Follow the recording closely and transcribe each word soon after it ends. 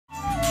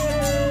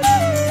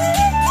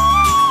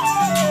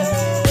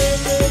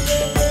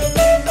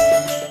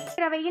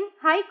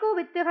Haiku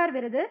வித்துகர்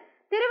விருது,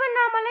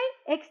 திருவண்ணாமலை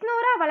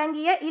எக்ஸ்னோரா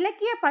வழங்கிய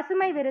இலக்கிய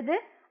பசுமை விருது,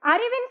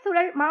 அறிவின்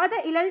சுழல்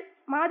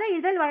மாத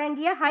இதழ்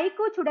வழங்கிய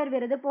ஹைக்கூ சுடர்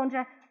விருது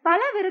போன்ற பல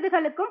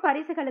விருதுகளுக்கும்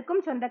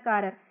பரிசுகளுக்கும்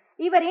சொந்தக்காரர்.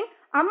 இவரின்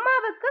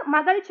அம்மாவுக்கு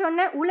மகள்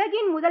சொன்ன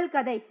உலகின் முதல்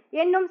கதை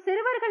என்னும்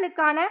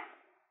சிறுவர்களுக்கான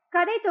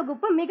கதை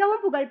தொகுப்பு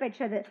மிகவும்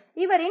புகழ்பெற்றது.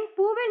 இவரின்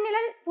பூவில்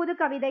நிழல் புது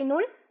கவிதை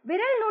நூல்,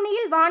 விரல்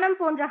நுனியில் வானம்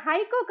போன்ற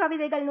ஹைக்கூ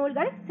கவிதைகள்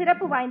நூல்கள்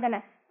சிறப்பு வாய்ந்தன.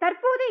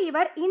 தற்போது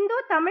இவர் இந்து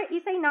தமிழ்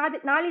இசை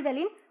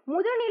நாளிதழின்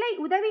முதுநிலை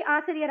உதவி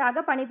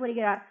ஆசிரியராக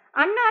பணிபுரிகிறார்.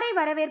 அன்னாரை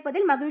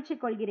வரவேற்பதில் மகிழ்ச்சி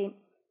கொள்கிறேன்.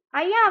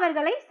 ஐயா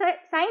அவர்களை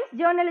சயின்ஸ்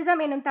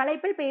ஜேர்னலிசம் என்னும்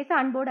தலைப்பில் பேச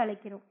அன்போடு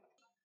அழைக்கிறோம்.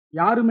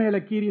 யாரு மேல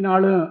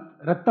கீறினாலும்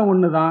ரத்தம்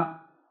ஒண்ணுதான்,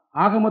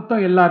 ஆக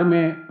மொத்தம்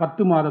எல்லாருமே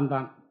 10 மாதம்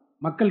தான்.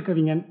 மக்கள்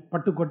கவிஞன்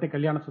பட்டுக்கோட்டை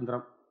கல்யாண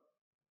சுந்தரம்.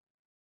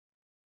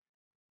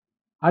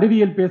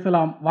 அறிவியல்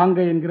பேசலாம்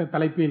வாங்க என்கிற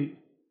தலைப்பில்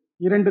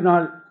 2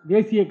 நாள்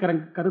தேசிய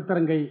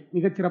கருத்தரங்கை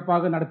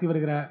மிகச்சிறப்பாக நடத்தி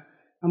வருகிற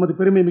நமது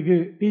பெருமைமிகு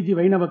டிஜி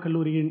வைணவ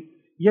கல்லூரியின்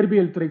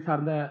இயற்பியல் துறை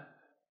சார்ந்த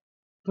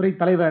துறை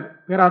தலைவர்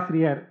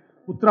பேராசிரியர்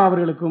உத்ரா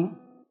அவர்களுக்கும்,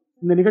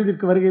 இந்த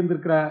நிகழ்விற்கு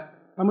வருகின்றிருக்கிற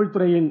தமிழ்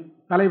துறையின்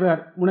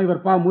தலைவர்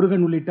முனைவர் ப.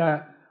 முருகன் உள்ளிட்ட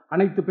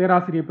அனைத்து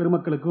பேராசிரியர்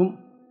பெருமக்களுக்கும்,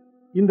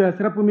 இந்த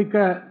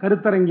சிறப்புமிக்க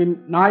கருத்தரங்கின்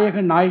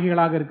நாயக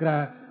நாயகிகளாக இருக்கிற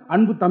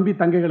அன்பு தம்பி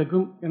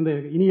தங்கைகளுக்கும் எனது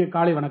இனிய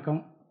காலை வணக்கம்.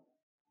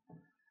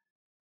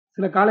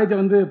 சில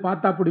காலேஜை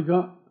பார்த்தா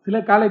பிடிக்கும், சில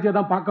காலேஜை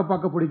தான்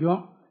பார்க்க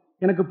பிடிக்கும்.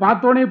 எனக்கு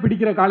பார்த்தோன்னே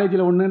பிடிக்கிற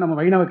காலேஜில் ஒன்று நம்ம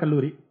வைணவ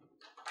கல்லூரி.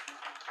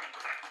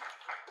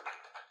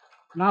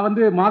 நான்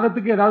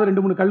மாதத்துக்கு ஏதாவது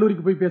 2-3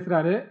 கல்லூரிக்கு போய்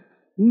பேசுகிறாரு.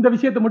 இந்த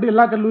விஷயத்தை மட்டும்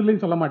எல்லா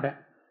கல்லூரிலையும் சொல்ல மாட்டேன்,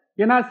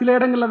 ஏன்னா சில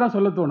இடங்களில் தான்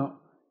சொல்ல தோணும்.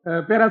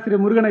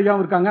 பேராசிரியர் முருகன்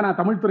ஐயாவும் இருக்காங்க, நான்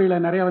தமிழ்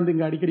துறையில் நிறையா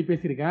இங்கே அடிக்கடி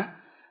பேசியிருக்கேன்.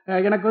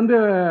 எனக்கு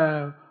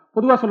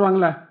பொதுவாக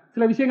சொல்லுவாங்கள்ல,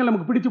 சில விஷயங்கள்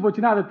நமக்கு பிடிச்சி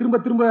போச்சுன்னா அதை திரும்ப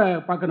திரும்ப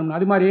பார்க்கணும்னு.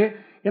 அது மாதிரி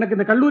எனக்கு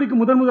இந்த கல்லூரிக்கு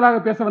முதலாக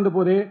பேச வந்த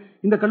போது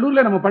இந்த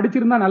கல்லூரியில் நம்ம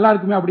படிச்சிருந்தா நல்லா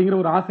இருக்குமே அப்படிங்கிற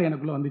ஒரு ஆசை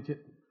எனக்குள்ளே வந்துச்சு.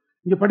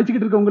 இங்கே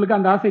படிச்சுக்கிட்டு இருக்கவங்களுக்கு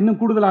அந்த ஆசை இன்னும்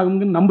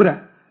கூடுதலாகும்னு நம்புகிறேன்.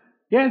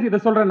 ஏன் இதை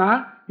சொல்கிறேன்னா,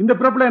 இந்த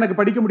பிறப்பில் எனக்கு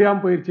படிக்க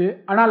முடியாமல் போயிடுச்சு,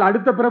 ஆனால்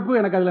அடுத்த பிறப்பு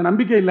எனக்கு அதில்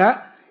நம்பிக்கை இல்லை.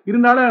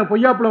 இருந்தாலும்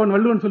பொய்யாப்புலவன்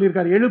வள்ளுவன்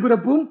சொல்லியிருக்காரு, 7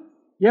 பிறப்பும்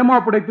ஏமா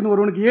புடைத்துன்னு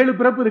ஒருவனுக்கு 7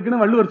 பிறப்பு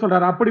இருக்குன்னு வள்ளுவர்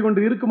சொல்றாரு. அப்படி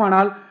ஒன்று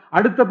இருக்குமானால்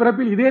அடுத்த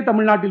பிறப்பில் இதே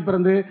தமிழ்நாட்டில்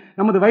பிறந்து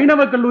நமது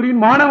வைணவ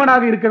கல்லூரியின்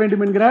மாணவனாக இருக்க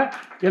வேண்டும் என்கிற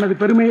எனது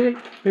பெருமையை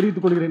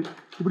தெரிவித்துக் கொள்கிறேன்.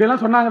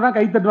 இப்படியெல்லாம் சொன்னாங்க தான்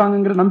கை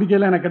தட்டுவாங்கங்கிற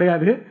நம்பிக்கையெல்லாம் எனக்கு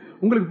கிடையாது.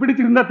 உங்களுக்கு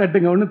பிடிச்சிருந்தா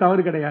தட்டுங்க, ஒன்றும்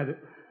தவறு கிடையாது.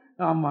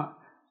 ஆமாம்,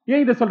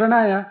 ஏன் இதை சொல்கிறேன்னா,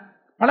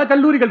 பல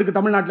கல்லூரிகள் இருக்குது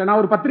தமிழ்நாட்டில்.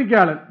 நான் ஒரு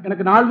பத்திரிகையாளர்,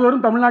 எனக்கு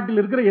நாள்தோறும் தமிழ்நாட்டில்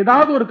இருக்கிற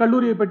ஏதாவது ஒரு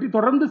கல்லூரியை பற்றி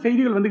தொடர்ந்து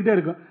செய்திகள் வந்துக்கிட்டே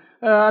இருக்கும்.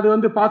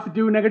 அது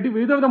பாசிட்டிவ் நெகட்டிவ்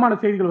விதவிதமான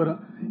செய்திகள் வரும்.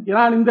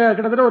 நான் இந்த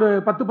கிட்டத்தட்ட ஒரு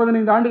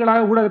 10-15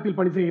 ஆண்டுகளாக ஊடகத்தில்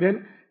பணி செய்கிறேன்.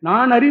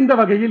 நான் அறிந்த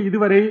வகையில்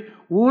இதுவரை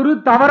ஒரு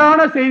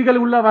தவறான செய்திகள்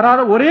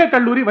வராத ஒரே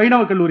கல்லூரி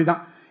வைணவ கல்லூரி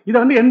தான்.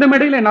 இதை எந்த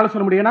மேடையில் என்னால்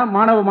சொல்ல முடியும். ஏன்னா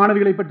மாணவ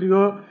மாணவிகளை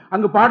பற்றியோ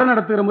அங்கு பாடம்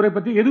நடத்துகிற முறை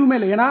பற்றி எதுவுமே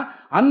இல்லை. ஏன்னா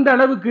அந்த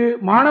அளவுக்கு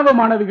மாணவ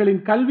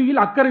மாணவிகளின்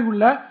கல்வியில் அக்கறை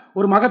உள்ள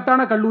ஒரு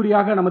மகத்தான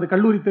கல்லூரியாக நமது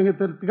கல்லூரி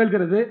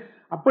திகழ்கிறது.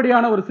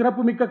 அப்படியான ஒரு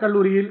சிறப்புமிக்க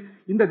கல்லூரியில்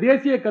இந்த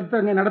தேசிய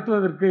கருத்தரங்கை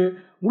நடத்துவதற்கு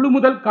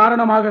முதல்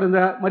காரணமாக இருந்த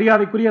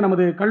மரியாதைக்குரிய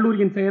நமது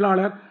கல்லூரியின்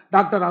செயலாளர்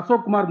டாக்டர்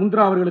அசோக்குமார்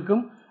முந்திரா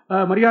அவர்களுக்கும்,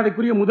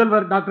 மரியாதைக்குரிய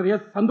முதல்வர் டாக்டர்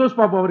எஸ். சந்தோஷ்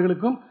பாபு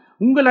அவர்களுக்கும்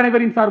உங்கள்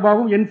அனைவரின்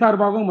சார்பாகவும் என்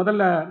சார்பாகவும்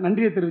முதல்ல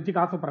நன்றியை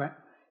தெரிவிச்சுக்க ஆசைப்படுறேன்.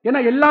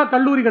 ஏன்னா எல்லா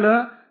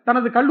கல்லூரிகளும்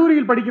தனது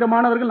கல்லூரியில் படிக்கிற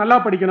மாணவர்கள் நல்லா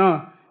படிக்கணும்,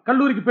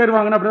 கல்லூரிக்கு பேர்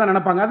வாங்கணும் அப்படிதான்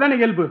நினைப்பாங்க. அதுதான்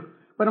இயல்பு.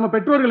 இப்போ நம்ம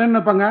பெற்றோர்கள் என்ன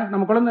நினைப்பாங்க,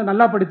 நம்ம குழந்தை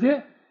நல்லா படித்து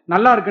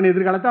நல்லா இருக்கணும்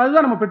எதிர்காலத்தை,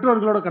 அதுதான் நம்ம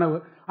பெற்றோர்களோட கனவு.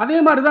 அதே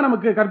மாதிரி தான்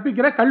நமக்கு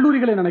கற்பிக்கிற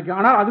கல்லூரிகளை நினைக்கும்.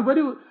 ஆனால்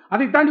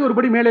அதை தாண்டி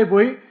ஒருபடி மேலே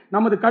போய்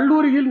நமது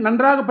கல்லூரியில்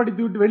நன்றாக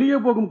படித்துவிட்டு வெளியே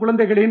போகும்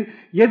குழந்தைகளின்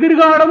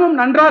எதிர்காலமும்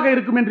நன்றாக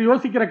இருக்கும் என்று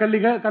யோசிக்கிற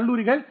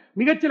கல்லூரிகள்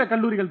மிகச்சில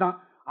கல்லூரிகள் தான்.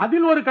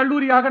 அதில் ஒரு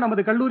கல்லூரியாக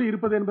நமது கல்லூரி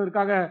இருப்பது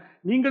என்பதற்காக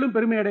நீங்களும்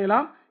பெருமை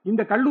அடையலாம்.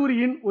 இந்த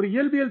கல்லூரியின் ஒரு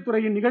இயல்பியல்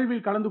துறையின்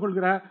நிகழ்வில் கலந்து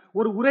கொள்கிற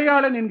ஒரு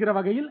உரையாளன் என்கிற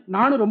வகையில்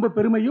நானும் ரொம்ப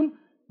பெருமையும்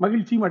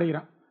மகிழ்ச்சியும்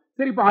அடைகிறேன்.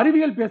 சரி, இப்போ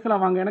அறிவியல்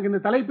பேசலாம் வாங்க. எனக்கு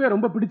இந்த தலைப்பே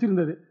ரொம்ப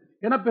பிடிச்சிருந்தது.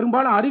 ஏன்னா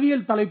பெரும்பாலும்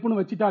அறிவியல் தலைப்புன்னு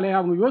வச்சுட்டாலே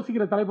அவங்க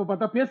யோசிக்கிற தலைப்பை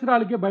பார்த்தா பேசுகிற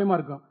ஆளுக்கே பயமாக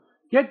இருக்கும்.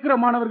 கேட்குற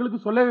மாணவர்களுக்கு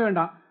சொல்லவே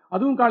வேண்டாம்.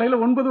 அதுவும் காலையில்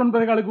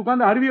 9-9:15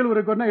 உட்காந்து அறிவியல்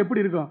உரைக்கு வரனா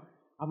எப்படி இருக்கும்?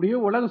 அப்படியே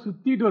உலகம்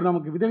சுற்றிட்டு வரும்.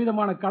 நமக்கு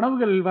விதவிதமான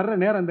கனவுகள் வர்ற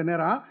நேரம் இந்த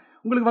நேரம்.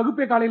 உங்களுக்கு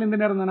வகுப்பே காலையில் இந்த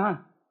நேரம் தானா,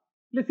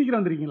 இல்லை சீக்கிரம்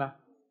வந்துருக்கீங்களா?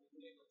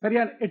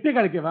 சரியா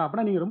 8:15வா?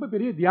 அப்படின்னா நீங்கள் ரொம்ப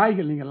பெரிய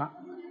தியாகிகள் நீங்கள்லாம்.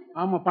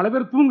 ஆமாம், பல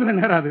பேர் தூங்குகிற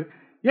நேரம் அது.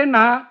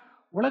 ஏன்னா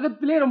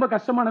உலகத்திலே ரொம்ப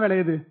கஷ்டமான வேலை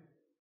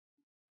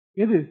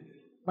எது?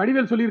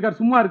 வடிவேல் சொல்லியிருக்கார்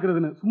சும்மா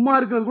இருக்கிறதுன்னு. சும்மா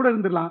இருக்கிறது கூட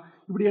இருந்துடலாம்,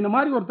 இப்படி என்ன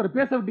மாதிரி ஒருத்தர்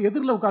பேச விட்டு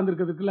எதிரில்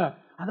உட்கார்ந்துருக்கிறதுக்குல்ல,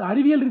 அது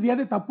அறிவியல்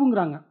ரீதியாகவே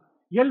தப்புங்கிறாங்க.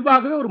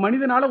 இயல்பாகவே ஒரு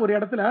மனிதனால ஒரு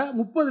இடத்துல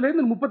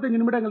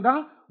 30-35 நிமிடங்கள்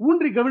தான்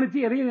ஊன்றி கவனித்து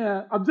எதையும்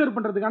அப்சர்வ்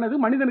பண்ணுறதுக்கான இது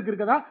மனிதனுக்கு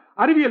இருக்கதா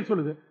அறிவியல்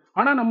சொல்லுது.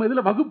 ஆனால் நம்ம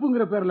இதில்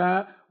வகுப்புங்கிற பேரில்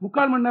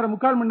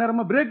 3/4 மணி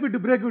நேரமாக பிரேக்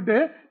விட்டு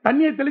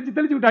தண்ணியை தெளிச்சு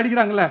விட்டு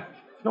அடிக்கிறாங்களே,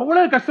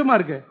 எவ்வளோ கஷ்டமாக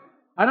இருக்குது.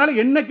 அதனால்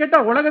என்ன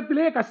கேட்டால்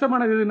உலகத்திலேயே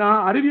கஷ்டமானது எதுனா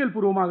அறிவியல்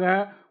பூர்வமாக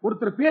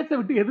ஒருத்தர் பேச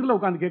விட்டு எதிரில்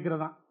உட்காந்து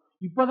கேட்குறதா.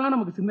 இப்போ தான்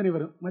நமக்கு சிந்தனை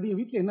வரும், மதியம்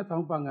வீட்டில் என்ன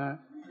சமைப்பாங்க,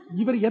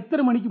 இவர்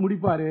எத்தனை மணிக்கு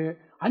முடிப்பார்,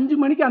 5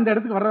 மணிக்கு அந்த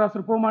இடத்துக்கு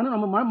வரதாசர் போமான்னு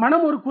நம்ம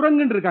மனம் ஒரு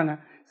குரங்குன்னு இருக்காங்க.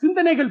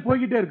 சிந்தனைகள்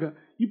போய்கிட்டே இருக்கு.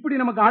 இப்படி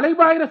நமக்கு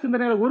அலைபாயிர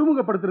சிந்தனைகளை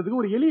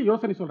ஒருமுகப்படுத்துறதுக்கு ஒரு எளிய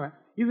யோசனை சொல்கிறேன்.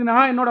 இது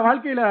நான் என்னோட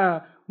வாழ்க்கையில்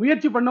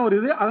முயற்சி பண்ண ஒரு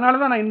இது. அதனால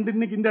தான் நான்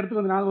இன்னைக்கு இந்த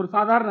இடத்துக்கு வந்து, நான் ஒரு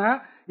சாதாரண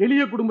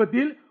எளிய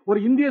குடும்பத்தில் ஒரு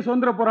இந்திய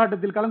சுதந்திர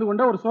போராட்டத்தில் கலந்து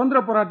கொண்ட ஒரு சுதந்திர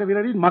போராட்ட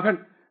வீரரின் மகன்.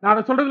 நான்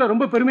அதை சொல்றதுல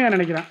ரொம்ப பெருமையா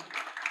நினைக்கிறேன்.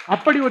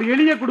 அப்படி ஒரு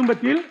எளிய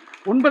குடும்பத்தில்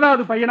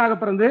 9வது பையனாக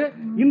பிறந்து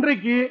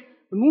இன்றைக்கு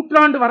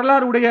நூற்றாண்டு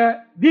வரலாறு உடைய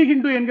தி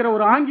ஹிந்து என்கிற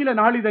ஒரு ஆங்கில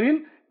நாளிதழின்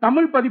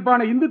தமிழ்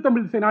பதிப்பான இந்து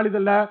தமிழ் திசை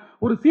நாளிதழில்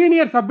ஒரு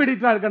சீனியர் சப்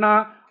எடிட்டரா இருக்கேன்னா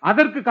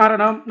அதற்கு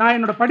காரணம் நான்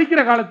என்னோட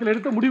படிக்கிற காலத்தில்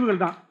எடுத்த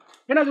முடிவுகள் தான்.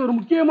 ஏன்னா அது ஒரு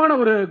முக்கியமான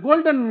ஒரு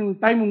கோல்டன்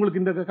டைம்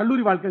உங்களுக்கு இந்த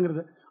கல்லூரி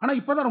வாழ்க்கைங்கிறது. ஆனால்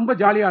இப்போதான் ரொம்ப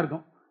ஜாலியாக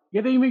இருக்கும்,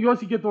 எதையுமே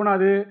யோசிக்க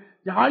தோணாது,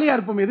 ஜாலியாக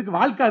இருப்போம். எதுக்கு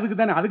வாழ்க்கை? அதுக்கு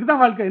தானே, அதுக்கு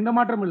தான் வாழ்க்கை, எந்த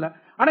மாற்றமும் இல்லை.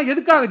 ஆனால்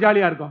எதுக்காக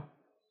ஜாலியாக இருக்கும்?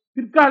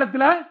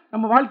 பிற்காலத்தில்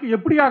நம்ம வாழ்க்கை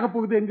எப்படி ஆக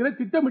போகுது என்கிற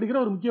திட்டமிடுகிற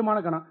ஒரு முக்கியமான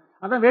கணம்.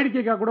 அதான்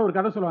வேடிக்கைக்காக கூட ஒரு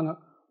கதை சொல்லுவாங்க.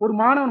 ஒரு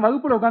மாணவன்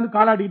வகுப்பில் உட்காந்து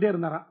காலாடிக்கிட்டே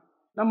இருந்தாராம்.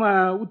 நம்ம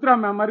உத்ரா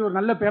மேம் மாதிரி ஒரு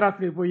நல்ல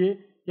பேராசிரியர் போய்,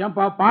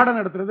 ஏன்பா பாடம்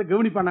நடத்துறதை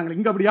கவனிப்பானாங்களே,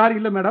 இங்கே அப்படி யாரும்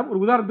இல்லை மேடம், ஒரு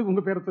உதாரணத்துக்கு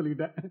உங்கள் பேரை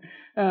சொல்லிக்கிட்டேன்,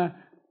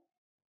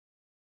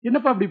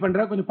 என்னப்பா அப்படி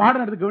பண்ணுற, கொஞ்சம்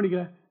பாடம் நடத்து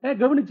கவனிக்கல.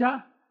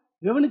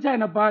 கவனிச்சா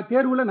என்னப்பா,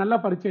 தேர்வில் நல்லா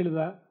பரீட்சை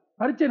எழுத,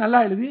 பரீட்சை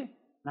நல்லா எழுதி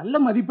நல்ல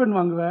மதிப்பெண்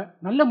வாங்குவேன்,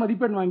 நல்ல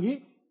மதிப்பெண் வாங்கி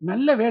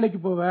நல்ல வேலைக்கு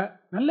போவேன்,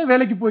 நல்ல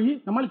வேலைக்கு போய்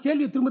நம்மளால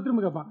கேள்வியை திரும்ப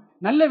திரும்ப கேட்பான்,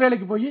 நல்ல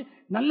வேலைக்கு போய்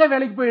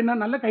என்ன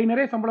நல்ல கை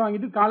நிறைய சம்பளம்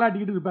வாங்கிட்டு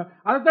காலாட்டிக்கிட்டு இருப்பேன்.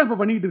 அதைத்தான் இப்போ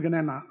பண்ணிக்கிட்டு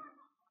இருக்கேன்.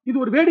 இது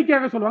ஒரு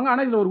வேடிக்கையாக சொல்லுவாங்க,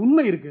 ஆனால் இதில் ஒரு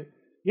உண்மை இருக்கு.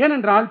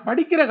 ஏனென்றால்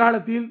படிக்கிற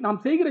காலத்தில்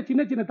நாம் செய்கிற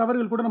சின்ன சின்ன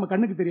தவறுகள் கூட நம்ம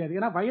கண்ணுக்கு தெரியாது.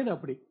 ஏன்னா வயது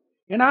அப்படி.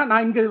 ஏன்னா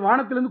நான் இங்கே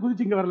வானத்திலிருந்து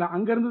குதிச்சு இங்கே வரல,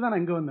 அங்கேருந்து தான்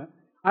நான் இங்கே வந்தேன்.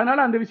 அதனால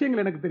அந்த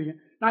விஷயங்கள் எனக்கு தெரியும்.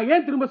 நான்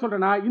ஏன் திரும்ப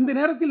சொல்றேன்னா, இந்த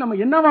நேரத்தில் நம்ம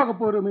என்னவாக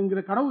போறோம்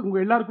என்கிற கனவு உங்க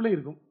எல்லாருக்குள்ளே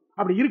இருக்கும்.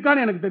 அப்படி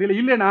இருக்கான்னு எனக்கு தெரியல.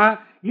 இல்லைன்னா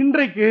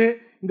இன்றைக்கு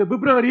இந்த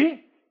பிப்ரவரி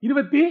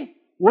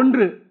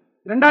 21,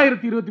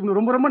 2023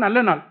 ரொம்ப ரொம்ப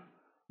நல்ல நாள்.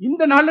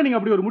 இந்த நாளில் நீங்க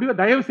அப்படி ஒரு முடிவை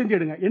தயவு செஞ்சு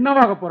எடுங்க.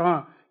 என்னவாக போறோம்,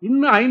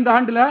 இன்னும் 5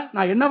 ஆண்டுல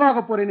நான்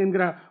என்னவாக போறேன்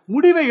என்கிற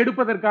முடிவை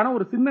எடுப்பதற்கான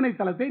ஒரு சிந்தனை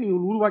தளத்தை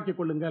நீங்கள் உருவாக்கிக்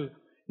கொள்ளுங்கள்.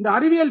 இந்த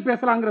அறிவியல்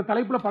பேசலாங்கிற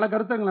தலைப்புல பல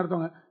கருத்தங்கள்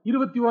நடத்துவாங்க.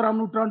 21ஆம்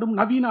நூற்றாண்டும்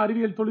நவீன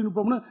அறிவியல்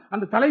தொழில்நுட்பம்னு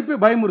அந்த தலைப்பே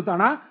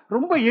பயமுறுத்தானா,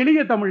 ரொம்ப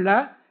எளிய தமிழ்ல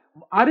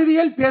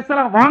அறிவியல்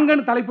பேசலாம்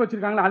வாங்கன்னு தலைப்பு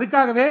வச்சிருக்காங்களா.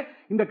 அதுக்காகவே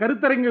இந்த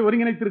கருத்தரங்கை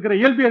ஒருங்கிணைத்திருக்கிற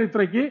இயல்பியல்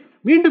துறைக்கு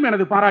மீண்டும்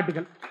எனது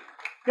பாராட்டுகள்.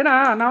 ஏன்னா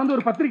நான் வந்து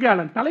ஒரு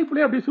பத்திரிகையாளன்,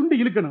 தலைப்புலேயே அப்படியே சுண்டி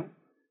இழுக்கணும்.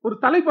 ஒரு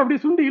தலைப்பு அப்படியே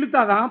சுண்டி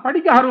இழுத்தாதான்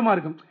படிக்க ஆர்வமா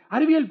இருக்கும்.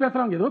 அறிவியல்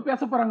பேசுறவங்க ஏதோ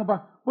பேச போறாங்கப்பா,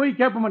 போய்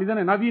கேட்ப மாதிரி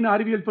தானே. நவீன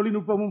அறிவியல்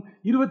தொழில்நுட்பமும்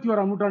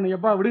 21ஆம் நூற்றாண்டு,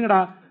 எப்பா விடுங்கடா,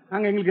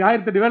 நாங்கள் எங்களுக்கு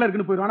 1008 வேலை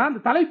இருக்குன்னு போயிடுவோம். ஆனால்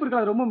அந்த தலைப்பு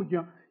இருக்கிறது ரொம்ப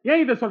முக்கியம்.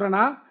 ஏன் இதை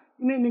சொல்றேன்னா,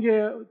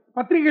 நீங்கள்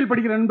பத்திரிகைகள்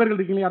படிக்கிற நண்பர்கள்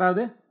இருக்கீங்களா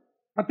யாராவது?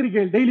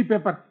 பத்திரிகைகள், டெய்லி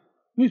பேப்பர்,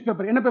 நியூஸ்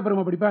பேப்பர், என்ன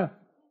பேப்பருமா படிப்ப?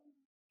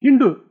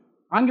 ஹிந்து.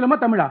 ஆங்கிலமா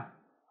தமிழா?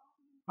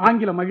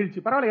 ஆங்கிலம். மகிழ்ச்சி,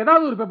 பரவாயில்ல,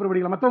 ஏதாவது ஒரு பேப்பர்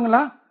படிக்கலாம்.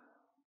 மற்றவங்களா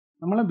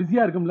நம்மளாம்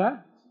பிஸியாக இருக்கும்ல,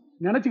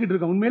 நினச்சிக்கிட்டு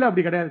இருக்கோம். உண்மையில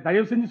அப்படி கிடையாது.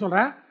 தயவு செஞ்சு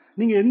சொல்கிறேன்,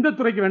 நீங்கள் எந்த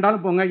துறைக்கு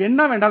வேண்டாலும் போங்க,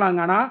 என்ன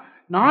வேண்டாலும். ஆனால்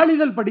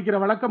நாளிதழ் படிக்கிற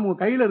வழக்கம்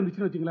உங்கள் கையில்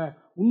இருந்துச்சுன்னு வச்சுங்களேன்,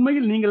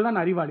 உண்மையில் நீங்கள்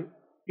தான் அறிவாளி.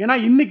 ஏன்னா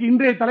இன்னைக்கு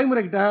இன்றைய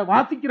தலைமுறை கிட்ட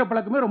வாசிக்கிற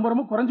பழக்கமே ரொம்ப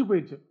ரொம்ப குறைஞ்சு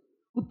போயிடுச்சு.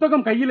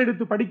 புத்தகம் கையில்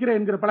எடுத்து படிக்கிற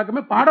என்கிற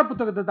பழக்கமே பாட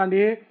புத்தகத்தை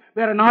தாண்டி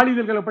வேற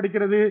நாளிதழ்களை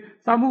படிக்கிறது,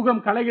 சமூகம்,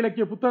 கலை,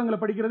 இலக்கிய புத்தகங்களை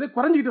படிக்கிறது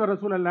குறைஞ்சிட்டு வர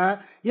சூழல்ல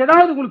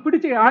ஏதாவது உங்களுக்கு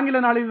பிடிச்ச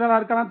ஆங்கில நாளிதழா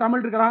இருக்கலாம்,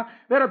 தமிழ் இருக்கலாம்,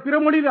 வேற பிற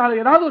மொழி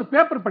ஏதாவது ஒரு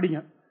பேப்பர்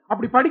படிங்க.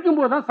 அப்படி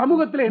படிக்கும்போது தான்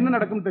சமூகத்தில் என்ன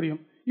நடக்கும்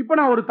தெரியும். இப்போ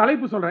நான் ஒரு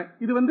தலைப்பு சொல்றேன்,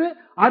 இது வந்து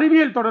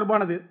அறிவியல்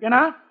தொடர்பானது.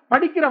 ஏன்னா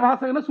படிக்கிற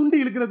வாசகனை சுண்டி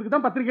இழுக்கிறதுக்கு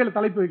தான் பத்திரிகையில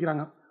தலைப்பு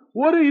வைக்கிறாங்க.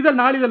 ஒரு இதழ்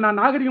நாளிதழ்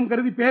நான் நாகரிகம்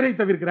கருதி பேரை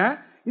தவிர்க்கிறேன்.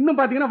 இன்னும்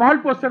பார்த்தீங்கன்னா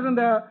வால் போஸ்டர்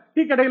இந்த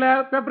டீ கடையில்,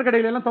 பேப்பர்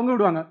கடையில எல்லாம் தொங்க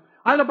விடுவாங்க.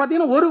 அதில்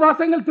பார்த்தீங்கன்னா ஒரு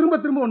வாசகங்கள் திரும்ப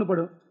திரும்ப ஒன்று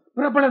படும்,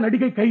 பிரபல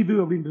நடிகை கைது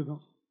அப்படின்னு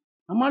இருக்கும்.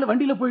 நம்மளால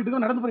வண்டியில் போயிட்டு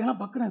இருக்கோம், நடந்து போறீங்கன்னா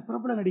பக்கம்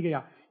பிரபல நடிகையா,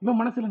 இவன்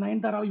மனசுல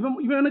நயன்தாரா,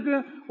 இவனுக்கு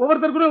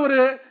ஒவ்வொருத்தருக்கும்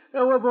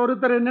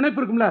ஒருத்தர் நினைப்பு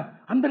இருக்கும்ல,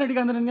 அந்த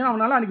நடிகை அந்த நடிகை.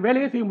 அவனால அன்னைக்கு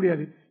வேலையே செய்ய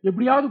முடியாது.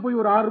 எப்படியாவது போய்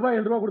ஒரு 6 ரூபாய்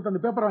 7 ரூபாய் கொடுத்து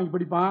அந்த பேப்பரை வாங்கி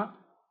படிப்பான்.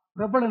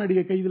 பிரபல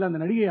நடிகை கைதுல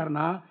அந்த நடிகை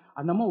யாருன்னா,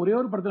 அந்த அம்மா ஒரே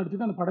ஒரு படத்தை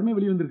நடிச்சுட்டு அந்த படமே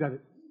வெளிவந்திருக்காது.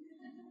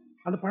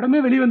 அந்த படமே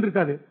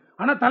வெளிவந்திருக்காது.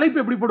 ஆனா தலைப்பு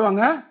எப்படி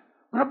போடுவாங்க,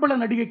 பிரபல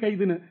நடிகை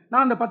கைதுன்னு.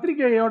 நான் அந்த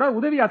பத்திரிகையோட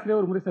உதவி ஆசிரியர்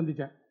ஒரு முறை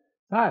சந்திச்சேன்.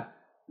 சார்,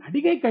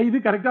 நடிகை கைது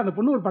கரெக்டா, அந்த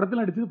பொண்ணு ஒரு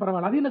படத்தில் நடிச்சது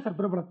பரவாயில்ல, அது என்ன சார்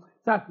பிரபலம்?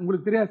 சார்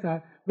உங்களுக்கு தெரியாது சார்,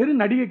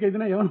 வெறும் நடிகை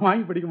கைதுனா எவனும்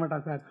வாங்கி படிக்க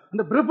மாட்டான் சார்,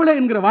 அந்த பிரபல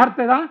என்கிற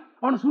வார்த்தை தான்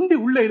அவனை சுண்டி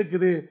உள்ள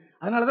இருக்குது.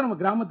 அதனாலதான் நம்ம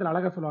கிராமத்தில்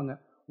அழகா சொல்லுவாங்க,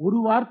 ஒரு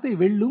வார்த்தை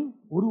வெல்லும்,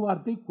 ஒரு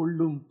வார்த்தை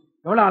கொல்லும்.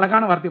 எவ்வளவு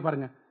அழகான வார்த்தை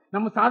பாருங்க.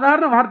 நம்ம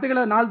சாதாரண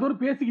வார்த்தைகளை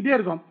நாள்தோறும் பேசிக்கிட்டே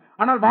இருக்கோம்,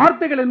 ஆனால்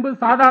வார்த்தைகள் என்பது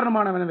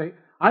சாதாரணமானவை.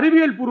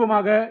 அறிவியல்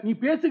பூர்வமாக நீ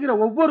பேசுகிற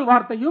ஒவ்வொரு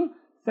வார்த்தையும்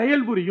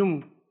செயல்புரியும்.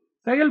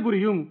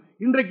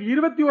 இன்றைக்கு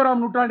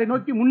 21ஆம் நூற்றாண்டை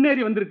நோக்கி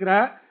முன்னேறி வந்திருக்கிற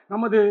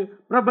நமது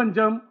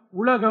பிரபஞ்சம்,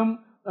 உலகம்,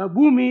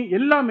 பூமி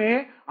எல்லாமே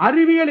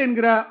அறிவியல்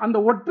என்கிற அந்த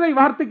ஒற்றை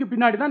வார்த்தைக்கு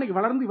பின்னாடி தான் இன்னைக்கு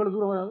வளர்ந்து இவ்வளவு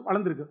தூரம்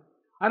வளர்ந்துருக்கு.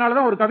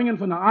 அதனாலதான் ஒரு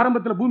கவிஞன் சொன்னான்,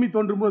 ஆரம்பத்தில் பூமி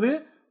தோன்றும் போது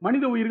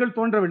மனித உயிர்கள்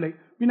தோன்றவில்லை,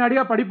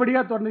 பின்னாடியா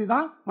படிப்படியா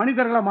தோன்றதுதான்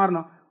மனிதர்களா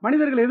மாறணும்.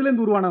 மனிதர்கள் எதுல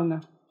இருந்து உருவானவங்க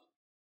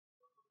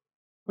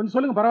கொஞ்சம்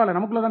சொல்லுங்க, பரவாயில்ல,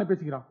 நமக்குள்ள தானே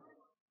பேசிக்கிறோம்.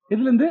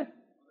 எதுல இருந்து?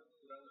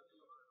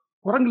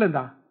 குரங்குல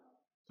இருந்தா?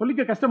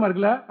 சொல்லிக்க கஷ்டமா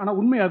இருக்குல்ல, ஆனா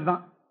உண்மை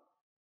அதுதான்.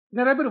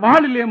 நிறைய பேர்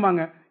வால்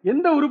இல்லையம்பாங்க.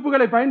 எந்த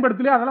உறுப்புகளை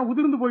பயன்படுத்தலையோ அதெல்லாம்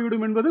உதிர்ந்து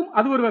போய்விடும் என்பதும்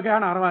அது ஒரு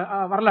வகையான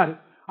வரலாறு.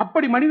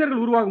 அப்படி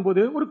மனிதர்கள் உருவாகும்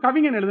போது ஒரு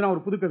கவிஞன் எழுதினா,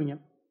 ஒரு புது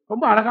கவிஞன்,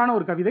 ரொம்ப அழகான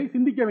ஒரு கவிதை,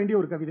 சிந்திக்க வேண்டிய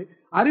ஒரு கவிதை,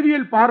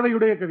 அறிவியல்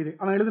பார்வையுடைய கவிதை.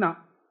 அவன் எழுதினா,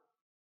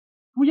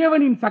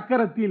 புயவனின்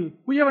சக்கரத்தில்,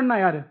 புயவன்னா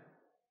யாரு?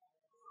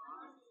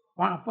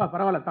 அப்பா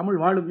பரவாயில்ல, தமிழ்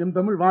வாழும், எம்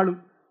தமிழ் வாழும்.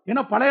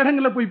 ஏன்னா பல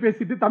இடங்களில் போய்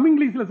பேசிட்டு தமிழ்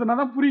இங்கிலீஷில் சொன்னால்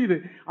தான் புரியுது.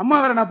 அம்மா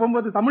வேற நான்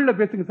போகும்போது தமிழில்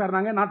பேசுங்க சார்,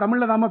 நான்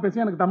தமிழில் தாம்மா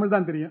பேசுவேன், எனக்கு தமிழ்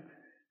தான் தெரியும்.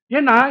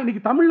 ஏன்னா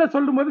இன்னைக்கு தமிழில்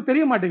சொல்லும்போது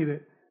தெரிய மாட்டேங்குது.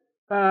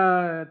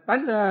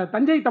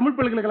 தஞ்சை தமிழ்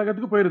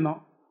பல்கலைக்கழகத்துக்கு போயிருந்தோம்.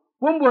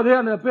 போகும்போது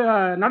அந்த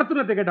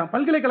நடத்துனர்கிட்ட கேட்டான்,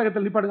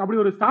 பல்கலைக்கழகத்தில் நிப்பாடுங்க,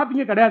 அப்படி ஒரு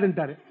ஸ்டாப்பிங்கே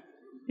கிடையாதுன்ட்டாரு.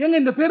 ஏங்க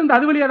இந்த பேருந்து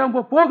அது வழியாக தான்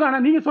போக,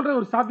 ஆனால் நீங்கள் சொல்கிற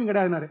ஒரு ஸ்டாப்பிங்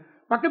கிடையாதுனாரு.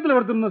 பக்கத்தில்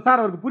ஒருத்தர் இருந்தோம்,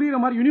 சார் அவருக்கு புரியுற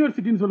மாதிரி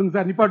யூனிவர்சிட்டின்னு சொல்லுங்கள்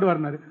சார்,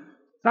 நிப்பாட்டுவார்னாரு.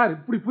 சார்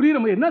இப்படி புரியுற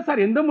மாதிரி என்ன சார்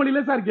எந்த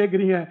மொழியில சார்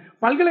கேட்குறீங்க,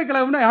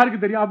 பல்கலைக்கழகம்னா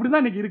யாருக்கு தெரியும், அப்படி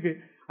தான் இன்னைக்கு இருக்குது.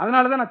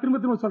 அதனால தான் நான் திரும்ப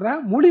திரும்ப சொல்கிறேன்,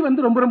 மொழி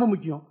வந்து ரொம்ப ரொம்ப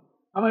முக்கியம்.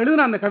 அவன்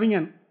எழுதுன அந்த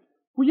கவிஞன்,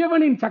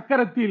 குயவனின்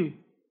சக்கரத்தில்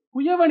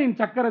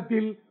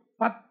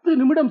 10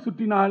 நிமிடம்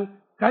சுற்றினால்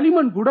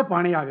களிமண் கூட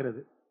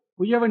பானையாகிறது.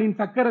 குயவனின்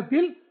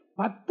சக்கரத்தில்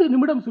 10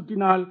 நிமிடம்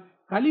சுற்றினால்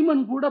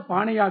களிமண் கூட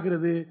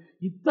பானையாகிறது.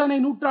 இத்தனை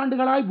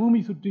நூற்றாண்டுகளாய் பூமி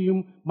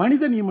சுற்றியும்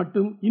மனிதன்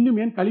மட்டும் இன்னும்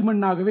ஏன்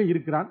களிமண்ணாகவே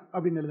இருக்கிறான்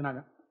அப்படின்னு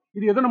எழுதினாங்க.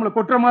 இது ஏதோ நம்மளை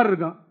கொற்ற மாதிரி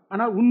இருக்கும்,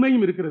 ஆனால்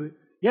உண்மையும் இருக்கிறது.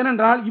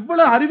 ஏனென்றால்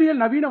இவ்வளவு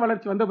அறிவியல் நவீன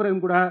வளர்ச்சி வந்த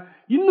பிறகும் கூட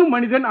இன்னும்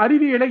மனிதன்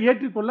அறிவியலை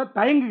ஏற்றுக்கொள்ள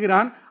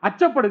தயங்குகிறான்,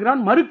 அச்சப்படுகிறான்,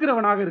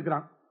 மறுக்கிறவனாக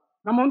இருக்கிறான்.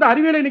 நம்ம வந்து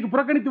அறிவியலை இன்னைக்கு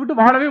புறக்கணித்து விட்டு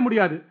வாழவே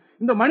முடியாது.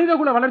 இந்த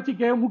மனிதகுல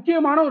வளர்ச்சிக்கு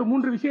முக்கியமான ஒரு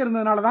 3 விஷயம்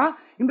இருந்ததுனால தான்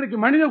இன்றைக்கு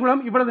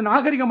மனிதகுலம் இவ்வளவு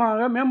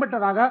நாகரிகமாக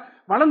மேம்பட்டதாக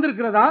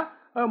வளர்ந்திருக்கிறதா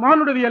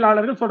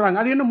மானுடவியலாளர்கள் சொல்றாங்க.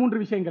 அது என்ன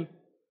 3 விஷயங்கள்?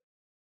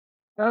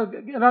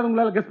 ஏதாவது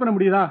உங்களால் கெஸ் பண்ண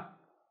முடியுதா?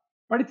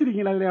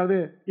 படிச்சிருக்கீங்களா எதுலையாவது?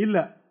 இல்ல,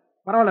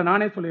 பரவாயில்ல,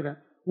 நானே சொல்லிடுறேன்.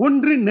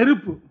 1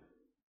 நெருப்பு,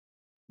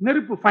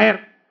 ஃபயர்.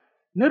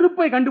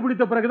 நெருப்பை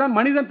கண்டுபிடித்த பிறகுதான்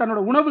மனிதன் தன்னோட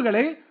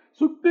உணவுகளை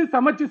சுட்டு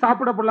சமைச்சு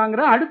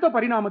சாப்பிடப்படலாங்கிற அடுத்த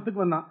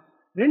பரிணாமத்துக்கு வந்தான்.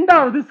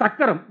 2வது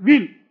சக்கரம்,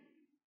 வீல்.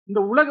 இந்த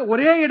உலக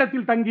ஒரே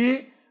இடத்தில் தங்கி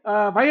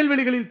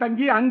வயல்வெளிகளில்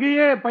தங்கி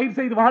அங்கேயே பயிர்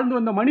செய்து வாழ்ந்து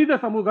வந்த மனித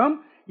சமூகம்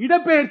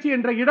இடப்பெயர்ச்சி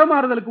என்ற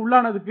இடமாறுதலுக்கு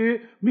உள்ளானதுக்கு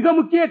மிக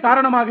முக்கிய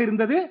காரணமாக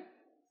இருந்தது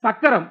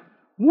சக்கரம்.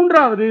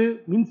 3வது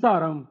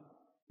மின்சாரம்.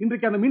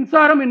 இன்றைக்கு அந்த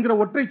மின்சாரம் என்கிற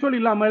ஒற்றை சொல்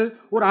இல்லாமல்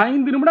ஒரு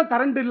 5 நிமிடம்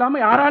கரண்ட்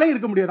இல்லாமல் யாராலையும்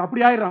இருக்க முடியாது,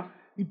 அப்படி ஆயிடும்.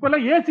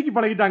 இப்பெல்லாம் ஏசிக்கு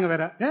பழகிட்டாங்க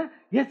வேற.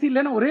 ஏசி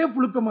இல்லைன்னா ஒரே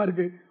புழுக்கமா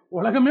இருக்கு,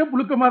 உலகமே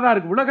புழுக்கமா தான்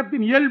இருக்கு.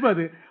 உலகத்தின் இயல்பு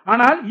அது.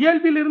 ஆனால்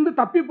இயல்பில் இருந்து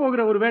தப்பி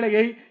போகிற ஒரு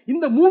வேலையை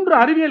இந்த 3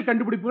 அறிவியல்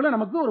கண்டுபிடிப்புகளை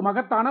நமக்கு ஒரு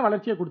மகத்தான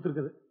வளர்ச்சியை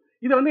கொடுத்திருக்குது.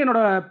 இதை வந்து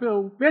என்னோட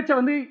பேச்சை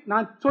வந்து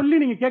நான் சொல்லி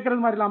நீங்க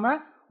கேட்கறது மாதிரி இல்லாம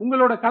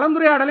உங்களோட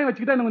கலந்துரையாடலையும்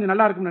வச்சுக்கிட்டா இன்னும் கொஞ்சம்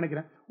நல்லா இருக்கும்னு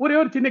நினைக்கிறேன். ஒரே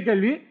ஒரு சின்ன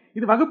கேள்வி,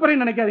 இது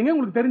வகுப்பறைன்னு நினைக்காதீங்க,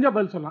 உங்களுக்கு தெரிஞ்ச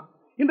பதில் சொல்லலாம்.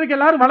 இன்றைக்கு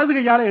எல்லாரும் வலது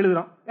கையால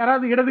எழுதுறோம்.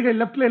 யாராவது இடது கை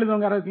லெப்ட்ல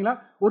எழுதுறவங்க யாராவது இருக்கீங்களா?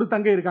 ஒரு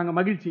தங்கை இருக்காங்க,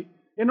 மகிழ்ச்சி.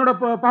 என்னோட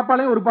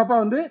பாப்பாலையும் ஒரு பாப்பா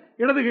வந்து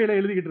இடது கையில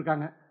எழுதிக்கிட்டு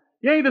இருக்காங்க.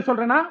 ஏன் இதை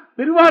சொல்றேன்னா,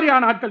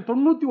 பெருவாரியான ஆட்கள்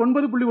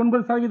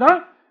 99.9%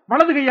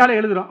 வலது கையால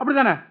எழுதுறோம்,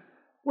 அப்படிதானே?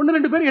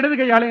 1-2 பேர் இடது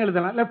கையாலையும்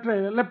எழுதலாம்,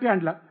 லெப்ட்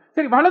ஹேண்ட்ல.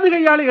 சரி, வலது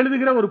கையால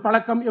எழுதுகிற ஒரு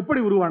பழக்கம்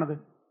எப்படி உருவானது?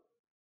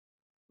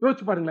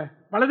 யோசிச்சு பாருங்களேன்.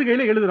 வலது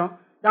கையில எழுதுறோம்,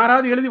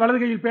 யாராவது எழுதி வலது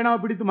கையில் பேனாவை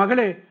பிடித்து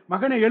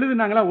மகனே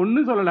எழுதுனாங்களா?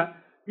 ஒன்னும் சொல்லல.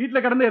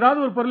 வீட்டில் கிடந்து ஏதாவது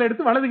ஒரு பொருளை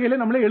எடுத்து வலது கையில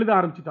நம்மளே எழுத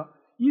ஆரம்பிச்சிட்டோம்.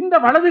 இந்த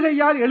வலது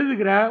கையால்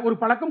எழுதுகிற ஒரு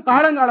பழக்கம்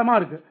காலங்காலமா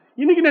இருக்கு.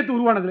 இன்னைக்கு நேற்று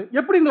உருவானது.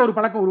 எப்படி இந்த ஒரு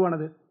பழக்கம்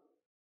உருவானது?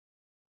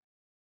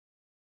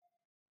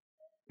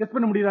 கெஸ்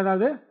பண்ண முடியுதா?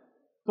 அதாவது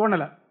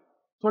தோணல,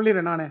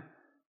 சொல்லிடுறேன் நானே.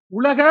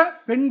 உலக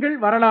பெண்கள்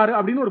வரலாறு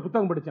அப்படின்னு ஒரு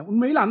புத்தகம் படித்தேன்.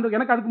 உண்மையில்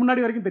எனக்கு அதுக்கு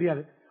முன்னாடி வரைக்கும்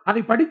தெரியாது.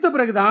 அதை படித்த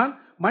பிறகுதான்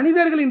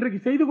மனிதர்கள் இன்றைக்கு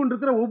செய்து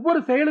கொண்டிருக்கிற ஒவ்வொரு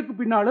செயலுக்கு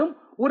பின்னாலும்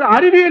ஒரு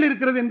அறிவியல்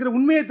இருக்கிறது என்கிற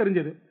உண்மையை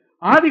தெரிஞ்சது.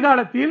 ஆதி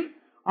காலத்தில்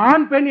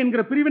ஆண் பெண்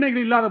என்கிற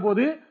பிரிவினைகள் இல்லாத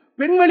போது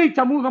பெண்வழி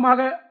சமூகமாக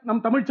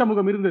நம் தமிழ்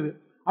சமூகம் இருந்தது.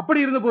 அப்படி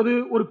இருந்தபோது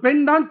ஒரு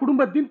பெண் தான்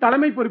குடும்பத்தின்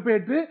தலைமை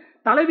பொறுப்பேற்று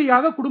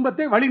தலைவியாக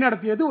குடும்பத்தை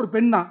வழிநடத்தியது ஒரு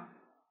பெண் தான்.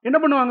 என்ன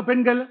பண்ணுவாங்க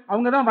பெண்கள்?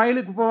 அவங்க தான்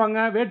வயலுக்கு போவாங்க,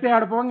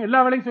 வேட்டையாட போவாங்க, எல்லா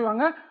வேலையும்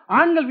செய்வாங்க.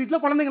 ஆண்கள்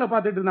வீட்டில் குழந்தைங்களை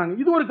பார்த்துட்டு இருந்தாங்க.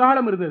 இது ஒரு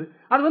காலம் இருந்தது.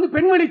 அது வந்து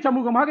பெண்வழி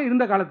சமூகமாக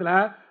இருந்த காலத்துல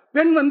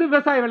பெண் வந்து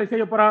விவசாய வேலை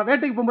செய்ய போறா,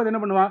 வேட்டைக்கு போகும்போது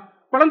என்ன பண்ணுவா?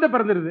 குழந்தை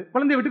பிறந்துருது,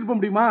 குழந்தைய விட்டுட்டு போக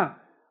முடியுமா?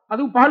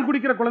 அதுவும் பால்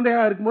குடிக்கிற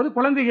குழந்தையாக இருக்கும்போது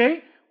குழந்தையை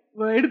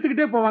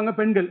எடுத்துக்கிட்டே போவாங்க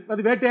பெண்கள்.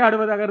 அது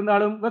வேட்டையாடுவதாக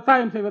இருந்தாலும்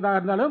விவசாயம் செய்வதாக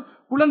இருந்தாலும்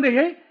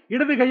குழந்தையை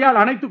இடது கையால்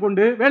அணைத்து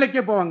கொண்டு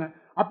வேலைக்கே போவாங்க.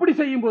 அப்படி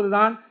செய்யும்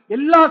போதுதான்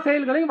எல்லா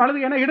செயல்களையும் வலது,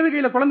 ஏன்னா இடது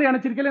கையில குழந்தை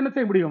அணைச்சிருக்கல என்ன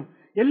செய்ய முடியும்?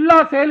 எல்லா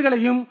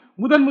செயல்களையும்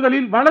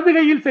முதலில் வலது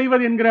கையில்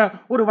செய்வது என்கிற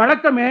ஒரு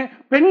வழக்கமே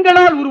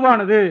பெண்களால்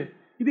உருவானது.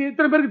 இது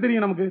எத்தனை பேருக்கு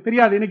தெரியும்? நமக்கு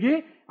தெரியாது. இன்னைக்கு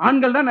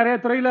ஆண்கள் தான் நிறைய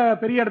துறையில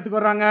பெரிய இடத்துக்கு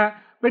வர்றாங்க,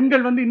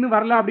 பெண்கள் வந்து இன்னும்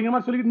வரல அப்படிங்கிற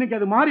மாதிரி சொல்லி இன்னைக்கு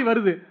அது மாறி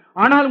வருது.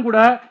 ஆனாலும் கூட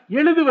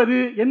எழுதுவது,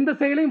 எந்த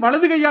செயலையும்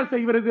வலது கையால்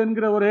செய்வது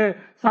என்கிற ஒரு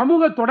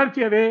சமூக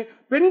தொடர்ச்சியவே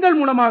பெண்கள்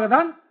மூலமாக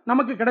தான்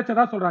நமக்கு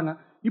கிடைச்சதா சொல்றாங்க.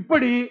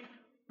 இப்படி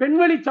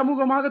பெண்வழி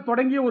சமூகமாக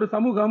தொடங்கிய ஒரு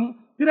சமூகம்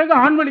பிறகு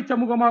ஆண்வழி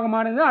சமூகமாக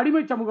மாறியது,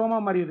 அடிமை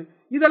சமூகமாக மாறியது.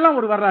 இதெல்லாம்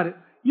ஒரு வரலாறு.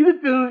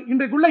 இதுக்கு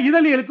இன்றைக்குள்ள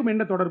இதழியலுக்கும்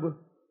என்ன தொடர்பு?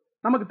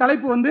 நமக்கு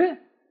தலைப்பு வந்து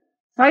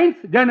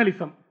சயின்ஸ்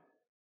ஜேர்னலிசம்,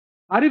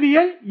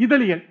 அறிவியல்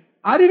இதழியல்.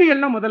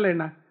 அறிவியல்னா முதல்ல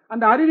என்ன?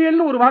 அந்த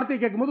அறிவியல்னு ஒரு வார்த்தையை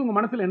கேட்கும்போது உங்க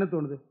மனசுல என்ன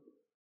தோணுது?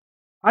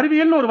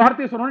 அறிவியல்னு ஒரு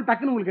வார்த்தையை சொன்னோன்னு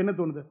டக்குன்னு உங்களுக்கு என்ன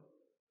தோணுது?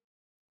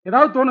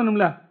 ஏதாவது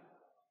தோணணும்ல?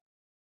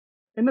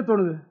 என்ன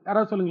தோணுது?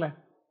 யாராவது சொல்லுங்களேன்.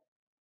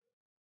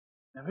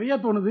 நிறைய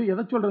தோணுது,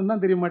 எதை சொல்றதுன்னு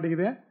தான் தெரிய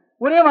மாட்டேங்குது.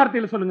 ஒரே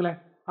வார்த்தையில சொல்லுங்களேன்.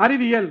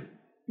 அறிவியல்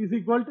இஸ்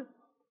ஈக்குவல் டு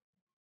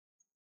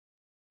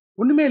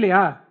ஒண்ணுமே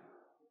இல்லையா?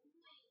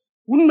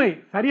 உண்மை.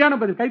 சரியான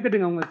பதில்.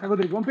 கைத்தட்டுங்க உங்க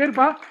சகோதரிக்கு. உன்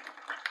பேருப்பா?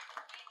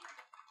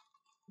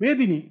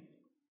 மேதினி.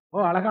 ஓ,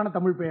 அழகான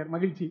தமிழ் பெயர்,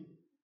 மகிழ்ச்சி.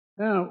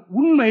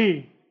 உண்மை.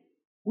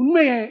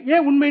 உண்மையை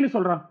ஏன் உண்மைன்னு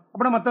சொல்றான்?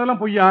 அப்படின்னா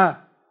மற்றதெல்லாம் பொய்யா?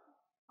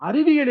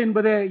 அறிவியல்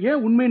என்பதை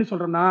ஏன் உண்மைன்னு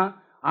சொல்றேன்னா,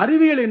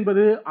 அறிவியல்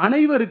என்பது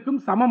அனைவருக்கும்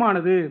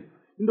சமமானது.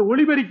 இந்த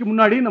ஒளிபெருக்கி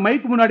முன்னாடி, இந்த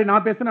மைக்கு முன்னாடி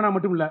நான் பேசினா நான்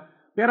மட்டும் இல்ல,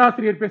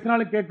 பேராசிரியர்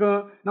பேசினாலும் கேட்கும்,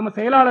 நம்ம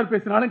செயலாளர்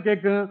பேசினாலும்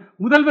கேட்கும்,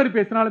 முதல்வர்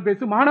பேசினாலும்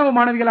பேசும், மாணவ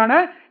மாணவிகளான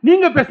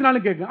நீங்க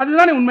பேசினாலும் கேட்கும்.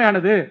 அதுதானே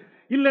உண்மையானது.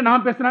 இல்ல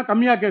நான் பேசினா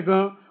கம்மியா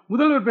கேட்கும்,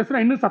 முதல்வர்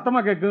பேசினா இன்னும்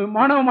சத்தமா கேட்கும்,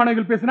 மாணவ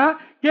மாணவிகள் பேசினா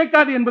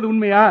கேட்காது என்பது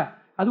உண்மையா?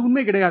 அது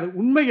உண்மை கிடையாது.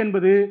 உண்மை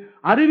என்பது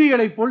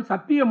அறிவியலை போல்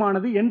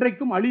சத்தியமானது,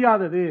 என்றைக்கும்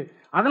அழியாதது.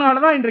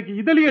 அதனாலதான் இன்றைக்கு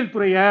இதழியல்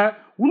துறைய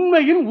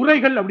உண்மையின்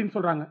உரைகள் அப்படின்னு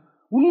சொல்றாங்க.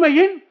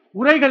 உண்மையின்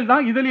உரைகள்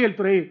தான் இதழியல்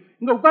துறை.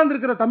 இங்க உட்கார்ந்து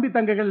இருக்கிற தம்பி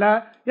தங்கைகள்ல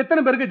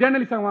எத்தனை பேருக்கு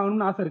ஜேர்னலிசம்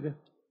வாங்கணும்னு ஆசை இருக்கு?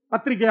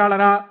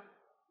 பத்திரிகையாளரா,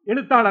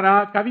 எழுத்தாளரா,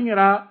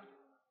 கவிஞரா?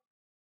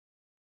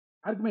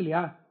 யாருக்குமே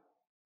இல்லையா?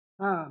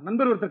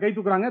 நண்பர் ஒருத்தர் கை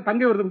தூக்குறாங்க,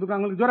 தங்கை ஒருத்தர்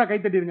தூக்குறாங்க. உங்களுக்கு ஜோரா கை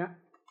தட்டிடுங்க.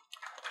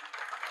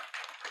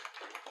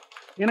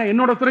 ஏன்னா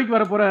என்னோட துறைக்கு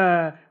வரப்போற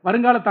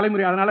வருங்கால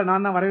தலைமுறை, அதனால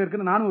நான் தான்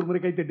வரவேற்கிறேன். நானும் ஒரு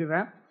முறை கை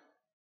தட்டிடுறேன்.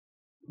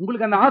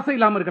 உங்களுக்கு அந்த ஆசை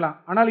இல்லாமல் இருக்கலாம்,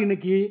 ஆனால்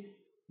இன்னைக்கு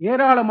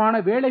ஏராளமான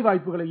வேலை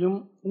வாய்ப்புகளையும்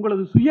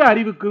உங்களது சுய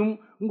அறிவுக்கும்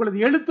உங்களது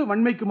எழுத்து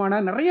வன்மைக்குமான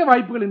நிறைய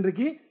வாய்ப்புகள்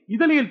இன்றைக்கு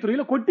இதழியல்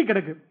துறையில் கொட்டி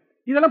கிடக்கு.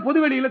 இதெல்லாம்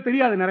பொதுவெளியில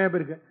தெரியாது நிறைய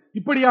பேருக்கு.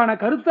 இப்படியான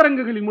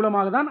கருத்தரங்குகளின்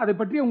மூலமாக தான் அதை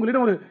பற்றி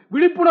உங்களிடம் ஒரு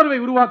விழிப்புணர்வை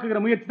உருவாக்குகிற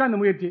முயற்சி தான் இந்த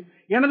முயற்சி.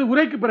 எனது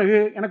உரைக்கு பிறகு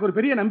எனக்கு ஒரு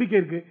பெரிய நம்பிக்கை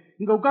இருக்கு.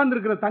 இங்க உட்கார்ந்து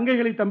இருக்கிற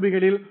தங்கைகளை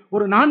தம்பிகளில்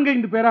ஒரு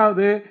 4-5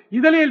 பேராவது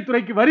இதழியல்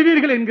துறைக்கு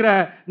வருவீர்கள் என்கிற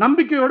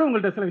நம்பிக்கையோடு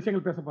உங்கள்கிட்ட சில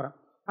விஷயங்கள் பேச போறேன்.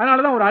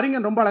 அதனாலதான் ஒரு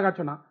அறிஞன் ரொம்ப அழகா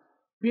சொன்னான்,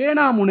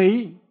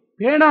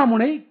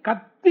 பேனாமுனை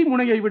கத்தி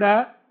முனையை விட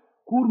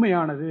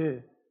கூர்மையானது.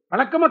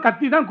 வழக்கமா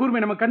கத்தி தான் கூர்மை,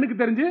 நம்ம கண்ணுக்கு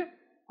தெரிஞ்சு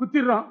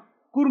குத்திடுறோம்,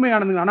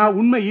 கூர்மையானது. ஆனா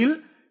உண்மையில்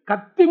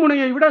கத்தி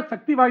முனையை விட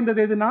சக்தி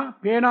வாய்ந்தது எதுனா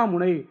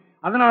பேனாமுனை.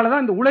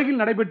 அதனாலதான் இந்த உலகில்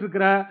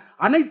நடைபெற்றிருக்கிற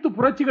அனைத்து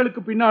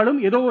புரட்சிகளுக்கு பின்னாலும்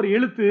ஏதோ ஒரு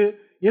எழுத்து,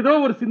 ஏதோ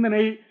ஒரு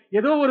சிந்தனை,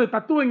 ஏதோ ஒரு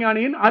தத்துவ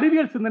ஞானியின்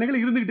அறிவியல்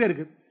சிந்தனைகள் இருந்துகிட்டே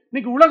இருக்கு.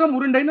 இன்னைக்கு உலகம்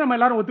உருண்டைன்னு நம்ம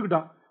எல்லாரும்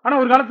ஒத்துக்கிட்டோம். ஆனா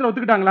ஒரு காலத்துல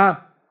ஒத்துக்கிட்டாங்களா?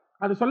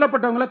 அது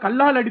சொல்லப்பட்டவங்களை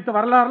கல்லால் அடித்த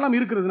வரலாறுலாம்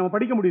இருக்கிறது, நம்ம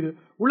படிக்க முடியுது.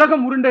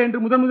 உலகம் உருண்டை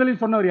என்று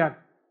முதலில் சொன்னவர் யார்?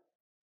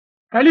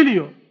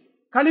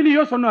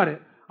 கலிலியோ சொன்னாரு.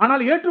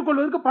 ஆனால்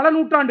ஏற்றுக்கொள்வதற்கு பல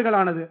நூற்றாண்டுகள்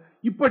ஆனது.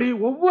 இப்படி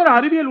ஒவ்வொரு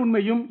அறிவியல்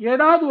உண்மையும்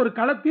ஏதாவது ஒரு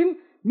களத்தின்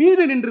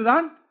மீது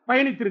நின்றுதான்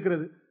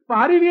பயணித்திருக்கிறது. இப்ப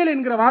அறிவியல்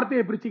என்கிற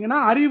வார்த்தையை பிரிச்சீங்கன்னா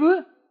அறிவு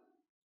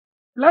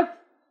பிளஸ்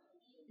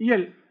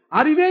இயல்,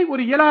 அறிவை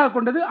ஒரு இயலாக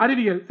கொண்டது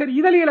அறிவியல். சரி,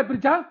 இதழியலை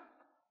பிரிச்சா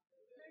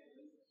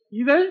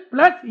இதழ்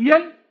பிளஸ்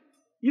இயல்,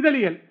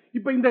 இதழியல்.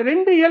 இப்ப இந்த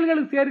 2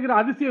 இயல்களும் சேர்கிற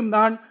அதிசயம்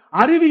தான்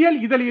அறிவியல்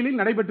இதழியலில்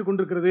நடைபெற்றுக்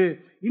கொண்டிருக்கிறது.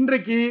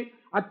 இன்றைக்கு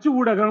அச்சு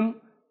ஊடகம்,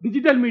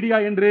 டிஜிட்டல் மீடியா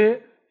என்று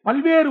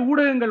பல்வேறு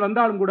ஊடகங்கள்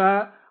வந்தாலும் கூட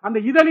அந்த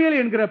இதழியல்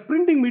என்கிற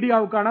பிரிண்டிங்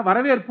மீடியாவுக்கான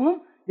வரவேற்பும்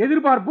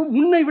எதிர்பார்ப்பும்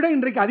முன்னை விட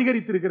இன்றைக்கு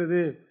அதிகரித்திருக்கிறது.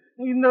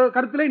 இந்த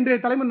கருத்துல இன்றைய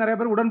தலைமுறை நிறைய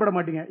பேர் உடன்பட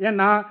மாட்டீங்க.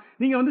 ஏன்னா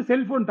நீங்க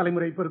செல்போன்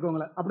தலைமுறை இப்ப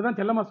இருக்கவங்கள அப்படிதான்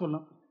செல்லமா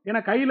சொல்லணும். ஏன்னா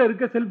கையில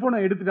இருக்க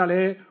செல்போனை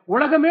எடுத்துட்டாலே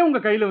உலகமே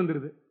உங்க கையில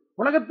வந்துருது.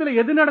 உலகத்துல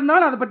எது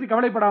நடந்தாலும் அதை பற்றி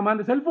கவலைப்படாம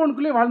அந்த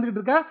செல்போனுக்குள்ளே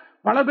வாழ்ந்துகிட்டு இருக்க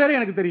பல பேரை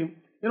எனக்கு தெரியும்.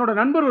 என்னோட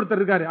நண்பர்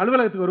ஒருத்தர் இருக்காரு,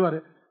 அலுவலகத்துக்கு வருவாரு,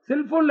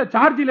 செல்போன்ல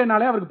சார்ஜ்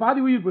இல்லைனாலே அவருக்கு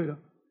பாதி உயிர்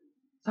போயிடும்.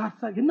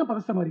 சார் என்ன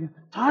பதஷ்டம் மாதிரி,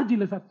 சார்ஜ்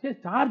இல்லை சார்.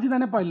 சார்ஜ்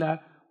தானேப்பா இல்லை,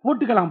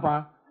 போட்டுக்கலாம்ப்பா.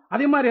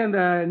 அதே மாதிரி அந்த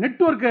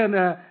நெட்வொர்க்கு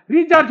அந்த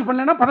ரீசார்ஜ்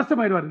பண்ணலன்னா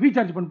பதஷ்டமாயிருவார்.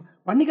 ரீசார்ஜ்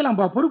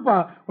பண்ணிக்கலாம்ப்பா, பொறுப்பா.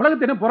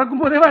 உலகத்தை என்ன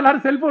பிறக்கும் போதேவா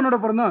எல்லாரும் செல்போனோட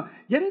பிறந்தோம்.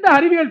 எந்த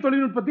அறிவியல்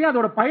தொழில்நுட்பத்தையும்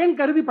அதோட பயன்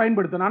கருதி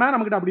பயன்படுத்தணும். ஆனால்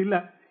நம்மகிட்ட அப்படி இல்லை.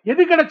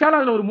 எது கிடைச்சாலும்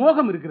அதில் ஒரு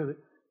மோகம் இருக்கிறது.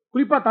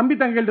 குறிப்பா தம்பி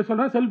தங்கைகள்ட்ட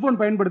சொல்றேன், செல்போன்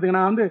பயன்படுத்துங்க.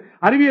 நான்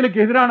அறிவியலுக்கு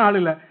எதிரான ஆள்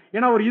இல்லை.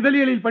 ஏன்னா ஒரு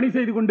இதழியலில் பணி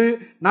செய்து கொண்டு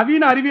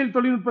நவீன அறிவியல்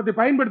தொழில்நுட்பத்தை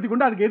பயன்படுத்தி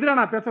கொண்டு அதுக்கு எதிராக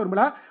நான் பேச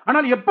விரும்பல.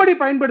 ஆனால் எப்படி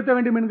பயன்படுத்த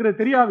வேண்டும் என்கிறது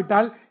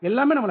தெரியாவிட்டால்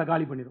எல்லாமே நம்மளை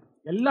காலி பண்ணிடும்.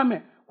 எல்லாமே.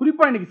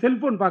 குறிப்பா இன்னைக்கு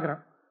செல்போன்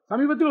பார்க்குறேன்.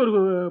 சமீபத்தில் ஒரு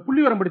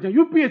புள்ளிவரம் படித்தேன்.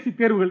 யூபிஎஸ்சி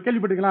தேர்வுகள்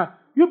கேள்விப்பட்டீங்களா?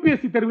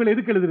 யூபிஎஸ்சி தேர்வுகள்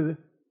எதுக்கு எழுதுறது?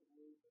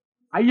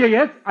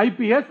 ஐஏஎஸ்,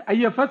 ஐபிஎஸ்,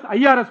 ஐஎஃப்எஸ்,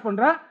 ஐஆர்எஸ்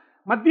போன்ற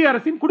மத்திய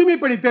அரசின்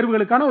குடிமைப்பணி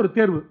தேர்வுகளுக்கான ஒரு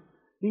தேர்வு.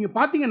 நீங்க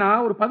பாத்தீங்கன்னா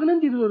ஒரு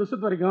 15-20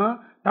 வருஷத்து வரைக்கும்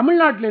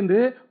தமிழ்நாட்டிலேருந்து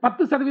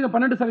 10%,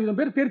 12%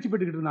 பேர் தேர்ச்சி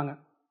பெற்றுக்கிட்டு இருந்தாங்க.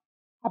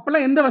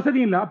 அப்பெல்லாம் எந்த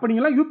வசதியும் இல்லை. அப்ப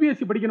நீங்க எல்லாம்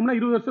யூபிஎஸ்சி படிக்கணும்னா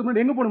 20 வருஷத்துக்கு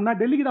முன்னாடி எங்க போகணும்னா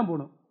டெல்லிக்கு தான்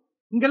போகணும்.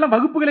 இங்கெல்லாம்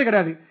வகுப்புகளே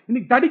கிடையாது.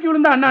 இன்னைக்கு தடுக்கி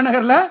விழுந்தா அண்ணா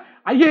நகர்ல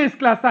ஐஏஎஸ்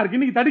கிளாஸ் தான் இருக்கு.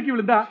 இன்னைக்கு தடுக்கி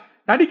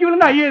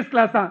விழுந்தா ஐஏஎஸ்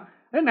கிளாஸ் தான்.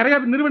 நிறைய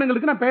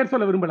நிறுவனங்களுக்கு நான் பெயர்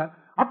சொல்ல விரும்பல.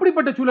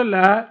 அப்படிப்பட்ட சூழல்ல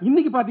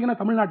இன்னைக்கு பாத்தீங்கன்னா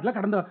தமிழ்நாட்டில்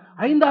கடந்த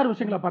 5-6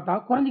 வருஷங்களை பார்த்தா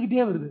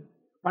குறைஞ்சிக்கிட்டே வருது.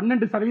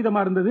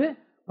 12% இருந்தது,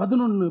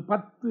 11,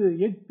 10,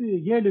 8,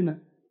 7ன்னு.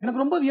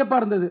 எனக்கு ரொம்ப வியப்பா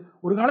இருந்தது.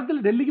 ஒரு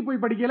காலத்தில் டெல்லிக்கு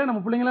போய் படிக்கல, நம்ம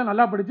பிள்ளைங்களாம்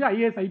நல்லா படிச்சு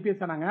ஐஏஎஸ்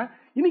ஐபிஎஸ் ஆனாங்க.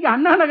 இன்னைக்கு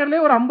அண்ணா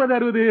நகர்லேயே ஒரு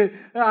 50-60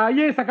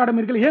 ஐஏஎஸ்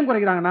அகாடமிகள் ஏன்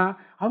குறைக்கிறாங்கன்னா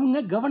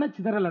அவங்க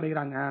கவனச்சிதறல்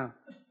அடைகிறாங்க.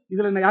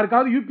 இதுல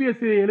யாருக்காவது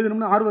யூபிஎஸ்சி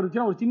எழுதணும்னு ஆர்வம்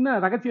இருந்துச்சுன்னா ஒரு சின்ன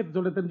ரகசியத்தை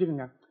சொல்ல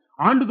தெரிஞ்சுக்கோங்க.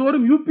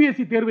 ஆண்டுதோறும்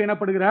யூபிஎஸ்சி தேர்வு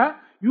எனப்படுகிற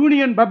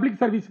யூனியன் பப்ளிக்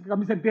சர்வீஸ்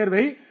கமிஷன்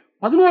தேர்வை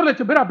 11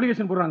 லட்சம் பேர்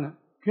அப்ளிகேஷன் போடுறாங்க.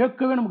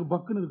 கேட்கவே நமக்கு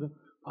பக்குன்னு இருக்கு.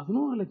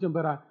 11 லட்சம்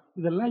பேரா?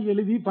 இதெல்லாம்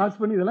எழுதி பாஸ்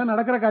பண்ணி இதெல்லாம்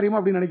நடக்கிற காரியமா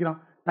அப்படின்னு நினைக்கிறோம்.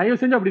 தயவு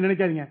செஞ்சு அப்படி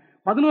நினைக்காதீங்க.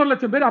 11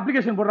 லட்சம் பேர்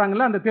அப்ளிகேஷன்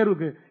போடுறாங்கல்ல அந்த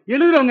தேர்வுக்கு.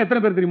 எழுதுறவங்க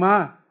எத்தனை பேர் தெரியுமா?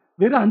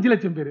 வெறும் 5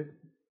 லட்சம் பேர்.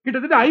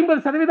 கிட்டத்தட்ட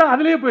 50%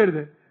 அதிலேயே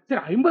போயிருது.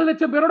 சரி, 50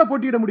 லட்சம் பேரோட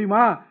போட்டியிட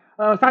முடியுமா?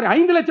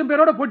 5 லட்சம்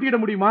பேரோட போட்டியிட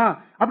முடியுமா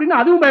அப்படின்னு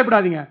அதுவும்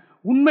பயப்படாதீங்க.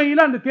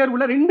 உண்மையில அந்த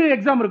தேர்வுல 2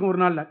 எக்ஸாம் இருக்கும்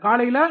ஒரு நாள்ல.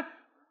 காலையில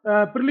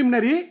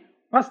பிரிலிமினரி,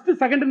 ஃபர்ஸ்ட்,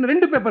 செகண்ட்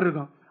 2 பேப்பர்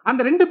இருக்கும்.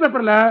 அந்த 2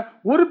 பேப்பர்ல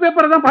ஒரு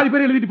பேப்பரை தான் பாதி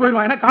பேர் எழுதிட்டு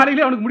போயிடுவான். ஏன்னா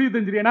காலையிலே அவனுக்கு முடிவு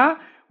தெரிஞ்சிரு. ஏன்னா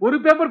ஒரு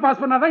பேப்பர்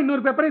பாஸ் பண்ணாதான்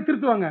இன்னொரு பேப்பரை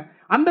திருத்துவாங்க.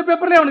 அந்த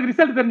பேப்பர்ல அவனுக்கு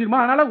ரிசல்ட்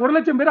தெரிஞ்சிருமா? அதனால 1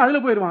 லட்சம் பேர் அதுல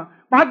போயிருவான்.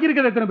 பாக்கி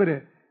இருக்கிறது எத்தனை பேர்?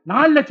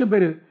 4 லட்சம்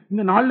பேர்.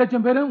 இந்த 4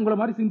 லட்சம் பேர் உங்களை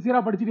மாதிரி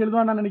சின்சியரா படிச்சுட்டு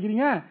எழுதுவான்னு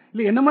நினைக்கிறீங்க?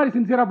 இல்ல என்ன மாதிரி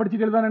சின்சியரா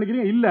படிச்சுட்டு எழுதுவான்னு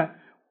நினைக்கிறீங்க? இல்ல,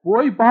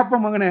 போய்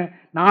பார்ப்போம் மகனே,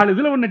 4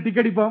 இதுல ஒன்னு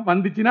டிக் அடிப்போம்,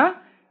 வந்துச்சுன்னா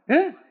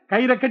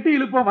கயிறை கட்டி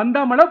இழுப்போம், வந்தா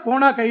மழை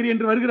போனா கயிறு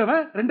என்று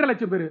வருகிறவன் 2.5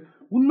 லட்சம் பேர்.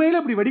 உண்மையில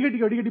இப்படி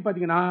வடிகட்டி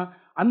பாத்தீங்கன்னா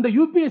அந்த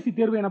யூபிஎஸ்சி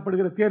தேர்வு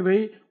எனப்படுகிற தேர்வை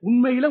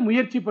உண்மையில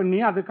முயற்சி பண்ணி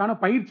அதுக்கான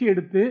பயிற்சி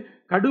எடுத்து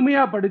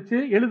கடுமையா படிச்சு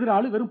எழுதுற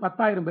ஆளு வெறும்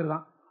 10,000 பேர்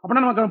தான்.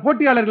 அப்படின்னா நமக்கு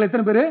போட்டியாளர்கள்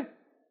எத்தனை பேர்?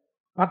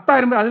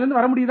 10,000 பேர். அதுல இருந்து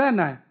வர முடியுதா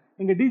என்ன?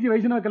 எங்க டிஜி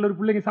வைஷ்ணவ கல்லூரி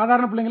பிள்ளைங்க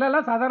சாதாரண பிள்ளைங்களா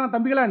இல்ல சாதாரண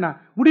தம்பிகளா என்ன?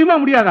 முடியுமா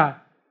முடியாதா?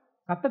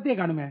 சத்தத்தையே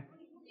காணுமே.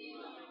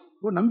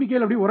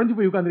 நம்பிக்கையில் அப்படி உறைஞ்சு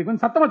போய்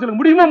உட்கார்ந்திருக்கோம். சத்தமா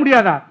சொல்லுங்க, முடியுமா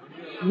முடியாதா?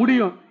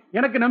 முடியும்.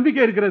 எனக்கு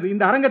நம்பிக்கை இருக்கிறது.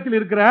 இந்த அரங்கத்தில்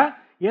இருக்கிற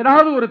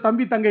ஏதாவது ஒரு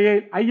தம்பி தங்கையை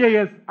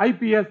ஐஏஎஸ்,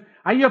 ஐபிஎஸ்,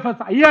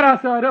 ஐஎஃப்எஸ்,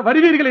 ஐஆர்எஸ்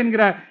வருவீர்கள்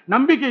என்கிற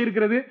நம்பிக்கை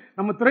இருக்கிறது.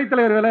 நம்ம துறை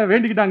தலைவர்களை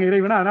வேண்டிக்கிட்டாங்க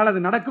இறைவனா, அதனால்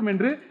அது நடக்கும்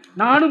என்று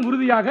நானும்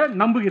உறுதியாக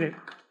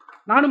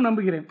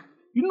நம்புகிறேன்.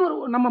 இன்னொரு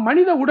நம்ம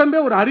மனித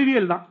உடம்பே ஒரு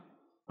அறிவியல் தான்.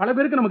 பல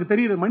பேருக்கு நமக்கு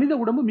தெரியுது, மனித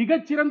உடம்பு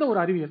மிகச்சிறந்த ஒரு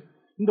அறிவியல்.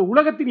 இந்த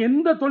உலகத்தின்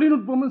எந்த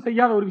தொழில்நுட்பமும்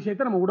செய்யாத ஒரு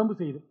விஷயத்தை நம்ம உடம்பு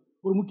செய்யுது.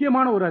 ஒரு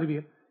முக்கியமான ஒரு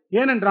அறிவியல்.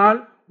 ஏனென்றால்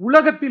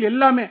உலகத்தில்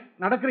எல்லாமே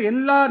நடக்கிற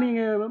எல்லா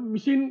நீங்க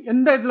மிஷின்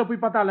எந்த இடத்துல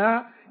போய்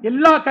பார்த்தாலும்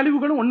எல்லா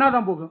கழிவுகளும்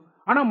ஒன்னாதான் போகும்.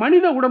 ஆனா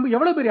மனித உடம்பு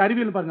எவ்வளவு பெரிய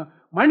அறிவியல் பாருங்க.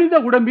 மனித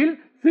உடம்பில்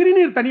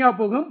சிறுநீர் தனியா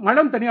போகும்,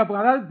 மலம் தனியா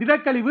போகும். அதாவது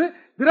திடக்கழிவு,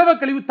 திரவ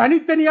கழிவு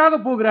தனித்தனியாக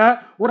போகிற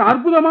ஒரு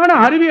அற்புதமான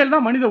அறிவியல்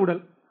தான் மனித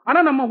உடல்.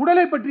 ஆனா நம்ம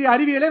உடலை பற்றிய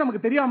அறிவியலே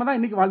நமக்கு தெரியாம தான்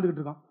இன்னைக்கு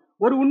வாழ்ந்துகிட்டு இருக்கோம்.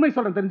 ஒரு உண்மை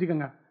சொல்றேன்,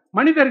 தெரிஞ்சுக்கங்க.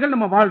 மனிதர்கள்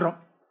நம்ம வாழ்றோம்.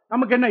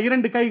 நமக்கு என்ன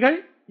 2 கைகள்,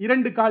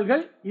 2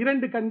 கால்கள்,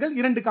 2 கண்கள்,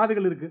 2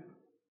 காதுகள் இருக்கு.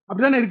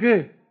 அப்படிதானே இருக்கு?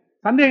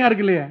 சந்தேகம்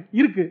இருக்கு இல்லையா?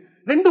 இருக்கு.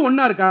 2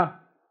 ஒன்னா இருக்கா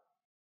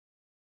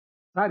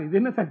சார்? இது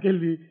என்ன சார்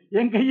கேள்வி?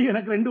 என் கை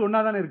எனக்கு 2 ஒன்னா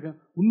தானே இருக்கு.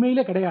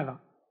 உண்மையிலே கிடையாதான்.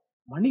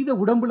 மனித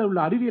உடம்புல உள்ள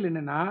அறிவியல்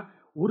என்னன்னா,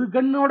 ஒரு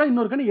கண்ணோட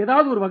இன்னொரு கண்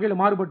ஏதாவது ஒரு வகையில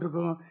மாறுபட்டு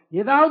இருக்கும்,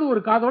 ஏதாவது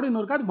ஒரு காதோட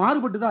இன்னொரு காது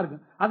மாறுபட்டு தான் இருக்கு.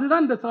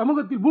 அதுதான் இந்த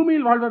சமூகத்தில்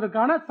பூமியில்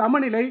வாழ்வதற்கான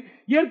சமநிலை.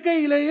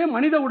 இயற்கையிலேயே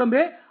மனித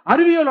உடம்பே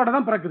அறிவியலோட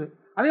தான் பிறக்குது.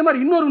 அதே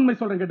மாதிரி இன்னொரு உண்மை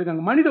சொல்றேன்,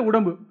 கேட்டுக்காங்க. மனித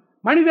உடம்பு,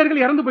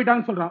 மனிதர்கள் இறந்து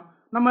போயிட்டாங்கன்னு சொல்றோம்.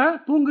 நம்ம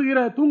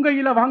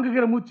தூங்கையில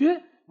வாங்குகிற மூச்சு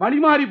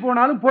வழிமாறி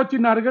போனாலும்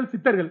போச்சினார்கள்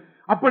சித்தர்கள்.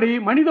 அப்படி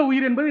மனித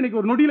உயிர் என்பது இன்னைக்கு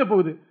ஒரு நொடியில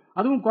போகுது.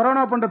 அதுவும்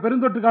கொரோனா போன்ற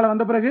பெருந்தொற்று காலம்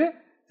வந்த பிறகு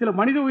சில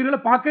மனித உயிர்களை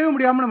பார்க்கவே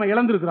முடியாம நம்ம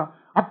இழந்திருக்கிறோம்.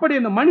 அப்படி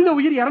அந்த மனித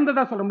உயிர்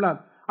இறந்ததா சொல்றோம்ல,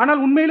 ஆனால்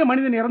உண்மையில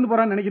மனிதன் இறந்து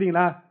போறான்னு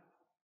நினைக்கிறீங்களா?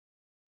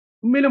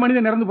 உண்மையில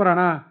மனிதன் இறந்து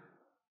போறானா?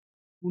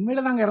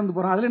 உண்மையில தாங்க இறந்து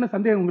போறான். அதுல என்ன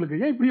சந்தேகம் உங்களுக்கு?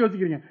 ஏன் இப்படி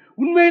யோசிக்கிறீங்க?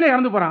 உண்மையில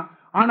இறந்து போறான்.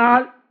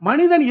 ஆனால்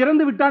மனிதன்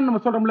இறந்து விட்டான்னு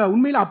நம்ம சொல்றோம்ல,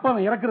 உண்மையில அப்ப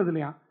அவன் இறக்குறது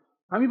இல்லையா?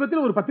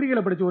 சமீபத்தில் ஒரு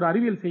பத்திரிகையில படிச்ச ஒரு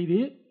அறிவியல் செய்தி,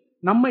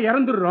 நம்ம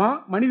இறந்துடுறோம்,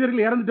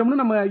 மனிதர்கள்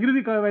இறந்துட்டோம்னு நம்ம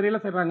இறுதி வரையில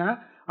சொல்றாங்க.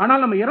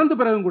 ஆனால் நம்ம இறந்த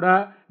பிறகும் கூட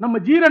நம்ம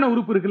ஜீரண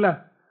உறுப்பு இருக்குல்ல,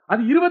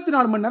 அது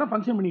 24 மணி நேரம்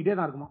ஃபங்க்ஷன் பண்ணிக்கிட்டே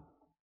தான் இருக்குமா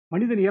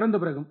மனிதன் இறந்த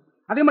பிறகும்.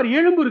 அதே மாதிரி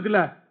எலும்பு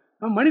இருக்குல்ல,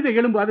 நம்ம மனித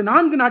எலும்பு, அது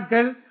 4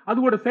 நாட்கள்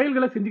அதோட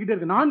செயல்களை செஞ்சுக்கிட்டே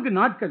இருக்கு. 4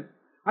 நாட்கள்.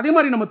 அதே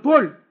மாதிரி நம்ம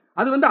தோல்,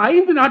 அது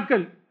 5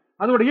 நாட்கள்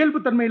அதோட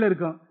இயல்பு தன்மையில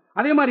இருக்கும்.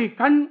 அதே மாதிரி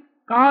கண்,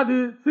 காது,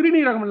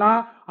 சிறுநீரகம் எல்லாம்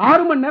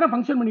 6 மணி நேரம்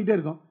ஃபங்க்ஷன் பண்ணிட்டே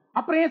இருக்கும்.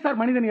 அப்புறம் ஏன்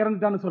சார் மனிதன்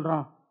இறந்துட்டான்னு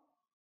சொல்றோம்?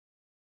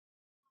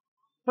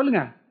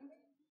 சொல்லுங்க.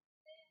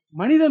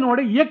 மனிதனோட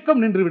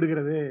இயக்கம் நின்று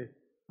விடுகிறது.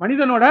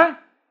 மனிதனோட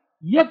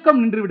இயக்கம்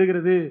நின்று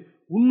விடுகிறது.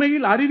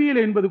 உண்மையில் அறிவியல்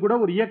என்பது கூட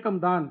ஒரு இயக்கம்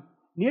தான்.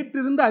 நேற்று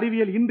இருந்த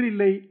அறிவியல் இன்று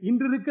இல்லை,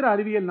 இன்று இருக்கிற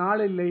அறிவியல்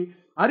நாளை இல்லை.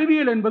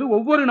 அறிவியல் என்பது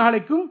ஒவ்வொரு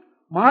நாளைக்கும்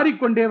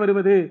மாறிக்கொண்டே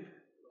வருவது.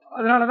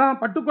 அதனாலதான்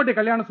பட்டுக்கோட்டை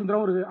கல்யாண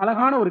சுந்தரம் ஒரு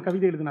அழகான ஒரு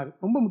கவிதை எழுதினார்.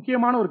 ரொம்ப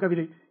முக்கியமான ஒரு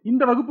கவிதை.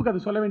 இந்த வகுப்புக்கு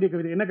அது சொல்ல வேண்டிய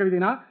கவிதை. என்ன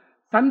கவிதைனா,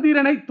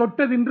 சந்திரனை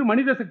தொட்டதின்று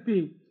மனித சக்தி,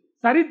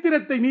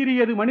 சரித்திரத்தை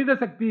மீறியது மனித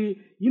சக்தி,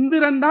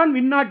 இந்திரன்தான்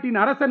விண்ணாட்டின்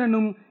அரசன்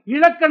என்னும்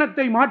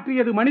இலக்கணத்தை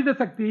மாற்றியது மனித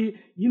சக்தி,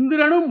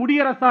 இந்திரனும்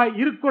முடியரசாய்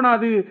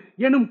இருக்கொணாது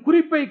எனும்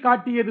குறிப்பை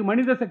காட்டியது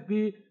மனித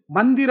சக்தி,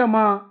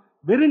 மந்திரமா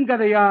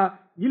வெறுங்கதையா,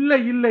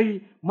 இல்லை இல்லை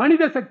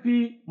மனித சக்தி,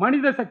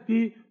 மனித சக்தி,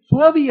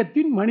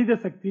 சோவியத்தின் மனித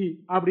சக்தி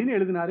அப்படின்னு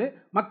எழுதினாரு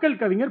மக்கள்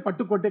கவிஞர்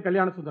பட்டுக்கோட்டை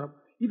கல்யாண சுந்தரம்.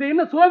 இதை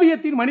என்ன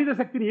சோவியத்தின் மனித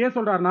சக்தின்னு ஏன்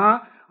சொல்றாருன்னா,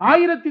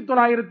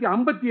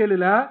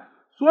 1957ல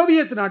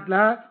சோவியத் நாட்டுல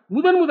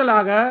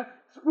முதலாக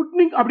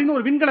ஸ்புட்னிக் அப்படின்னு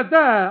ஒரு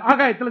விண்கலத்தை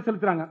ஆகாயத்தில்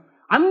செலுத்துறாங்க.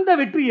 அந்த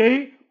வெற்றியை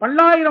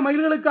பல்லாயிரம்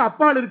மைல்களுக்கு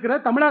அப்பால் இருக்கிற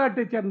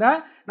தமிழகத்தை சேர்ந்த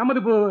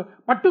நமது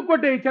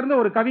பட்டுக்கோட்டையை சேர்ந்த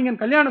ஒரு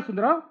கவிஞன் கல்யாண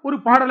சுந்தரம் ஒரு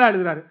பாடலா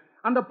எழுதுறாரு.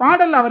 அந்த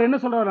பாடல் அவர் என்ன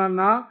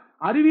சொல்றாருன்னா,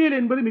 அறிவியல்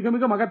என்பது மிக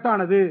மிக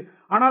மகத்தானது,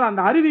 ஆனால்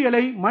அந்த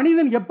அறிவியலை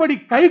மனிதன் எப்படி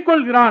கை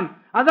கொள்கிறான்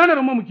அதுதானே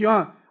ரொம்ப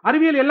முக்கியம்.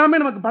 அறிவியல் எல்லாமே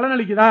நமக்கு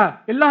பலனளிக்குதா?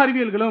 எல்லா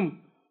அறிவியல்களும்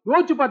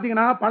யோசிச்சு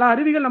பார்த்தீங்கன்னா, பல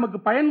அறிவியல் நமக்கு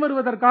பயன்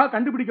வருவதற்காக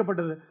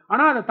கண்டுபிடிக்கப்பட்டது.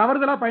 ஆனால் அதை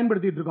தவறுதலா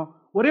பயன்படுத்திட்டு இருக்கோம்.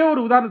 ஒரே ஒரு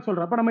உதாரணம்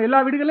சொல்றேன். இப்போ நம்ம எல்லா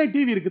வீடுகளிலும்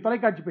டிவி இருக்கு,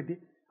 தொலைக்காட்சி பெட்டி.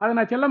 அதை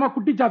நான் செல்லமா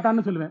குட்டி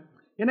சாத்தான்னு சொல்லுவேன்.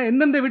 ஏன்னா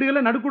எந்தெந்த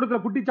வீடுகளில்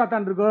நடுக்கூடத்தில் குட்டி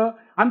சாத்தான் இருக்கோ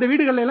அந்த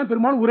வீடுகளில் எல்லாம்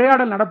பெரும்பாலும்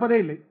உரையாடல் நடப்பதே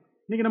இல்லை.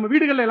 இன்னைக்கு நம்ம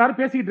வீடுகளில் எல்லாரும்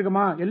பேசிட்டு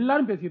இருக்கோமா?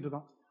 எல்லாரும் பேசிட்டு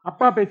இருக்கோம்.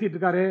 அப்பா பேசிட்டு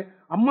இருக்காரு,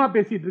 அம்மா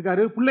பேசிட்டு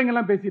இருக்காரு, பிள்ளைங்க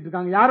எல்லாம் பேசிட்டு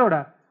இருக்காங்க. யாரோட?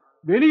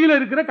 வெளியில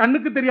இருக்கிற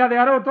கண்ணுக்கு தெரியாத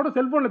யாரோ ஒருத்தோட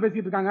செல்போன்ல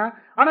பேசிட்டு இருக்காங்க.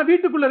 ஆனா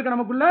வீட்டுக்குள்ள இருக்க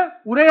நமக்குள்ள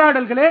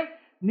உரையாடல்களே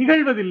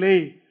நிகழ்வதில்லை.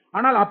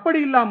 ஆனால் அப்படி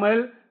இல்லாமல்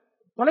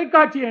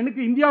தொலைக்காட்சி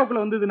எனக்கு இந்தியாவுக்குள்ள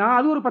வந்ததுன்னா,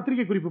 அது ஒரு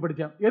பத்திரிகை குறிப்பு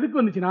படித்தேன். எதுக்கு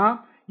வந்துச்சுன்னா,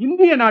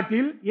 இந்திய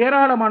நாட்டில்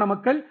ஏராளமான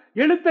மக்கள்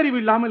எழுத்தறிவு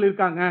இல்லாமல்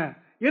இருக்காங்க.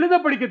 எழுத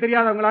படிக்க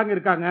தெரியாதவங்களாக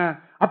இருக்காங்க.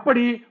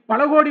 அப்படி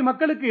பல கோடி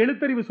மக்களுக்கு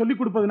எழுத்தறிவு சொல்லிக்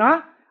கொடுப்பதுனா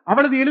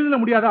அவளது எழுத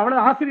முடியாது,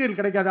 அவளது ஆசிரியர்கள்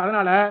கிடைக்காது.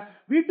 அதனால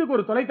வீட்டுக்கு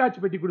ஒரு தொலைக்காட்சி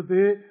பெட்டி கொடுத்து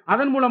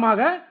அதன்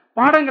மூலமாக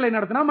பாடங்களை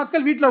நடத்தினா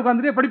மக்கள் வீட்டில்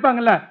உட்காந்துட்டே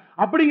படிப்பாங்கல்ல.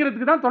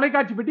 அப்படிங்கிறதுக்கு தான்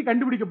தொலைக்காட்சி பெட்டி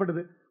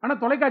கண்டுபிடிக்கப்பட்டது. ஆனா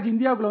தொலைக்காட்சி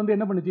இந்தியாவுக்குள்ள வந்து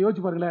என்ன பண்ணுச்சு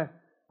யோசிச்சு பாருங்களேன்,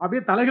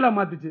 அப்படியே தலைகளா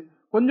மாத்துச்சு.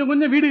 கொஞ்சம்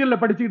கொஞ்சம்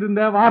வீடுகளில் படிச்சுட்டு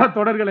இருந்த வார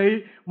தொடர்களை,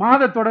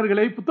 மாத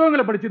தொடர்களை,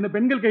 புத்தகங்களை படிச்சிருந்த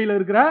பெண்கள் கையில்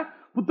இருக்கிற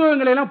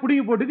புத்தகங்களை எல்லாம்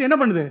புடுங்கி போட்டுட்டு என்ன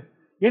பண்ணுது,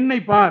 என்னை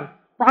பார்,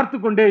 பார்த்து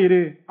கொண்டே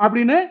இரு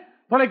அப்படின்னு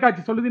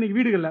தொலைக்காட்சி சொல்லுது இன்னைக்கு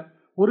வீடுகளில்.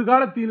 ஒரு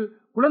காலத்தில்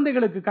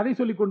குழந்தைகளுக்கு கதை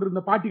சொல்லிக்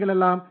கொண்டிருந்த பாட்டிகள்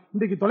எல்லாம்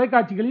இன்றைக்கு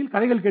தொலைக்காட்சிகளில்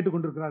கதைகள் கேட்டுக்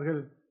கொண்டிருக்கிறார்கள்.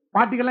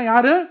 பாட்டிகள்லாம்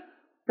யாரு,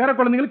 பேர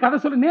குழந்தைகளுக்கு கதை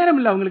சொல்ல நேரம்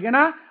இல்லை அவங்களுக்கு,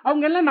 ஏன்னா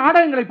அவங்க எல்லாம்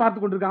நாடகங்களை பார்த்து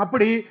கொண்டிருக்காங்க.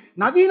 அப்படி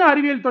நவீன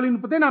அறிவியல்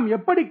தொழில்நுட்பத்தை நாம்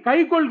எப்படி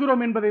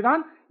கைக்கொள்கிறோம் என்பதை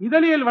தான்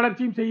இதழியல்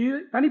வளர்ச்சியும் செய்ய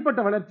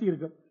தனிப்பட்ட வளர்ச்சி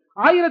இருக்கு.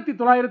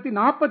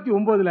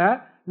 1949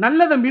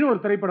 நல்ல தம்பின்னு ஒரு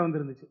திரைப்படம்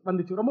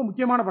வந்துச்சு. ரொம்ப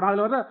முக்கியமான படம்.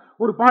 அதுல வர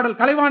ஒரு பாடல்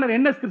கலைவாணர்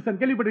NS கிருஷ்ணன்,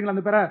 கேள்விப்பட்டீங்களா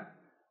அந்த பேரை?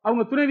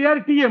 அவங்க துணைவியார்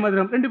T.A.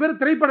 மதுரம், ரெண்டு பேரும்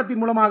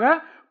திரைப்படத்தின் மூலமாக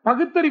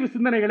பகுத்தறிவு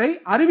சிந்தனைகளை,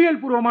 அறிவியல்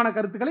பூர்வமான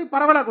கருத்துக்களை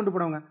பரவலாக கொண்டு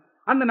போனவங்க.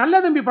 அந்த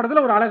நல்ல தம்பி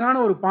படத்துல ஒரு அழகான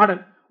ஒரு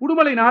பாடல்,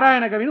 உடுமலை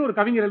நாராயண கவின்னு ஒரு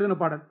கவிஞர் எழுதின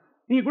பாடல்.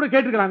 நீங்க கூட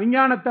கேட்டுக்கலாம்,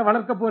 விஞ்ஞானத்தை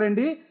வளர்க்க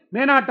போறேண்டி,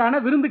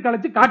 மேனாட்டான விருந்து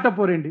கழிச்சு காட்ட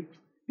போறேண்டி.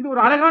 இது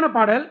ஒரு அழகான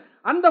பாடல்.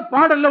 அந்த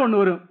பாடல்ல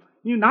ஒண்ணு வரும்,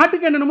 நீ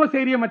நாட்டுக்கு என்னென்னமோ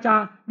செய்ய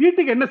மச்சான்,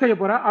 வீட்டுக்கு என்ன செய்ய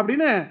போற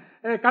அப்படின்னு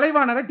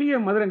கலைவாணரை T.A.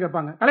 மதுரம்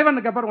கேட்பாங்க.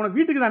 கலைவாணர் கேட்பாரு, உனக்கு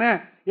வீட்டுக்கு தானே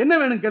என்ன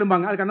வேணும்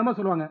கேளுப்பாங்க. அதுக்கு அந்த மாதிரி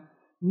சொல்லுவாங்க,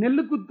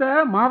 நெல்லு குத்த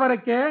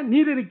மாவரைக்க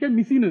நீரிழிக்க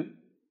மிஷினு,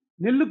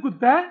 நெல்லு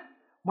குத்த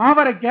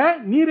மாவரைக்க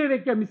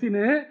நீரிழிக்க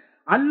மிஷினு,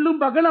 அல்லும்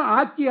பகலும்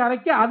ஆக்கி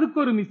அரைக்க அதுக்கு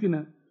ஒரு மிஷினு,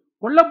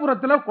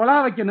 கொல்லப்புறத்துல கொலா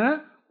வைக்கணும்,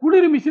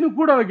 குளிர் மிஷினு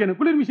கூட வைக்கணும்.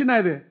 குளிர் மிஷினா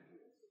இது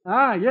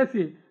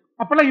ஏசி,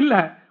 அப்பெல்லாம் இல்ல,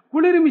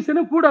 குளிர்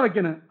மிஷினு கூட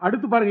வைக்கணும்.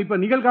 அடுத்து பாருங்க, இப்ப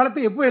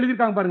நிகழ்காலத்தை எப்போ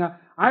எழுதியிருக்காங்க பாருங்க,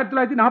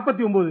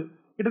 1949,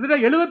 கிட்டத்தட்ட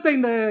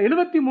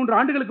 73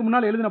 ஆண்டுகளுக்கு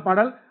முன்னால் எழுதின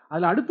பாடல்.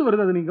 அதுல அடுத்து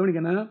வருது, அதை நீங்க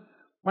கவனிக்கணும்,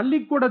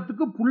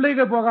 பள்ளிக்கூடத்துக்கு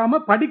பிள்ளைக போகாம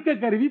படிக்க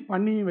கருவி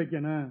பண்ணி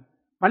வைக்கணும்.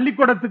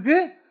 பள்ளிக்கூடத்துக்கு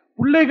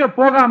பிள்ளைக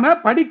போகாம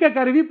படிக்க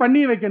கருவி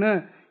பண்ணி வைக்கணும்.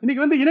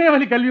 இன்னைக்கு வந்து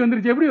இணையவழி கல்வி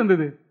வந்துருச்சு. எப்படி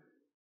வந்தது?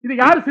 இது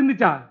யார்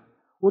சிந்திச்சா?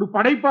 ஒரு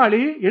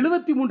படைப்பாளி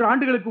 73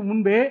 ஆண்டுகளுக்கு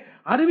முன்பே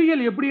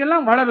அறிவியல்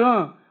எப்படியெல்லாம்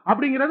வளரும்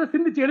அப்படிங்கிறத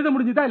சிந்திச்சு எழுத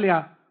முடிஞ்சுதா இல்லையா?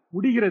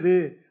 முடிகிறது.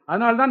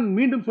 அதனால்தான்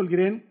மீண்டும்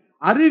சொல்கிறேன்,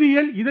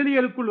 அறிவியல்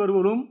இதழியலுக்குள்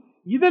வருவதும்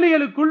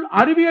இதழியலுக்குள்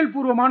அறிவியல்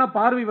பூர்வமான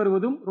பார்வை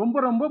வருவதும்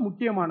ரொம்ப ரொம்ப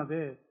முக்கியமானது.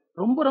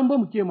 ரொம்ப ரொம்ப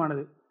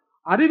முக்கியமானது.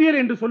 அறிவியல்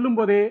என்று சொல்லும்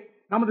போதே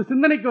நமது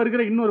சிந்தனைக்கு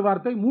வருகிற இன்னொரு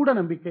வார்த்தை மூட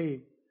நம்பிக்கை.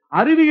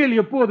 அறிவியல்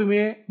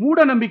எப்போதுமே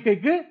மூட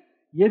நம்பிக்கைக்கு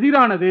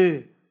எதிரானது.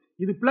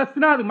 இது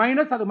பிளஸ்னா அது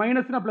மைனஸ், அது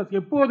மைனஸ்னா பிளஸ்.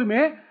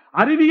 எப்போதுமே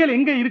அறிவியல்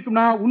எங்க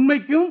இருக்கும்னா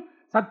உண்மைக்கும்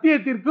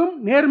சத்தியத்திற்கும்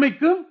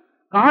நேர்மைக்கும்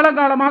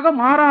காலகாலமாக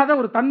மாறாத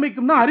ஒரு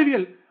தன்மைக்கும் தான்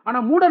அறிவியல். ஆனா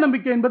மூட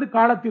நம்பிக்கை என்பது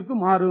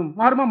காலத்திற்கும்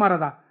மாறுமா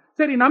மாறாதா?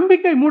 சரி,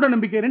 நம்பிக்கை மூட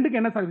நம்பிக்கை ரெண்டுக்கு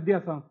என்ன சார்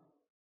வித்தியாசம்?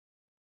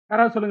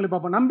 யாராவது சொல்லுங்களேன்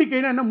பாப்போம்.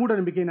 நம்பிக்கைனா என்ன, மூட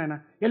நம்பிக்கைனா என்ன?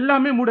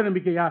 எல்லாமே மூட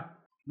நம்பிக்கையா?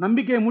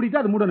 நம்பிக்கையை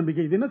மூடிட்டு அது மூட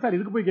நம்பிக்கை. இது என்ன சார்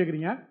இதுக்கு போய்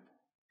கேட்குறீங்க?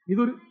 இது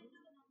ஒரு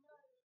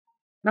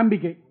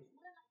நம்பிக்கை.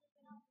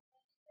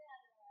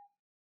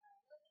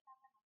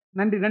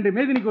 நன்றி நன்றி,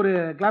 மேதினிக்கு ஒரு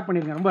கிளாப்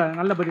பண்ணிருங்க, ரொம்ப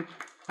நல்ல பதில்.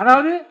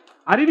 அதாவது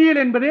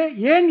அறிவியல் என்பதே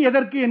ஏன்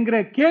எதற்கு என்கிற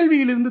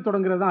கேள்வியிலிருந்து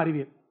தொடங்குறது தான்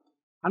அறிவியல்.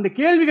 அந்த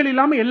கேள்விகள்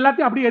இல்லாம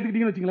எல்லாத்தையும் அப்படியே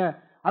ஏத்துக்கிட்டீங்கன்னு வச்சுங்களேன்.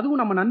 அதுவும்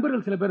நம்ம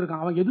நண்பர்கள் சில பேர்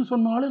இருக்கான், அவன் எது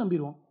சொன்னாலும்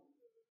நம்பிடுவான்.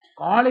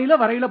 காலையில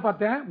வரையில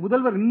பார்த்தேன்,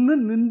 முதல்வர்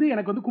நின்று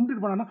எனக்கு வந்து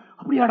கும்பிட்டு போனா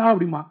அப்படியாடா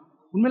அப்படிமா.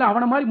 உண்மையில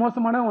அவனை மாதிரி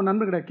மோசமான உன்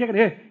நண்பர் கிடையாது.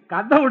 கேட்கறே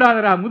கதை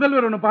விடாதரா,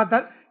 முதல்வர் ஒன்று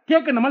பார்த்தார்,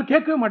 கேட்க நம்மளால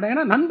கேட்கவே மாட்டேன்.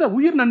 ஏன்னா நண்பர்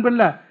உயிர்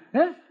நண்பன்ல,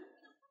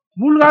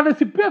 மூழ்காத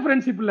சிப்பே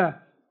ஃப்ரெண்ட்ஷிப் இல்லை.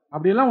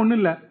 அப்படியெல்லாம் ஒன்றும்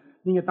இல்லை.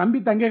 நீங்கள் தம்பி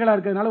தங்கைகளாக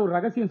இருக்கிறதுனால ஒரு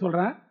ரகசியம்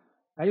சொல்கிறேன்,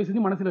 தயவு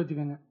செஞ்சு மனசில்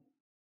வச்சுக்கோங்க.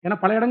 ஏன்னா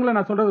பல இடங்களில்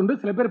நான் சொல்கிறது உண்டு,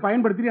 சில பேர்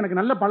பயன்படுத்தி எனக்கு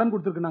நல்ல பலன்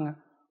கொடுத்துருக்குனாங்க.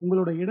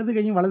 உங்களோட இடது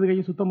கையும் வலது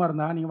கையும் சுத்தமாக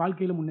இருந்தால் நீங்கள்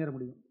வாழ்க்கையில் முன்னேற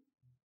முடியும்.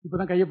 இப்போ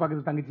தான் கையை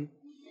பார்க்குறது தங்கச்சி,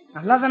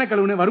 நல்லா தானே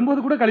கழுவுனேன், வரும்போது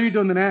கூட கழுவிட்டு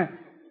வந்தேன்.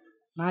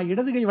 நான்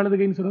இடது கை வலது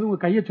கைன்னு சொன்னது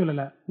உங்கள் கையை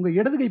சொல்லலை, உங்கள்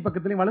இடது கை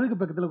பக்கத்துலையும் வலது கை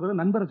பக்கத்தில் இருக்கிற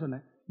நண்பரை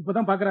சொன்னேன். இப்போ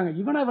தான் பார்க்குறாங்க,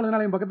 இவனா இவ்வளவு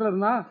நாள் என் பக்கத்தில்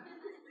இருந்தால்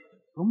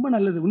ரொம்ப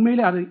நல்லது.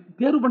 உண்மையிலே அதை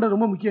தேர்வு பண்ணுறது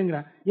ரொம்ப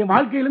முக்கியங்கிறேன். என்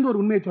வாழ்க்கையிலேருந்து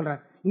ஒரு உண்மையை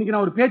சொல்கிறேன். இன்றைக்கி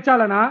நான் ஒரு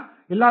பேச்சாளனா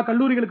எல்லா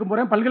கல்லூரிகளுக்கும்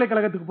போகிறேன்,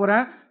 பல்கலைக்கழகத்துக்கு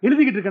போகிறேன்,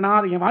 எழுதிக்கிட்டு இருக்கேன்.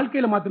 அதை என்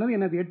வாழ்க்கையில் மாற்றினது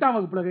எனக்கு 8ஆம்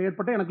வகுப்பில்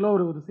ஏற்பட்ட எனக்குள்ள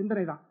ஒரு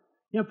சிந்தனை தான்.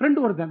 என்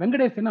ஃப்ரெண்டு ஒருத்தன்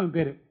வெங்கடேசன் அவன்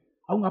பேர்,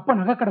 அவங்க அப்பா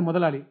நகைக்கடை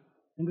முதலாளி.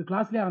 எங்கள்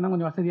கிளாஸ்லேயே அவன் தான்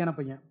கொஞ்சம் வசதியான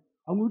பையன்.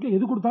 அவங்க வீட்டில்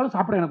எது கொடுத்தாலும்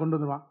சாப்பிட எனக்கு கொண்டு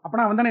வந்துடுவான்.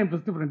 அப்போ அவன் தானே என்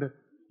பெஸ்ட் ஃப்ரெண்டு.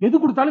 எது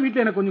கொடுத்தாலும்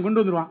வீட்டில் எனக்கு கொஞ்சம்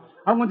கொண்டு வந்துடுவான்.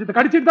 அவங்க கொஞ்சம்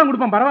கடிச்சிட்டு தான்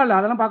கொடுப்பான், பரவாயில்ல,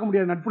 அதெல்லாம் பார்க்க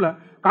முடியாது நட்புல.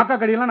 காக்கா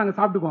கடியெல்லாம் நாங்கள்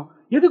சாப்பிட்டுக்குவோம்.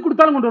 எது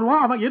கொடுத்தாலும் கொண்டு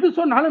வருவான். அவன் எது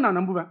சொன்னாலும் நான்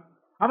நம்புவேன்.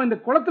 அவன் இந்த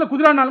குளத்தில்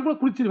குதிரானாலும் கூட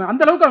குளிச்சிடுவேன்.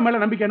 அந்த அளவுக்கு அவன் மேலே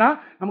நம்பிக்கைனா,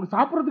 நமக்கு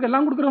சாப்பிட்றதுக்கு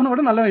எல்லாம் கொடுக்குறவனை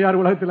விட நல்ல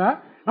யார் உலகத்தில்,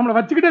 நம்மளை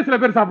வச்சுக்கிட்டே சில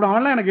பேர் சாப்பிடுவான்.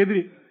 அவன்லாம் எனக்கு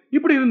எதிரி.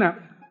 இப்படி இருந்தேன்.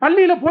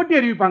 பள்ளியில் போட்டி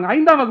அறிவிப்பாங்க,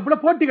 5ஆம்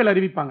வகுப்பில் போட்டிகள்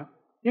அறிவிப்பாங்க.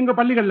 எங்கள்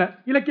பள்ளிகளில்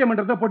இலக்கிய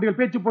மன்றத்தில் போட்டிகள்,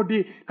 பேச்சு போட்டி,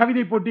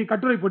 கவிதை போட்டி,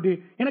 கட்டுரை போட்டி.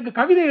 எனக்கு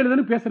கவிதை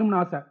எழுதுன்னு பேசணும்னு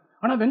ஆசை.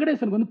 ஆனால்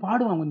வெங்கடேசனுக்கு வந்து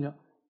பாடுவான் கொஞ்சம்.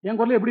 என்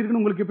குரல் எப்படி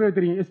இருக்குன்னு உங்களுக்கு இப்போவே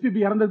தெரியும். எஸ்பிபி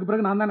இறந்ததுக்கு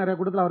பிறகு நான் தான் நிறைய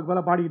கூட்டத்தில் அவருக்கு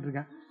போல பாடிக்கிட்டு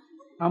இருக்கேன்.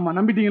 ஆமாம்,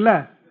 நம்பிட்டீங்களா?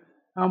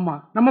 ஆமாம்,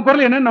 நம்ம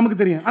குரல் என்னன்னு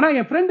நமக்கு தெரியும். ஆனால்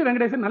என் ஃப்ரெண்டு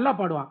வெங்கடேசன் நல்லா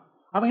பாடுவான்.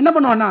 அவன் என்ன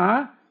பண்ணுவான்னா,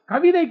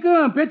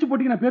 கவிதைக்கும் பேச்சு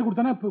போட்டிக்கு நான் பேர்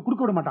கொடுத்தானா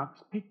கொடுக்க விட மாட்டான்.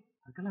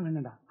 அதுக்கெல்லாம்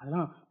வேண்டாம்டா,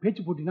 அதெல்லாம்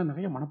பேச்சு போட்டினா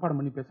நிறைய மனப்பாடம்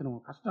பண்ணி பேசணும்,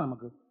 கஷ்டம்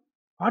நமக்கு.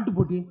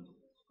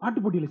 பாட்டு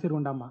போட்டியில்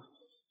சேருவோண்டாமா.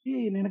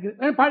 எனக்கு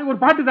ஒரு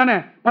பாட்டு தானே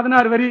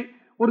 16 வரி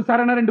ஒரு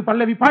சரண 2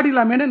 பல்லவி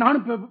பாடிடலாமேன்னு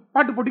நானும்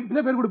பாட்டு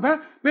போட்டிக்கு பேர் கொடுப்பேன்.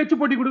 பேச்சு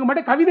போட்டி கொடுக்க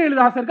மாட்டேன். கவிதை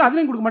எழுத ஆசை இருக்கு,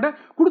 அதுலையும் கொடுக்க மாட்டேன்.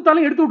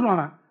 கொடுத்தாலும் எடுத்து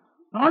விட்டுருவாங்க.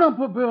 நானும்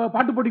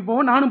பாட்டு போட்டிக்கு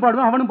போவோம், நானும்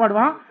பாடுவேன், அவனும்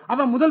பாடுவான்.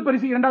 அவன் முதல்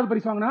பரிசு 2வது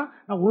பரிசு வாங்கினா,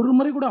 நான் ஒரு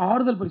முறை கூட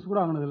ஆறுதல் பரிசு கூட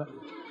வாங்கினதில்ல.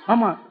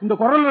 ஆமா, இந்த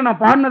குரல்ல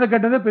நான் பாடினதை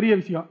கேட்டதே பெரிய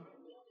விஷயம்.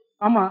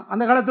 ஆமா,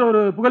 அந்த காலத்துல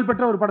ஒரு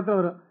புகழ்பெற்ற ஒரு படத்துல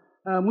ஒரு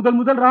முதல்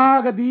முதல்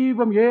ராக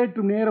தீபம்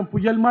ஏற்றும் நேரம்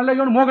புயல்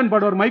மலையோன்னு மோகன்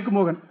பாடுவார், மைக்கு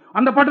மோகன்.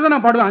 அந்த பாட்டு தான்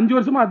நான் பாடுவேன். 5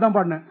 வருஷமா அதுதான்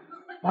பாடினேன்.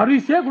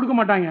 பரிசே கொடுக்க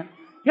மாட்டாங்க.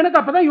 எனக்கு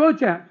அப்பதான்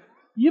யோசிச்சேன்,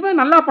 இவன்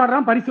நல்லா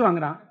பாடுறான், பரிசு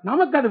வாங்குறான்,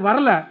 நமக்கு அது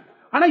வரல.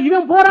 ஆனா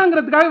இவன்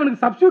போறாங்கிறதுக்காக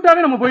இவனுக்கு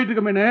சப்ஸ்டியூட்டாவே நம்ம போயிட்டு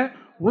இருக்கோமேனு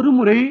ஒரு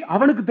முறை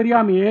அவனுக்கு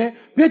தெரியாமையே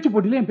பேச்சு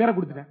போட்டியில என் பேரை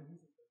கொடுத்துட்டேன்.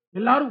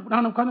 எல்லாரும்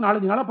நான் உட்காந்து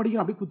 4-5 நாளா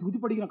படிக்கிறேன். அப்படியே குத்தி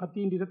குத்தி படிக்கிறேன்.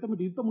 கத்தியின்றி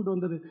ரத்தமிட்டு யுத்தம் மட்டும்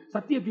வந்தது,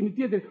 சத்தியத்தை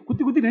நித்தியத்தை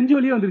குத்தி குத்தி நெஞ்சு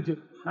வழியே வந்துருச்சு.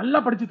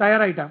 நல்லா படிச்சு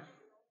தயாராயிட்டான்.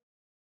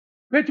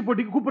 பேச்சு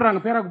போட்டிக்கு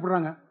கூப்பிடுறாங்க, பேரா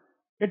கூப்பிடுறாங்க.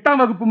 8ஆம்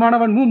வகுப்பு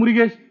மாணவன்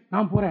M.Murugesh.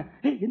 நான் போறேன்.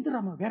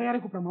 எந்திராமா, வேற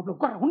யாரையும் கூப்பிடாம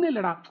உட்கார. ஒன்னும்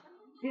இல்லடா,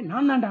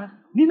 நான் தான்டா,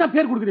 நீ தான்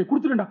பேர் கொடுக்குறே,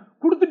 கொடுத்துட்டா.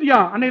 கொடுத்துட்டியா?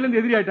 அன்னையில இருந்து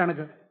எதிரி ஆயிட்டா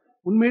எனக்கு.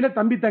 உண்மையில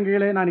தம்பி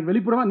தங்கைகளே, நான்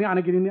வெளிப்புறமா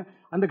அன்னைக்கு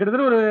அந்த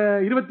கிட்டத்தட்ட ஒரு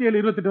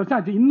 27-28 வருஷம்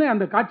ஆச்சு. இன்னும்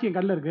அந்த காட்சி என்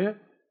கல்ல இருக்கு.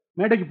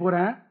 மேடைக்கு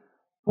போறேன்.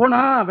 போனா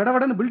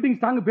விடவடன்னு பில்டிங்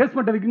ஸ்டாங்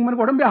பேஸ்மெண்ட் வைக்கும்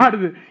மாதிரி உடம்பே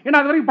ஆடுது. ஏன்னா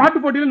அது வரைக்கும்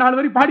பாட்டு போட்டியில 4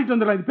 வரி பாடிட்டு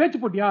வந்துடலாம். இது பேச்சு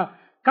போட்டியா?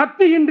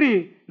 கத்தி இன்றி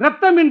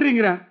ரத்தம்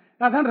இன்றிங்கிறேன்.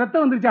 அதான்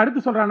ரத்தம் வந்துருச்சு.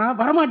 அடுத்து சொல்றானா,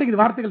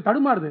 வரமாட்டேங்குது, வார்த்தைகள்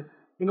தடுமாறுது.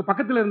 எங்க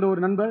பக்கத்துல இருந்த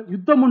ஒரு நண்பர்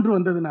யுத்தம் ஒன்று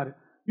வந்ததுனாரு.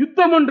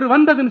 யுத்தம் ஒன்று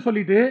வந்ததுன்னு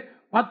சொல்லிட்டு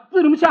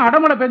 10 நிமிஷம்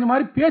அடமலை பெஞ்ச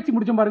மாதிரி பேச்சு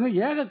முடிச்ச பாருங்க.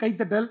 ஏக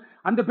கைத்தட்டல்.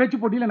 அந்த பேச்சு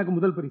போட்டியில் எனக்கு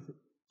முதல்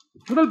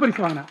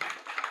பரிசு வாங்கினேன்.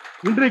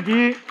 இன்றைக்கு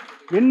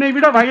என்னை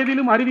விட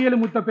வயதிலும்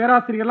அறிவியலும் மூத்த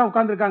பேராசிரியர்லாம்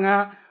உட்கார்ந்துருக்காங்க.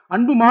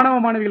 அன்பு மாணவ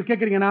மாணவிகள்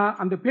கேட்குறீங்கன்னா,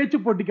 அந்த பேச்சு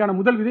போட்டிக்கான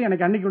முதல் விதை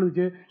எனக்கு அன்னைக்கு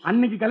விழுந்துச்சு.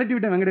 அன்னைக்கு கலட்டி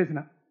விட்டேன்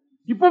வெங்கடேசனை.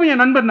 இப்பவும்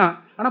என் நண்பன் தான்.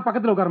 ஆனால்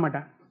பக்கத்தில் உட்கார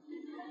மாட்டேன்,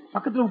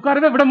 பக்கத்தில்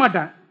உட்காரவே விட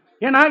மாட்டேன்.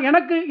 ஏன்னா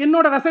எனக்கு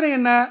என்னோட ரசனை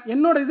என்ன,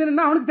 என்னோட இது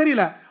என்ன அவனுக்கு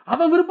தெரியல.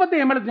 அவன் விருப்பத்தை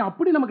எம்எல்ஏ.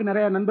 அப்படி நமக்கு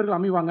நிறைய நண்பர்கள்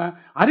அமைவாங்க.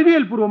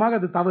 அறிவியல் பூர்வமாக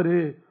அது தவறு.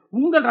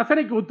 உங்கள்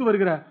ரசனைக்கு ஒத்து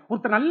வருகிற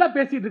ஒருத்தர் நல்லா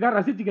பேசிட்டு இருக்காரு,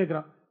 ரசிச்சு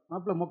கேட்கிறான்.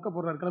 மாப்பிள்ள மொக்க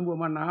போடுறாரு,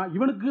 கிளம்புவோமான்னா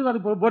இவனுக்கு அது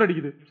போர்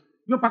அடிக்குது.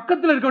 இவன்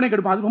பக்கத்தில் இருக்கவனே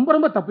கெடுப்பான். அது ரொம்ப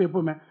ரொம்ப தப்பு.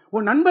 எப்பவுமே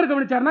ஒரு நண்பர்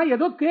கவனிச்சாருன்னா,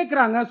 ஏதோ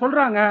கேட்கறாங்க,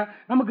 சொல்றாங்க,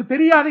 நமக்கு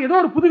தெரியாத ஏதோ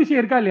ஒரு புது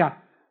விஷயம் இருக்கா இல்லையா?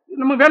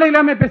 நம்ம வேலை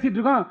இல்லாம பேசிட்டு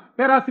இருக்கோம்.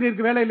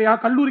 பேராசிரியருக்கு வேலை இல்லையா?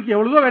 கல்லூரிக்கு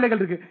எவ்வளவோ வேலைகள்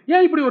இருக்கு.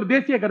 ஏன் இப்படி ஒரு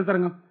தேசிய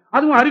கருத்தரங்கம்?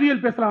 அதுவும்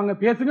அறிவியல் பேசலாம்,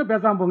 பேசுங்க,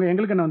 பேசாம போங்க,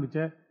 எங்களுக்கு என்ன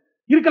வந்துச்சு?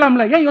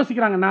 இருக்கலாம்ல. ஏன்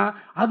யோசிக்கிறாங்கன்னா,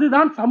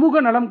 அதுதான்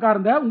சமூக நலம்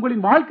சார்ந்த,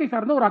 உங்களின் வாழ்க்கை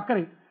சார்ந்த ஒரு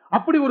அக்கறை.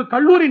 அப்படி ஒரு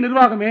கல்லூரி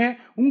நிர்வாகமே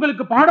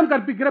உங்களுக்கு பாடம்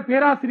கற்பிக்கிற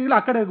பேராசிரியர்கள்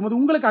அக்கறை இருக்கும்போது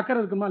உங்களுக்கு அக்கறை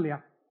இருக்குமா இல்லையா?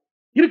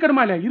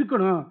 இருக்கணுமா இல்லையா?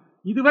 இருக்கணும்.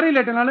 இதுவரை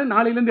லேட்டனாலும்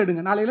நாளையிலேருந்து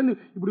எடுங்க. நாளையிலேருந்து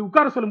இப்படி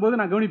உட்கார சொல்லும்போது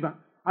நான் கவனிப்பேன்.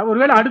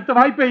 ஒருவேளை அடுத்த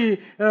வாய்ப்பை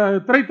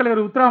துறைத்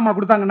தலைவர் உத்தரவாதமா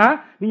கொடுத்தாங்கன்னா,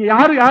 நீங்க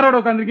யாரோட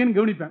உட்காந்துருக்கீங்கன்னு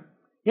கவனிப்பேன்.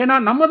 ஏன்னா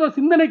நமது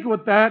சிந்தனைக்கு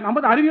ஒத்த,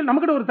 நமது அறிவியல்,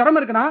 நமக்கிட்ட ஒரு திறமை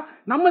இருக்குன்னா,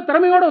 நம்ம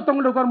திறமையோட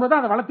ஒருத்தவங்கள்ட்ட உட்காரும்போது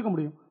தான் அதை வளர்த்துக்க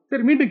முடியும்.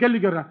 சரி, மீண்டும்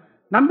கேள்விக்கு வர்றேன்.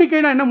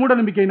 நம்பிக்கைனா என்ன, மூட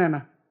நம்பிக்கைனா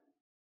என்ன?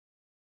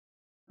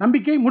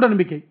 நம்பிக்கை, மூட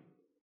நம்பிக்கை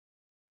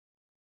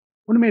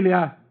ஒண்ணுமே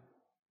இல்லையா?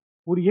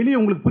 ஒரு எளிய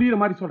உங்களுக்கு புரியுற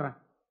மாதிரி சொல்றேன்.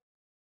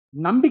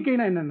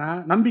 நம்பிக்கைனா என்னன்னா,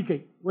 நம்பிக்கை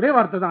ஒரே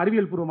வார்த்தை தான்,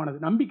 அறிவியல் பூர்வமானது.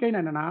 நம்பிக்கைனா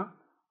என்னன்னா,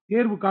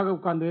 தேர்வுக்காக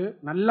உட்கார்ந்து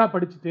நல்லா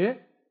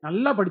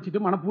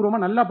படிச்சுட்டு மனப்பூர்வமா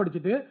நல்லா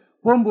படிச்சுட்டு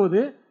போகும்போது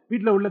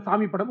வீட்டில் உள்ள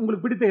சாமி படம்,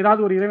 உங்களுக்கு பிடித்த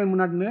ஏதாவது ஒரு இறைவன்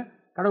முன்னாடின்னு,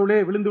 கடவுளே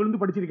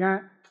விழுந்து படிச்சிருக்கேன்,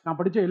 நான்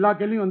படிச்ச எல்லா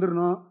கேள்வியும்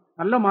வந்துடணும்,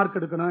 நல்ல மார்க்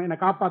எடுக்கணும், என்னை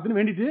காப்பாத்துன்னு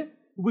வேண்டிட்டு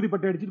விபூதி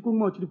பட்டை அடிச்சுட்டு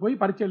குங்குமம் வச்சுட்டு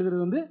போய் பரீட்சை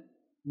எழுதுறது வந்து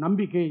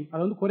நம்பிக்கை.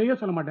 அதை வந்து குறைய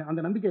சொல்ல மாட்டேன். அந்த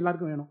நம்பிக்கை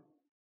எல்லாருக்கும் வேணும்.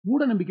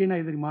 மூட நம்பிக்கைன்னா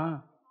எது தெரியுமா?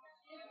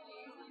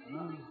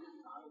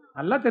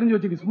 நல்லா தெரிஞ்சு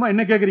வச்சுக்க. சும்மா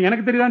என்ன கேட்குறீங்க,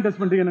 எனக்கு தெரியாதான்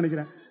டெஸ்ட் பண்ணுறீங்கன்னு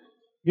நினைக்கிறேன்.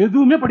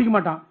 எதுவுமே படிக்க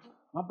மாட்டான்.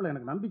 மாப்பிள்ள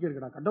எனக்கு நம்பிக்கை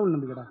இருக்குடா, கடவுள்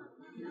நம்பிக்கைடா,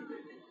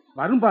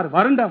 வரும் பாரு,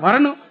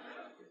 வரணும்.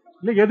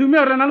 இல்லை எதுவுமே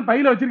வரலனாலும்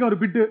பையில வச்சிருக்கேன்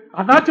ஒரு பிட்டு,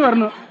 அதாச்சும்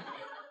வரணும்.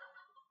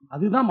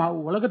 அதுதான்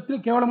உலகத்திலே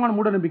கேவலமான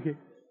மூட நம்பிக்கை.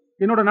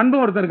 என்னோட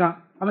நண்பன் ஒருத்தர் இருக்கான்.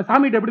 அவன்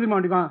சாமிகிட்ட எப்படி தெரியுமா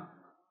மாட்டிக்கான்?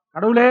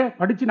 கடவுளே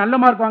படிச்சு நல்ல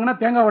மார்க் வாங்கினா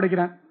தேங்காய்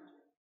உடைக்கிறேன்,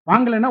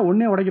 வாங்கலைன்னா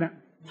ஒன்னே உடைக்கிறேன்.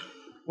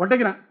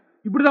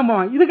 இப்படிதான்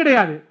போவான். இது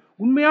கிடையாது.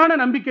 உண்மையான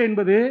நம்பிக்கை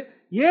என்பது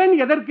ஏன்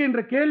எதற்கு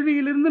என்ற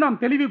கேள்வியிலிருந்து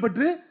நாம் தெளிவு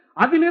பெற்று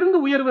அதிலிருந்து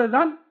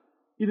உயர்வதுதான்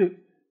இது.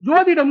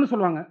 ஜோதிடம்னு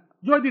சொல்லுவாங்க.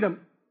 ஜோதிடம்,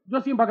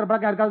 ஜோசியம் பார்க்குற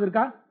பழக்கம் யாருக்காவது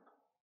இருக்கா?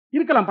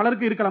 இருக்கலாம்,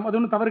 பலருக்கு இருக்கலாம், அது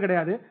ஒன்றும் தவறு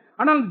கிடையாது.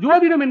 ஆனால்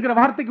ஜோதிடம் என்கிற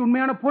வார்த்தைக்கு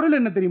உண்மையான பொருள்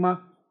என்ன தெரியுமா?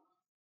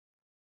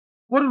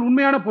 பொருள்,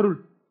 உண்மையான பொருள்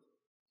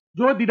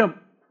ஜோதிடம்.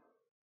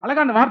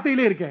 அழகா அந்த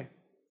வார்த்தையிலே இருக்கே.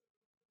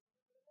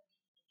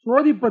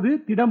 சோதிப்பது,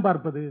 திடம்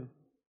பார்ப்பது.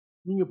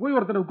 நீங்க போய்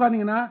ஒருத்தர்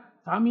உட்கார்ந்தீங்கன்னா,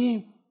 சாமி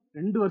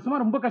 2 வருஷமா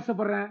ரொம்ப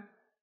கஷ்டப்படுறேன்,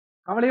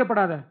 கவலையே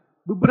படாத,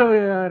 பிப்ரவரி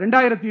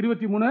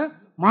 2023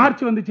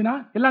 மார்ச் வந்துச்சுன்னா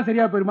எல்லாம்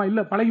சரியா போயிருமா?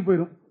 இல்ல, பழகி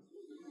போயிடும்,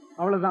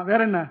 அவ்வளவுதான். வேற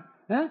என்ன?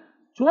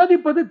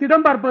 சோதிப்பது,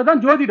 திடம் பார்ப்பது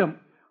தான் ஜோதிடம்.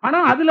 ஆனா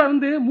அதுல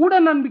வந்து மூட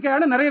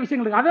நம்பிக்கையான நிறைய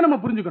விஷயங்கள் இருக்கு. அதை நம்ம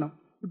புரிஞ்சுக்கணும்.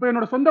 இப்ப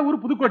என்னோட சொந்த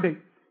ஊர் புதுக்கோட்டை.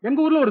 எங்க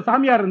ஊர்ல ஒரு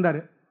சாமியார்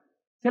இருந்தாரு.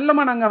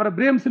 செல்லமா நாங்க அவரை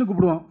பிரேம்ஸ்னு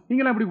கூப்பிடுவோம்.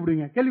 நீங்களாம் எப்படி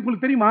கூப்பிடுவீங்க? கேள்வி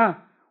உங்களுக்கு தெரியுமா?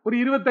 ஒரு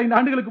 25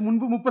 ஆண்டுகளுக்கு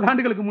முன்பு, 30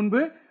 ஆண்டுகளுக்கு முன்பு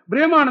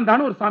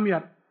பிரேமானந்தான்னு ஒரு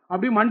சாமியார்.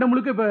 அப்படியே மண்ட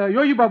முழுக்க, இப்ப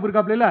யோகி பாபு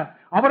இருக்காப்ல,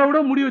 அவரோட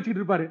முடி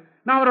வச்சுக்கிட்டு இருப்பாரு.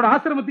 நான் அவரோட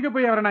ஆசிரமத்துக்கே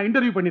போய் அவரை நான்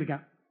இன்டர்வியூ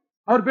பண்ணியிருக்கேன்.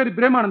 அவர் பேர்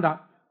பிரேமானந்தா.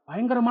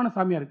 பயங்கரமான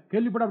சாமியார்.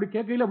 கேள்விப்பட அப்படி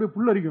கேட்கையில அப்படியே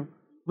புல் அரிக்கும்.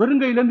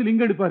 வெறுங்கையிலேருந்து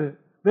லிங்கம் எடுப்பாரு,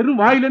 வெறும்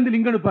வாயிலேருந்து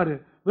லிங்கம் எடுப்பாரு,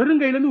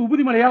 வெறுங்கையிலேருந்து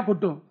உபுதி மலையா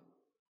கொட்டும்.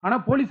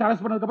 ஆனால் போலீஸ்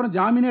அரெஸ்ட் பண்ணதுக்கப்புறம்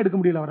ஜாமீனே எடுக்க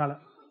முடியல அவரால்.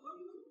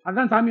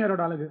 அதுதான்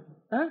சாமியாரோட அழகு.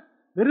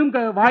 வெறும்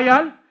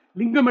வாயால்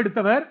லிங்கம்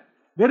எடுத்தவர்,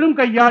 வெறும்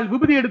கையால்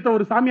விபூதி எடுத்த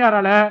ஒரு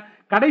சாமியாரால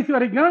கடைசி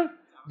வரைக்கும்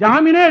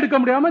ஜாமீனே எடுக்க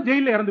முடியாம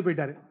ஜெயிலில் இறந்து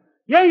போயிட்டாரு.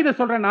 ஏன் இதை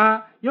சொல்றேன்னா,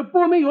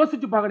 எப்பவுமே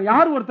யோசிச்சு பார்க்கணும்.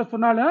 யார் ஒருத்தர்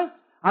சொன்னாலும்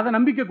அதை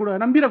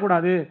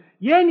நம்பிடக்கூடாது.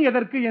 ஏன்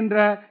எதற்கு என்ற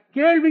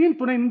கேள்வியின்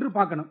துணை நின்று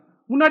பார்க்கணும்.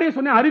 முன்னாடியே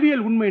சொன்னேன்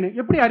அறிவியல் உண்மைன்னு.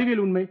 எப்படி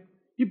அறிவியல் உண்மை?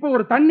 இப்போ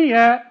ஒரு தண்ணிய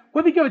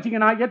கொதிக்க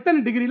வச்சீங்கன்னா எத்தனை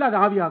டிகிரியில அது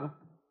ஆவியாகும்?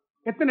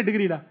 எத்தனை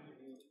டிகிரியில?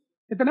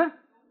 எத்தனை?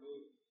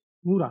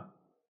 100?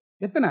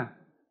 எத்தனை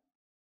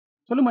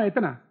சொல்லுமா?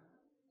 எத்தனை?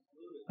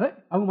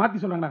 அவங்க மாத்தி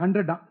சொல்றாங்களா?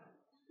 100 தான்.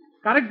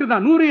 கரெக்ட்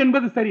தான். 100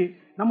 என்பது சரி.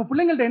 நம்ம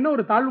பிள்ளைங்கள்ட்ட என்ன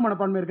ஒரு தாழ்வு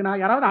மனப்பான்மை இருக்குன்னா,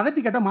 யாராவது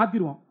அதட்டி கேட்டா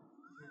மாத்திருவோம்.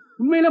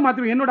 உண்மையிலே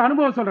மாத்திருவோம். என்னோட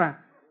அனுபவம் சொல்றேன்.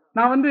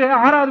 நான் வந்து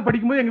 6வது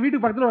படிக்கும்போது எங்க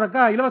வீட்டுக்கு பக்கத்தில் ஒரு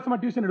அக்கா இலவசமா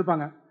டியூஷன்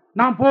எடுப்பாங்க.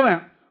 நான் போவேன்.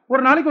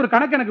 ஒரு நாளைக்கு ஒரு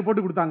கணக்கு எனக்கு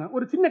போட்டு கொடுத்தாங்க.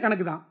 ஒரு சின்ன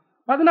கணக்கு தான்.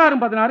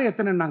 16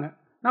 எத்தனைன்னாங்க.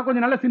 நான்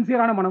கொஞ்சம் நல்ல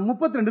சின்சியரான மனம்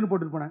 32ன்னு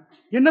போட்டுட்டு போனேன்.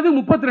 என்னது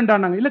 32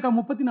 ஆனாங்க. இல்லக்கா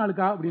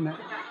 34கா அப்படின்னு.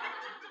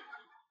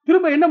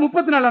 திரும்ப என்ன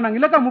 34 ஆனாங்க.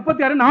 இல்லக்கா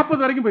 36,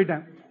 40 வரைக்கும்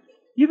போயிட்டேன்.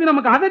 இது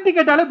நமக்கு அதட்டி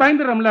கேட்டாலே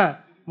பயந்துடுறோம்ல.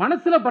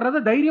 மனசுல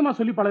படுறத தைரியமா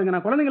சொல்லி பழகுங்க.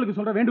 நான் குழந்தைங்களுக்கு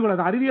சொல்ற வேண்டுகோள்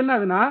அது. அறிவியல்னா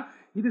அதுனா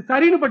இது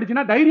சரின்னு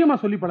பட்டுச்சுன்னா தைரியமா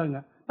சொல்லி பழகுங்க.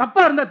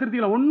 தப்பா இருந்தா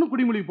திருத்திக்கலாம். ஒன்னும்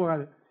குடிமொழி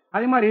போகாது.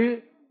 அதே மாதிரி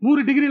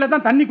 100 டிகிரியில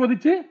தான் தண்ணி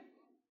கொதிச்சு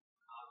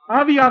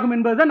ஆவியாகும்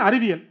என்பதுதான்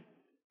அறிவியல்.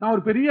 நான்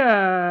ஒரு பெரிய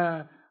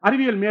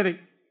அறிவியல் மேதை.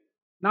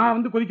 நான்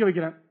வந்து கொதிக்க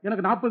வைக்கிறேன்.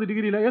 எனக்கு 40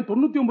 டிகிரியில, ஏன்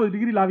 99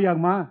 டிகிரியில்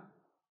ஆவியாகுமா?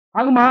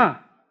 ஆகுமா?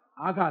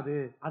 ஆகாது.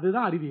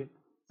 அதுதான் அறிவியல்.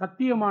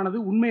 சத்தியமானது,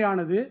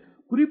 உண்மையானது.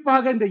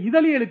 குறிப்பாக இந்த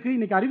இதழியலுக்கு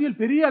இன்னைக்கு அறிவியல்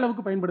பெரிய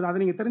அளவுக்கு பயன்படுது. அதை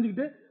நீங்க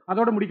தெரிஞ்சுக்கிட்டு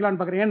அதோட முடிக்கலான்னு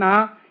பார்க்குறேன். ஏன்னா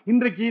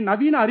இன்றைக்கு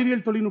நவீன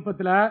அறிவியல்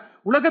தொழில்நுட்பத்தில்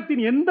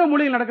உலகத்தின் எந்த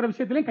மூலையில் நடக்கிற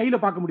விஷயத்திலையும் கையில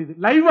பார்க்க முடியுது,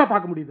 லைவா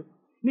பார்க்க முடியுது.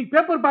 இன்னைக்கு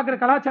பேப்பர் பார்க்குற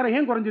கலாச்சாரம்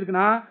ஏன்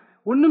குறைஞ்சிருக்குன்னா,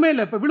 ஒண்ணுமே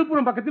இல்லை. இப்போ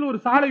விழுப்புரம் பக்கத்தில் ஒரு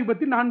சாலை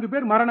விபத்தில் 4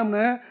 பேர்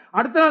மரணம்னு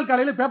அடுத்த நாள்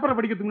காலையில் பேப்பரை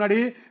படிக்கிறதுக்கு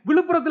முன்னாடி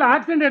விழுப்புரத்தில்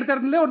ஆக்சிடென்ட் எடுத்த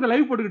இடத்துல ஒரு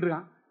லைவ் போட்டுக்கிட்டு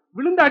இருக்கான்.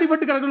 விழுந்து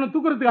அடிபட்டு கிடக்கணும்,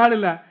 தூக்குறதுக்கு ஆள்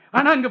இல்லை.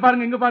 ஆனா இங்க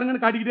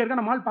பாருங்கன்னு காட்டிக்கிட்டே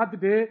இருக்கான். நம்ம ஆள்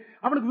பார்த்துட்டு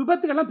அவனுக்கு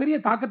விபத்துக்கெல்லாம் பெரிய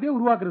தாக்கத்தையே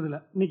உருவாக்குறது இல்லை.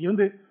 இன்னைக்கு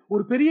வந்து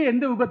ஒரு பெரிய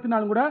எந்த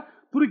விபத்துனாலும் கூட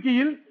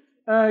துருக்கியில்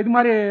இது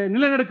மாதிரி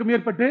நிலநடுக்கம்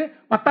ஏற்பட்டு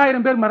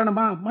 10,000 பேர்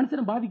மரணமா,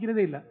 மனுஷனை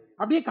பாதிக்கிறதே இல்லை.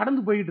 அப்படியே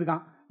கடந்து போயிட்டு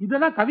இருக்கான்.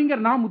 இதெல்லாம்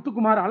கவிஞர் நா.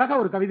 முத்துக்குமார் அழகா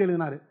ஒரு கவிதை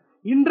எழுதினாரு.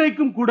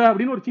 இன்றைக்கும் கூட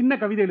அப்படின்னு ஒரு சின்ன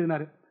கவிதை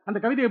எழுதினாரு. அந்த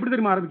கவிதை எப்படி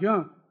தெரியுமா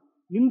ஆரம்பிக்கும்?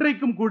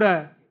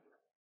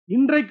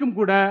 இன்றைக்கும்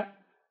கூட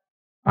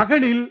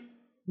பகலில்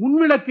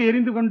முன்விளக்கு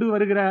எரிந்து கொண்டு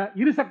வருகிற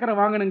இருசக்கர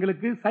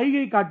வாகனங்களுக்கு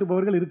சைகை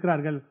காட்டுபவர்கள்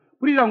இருக்கிறார்கள்.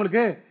 புரியுதா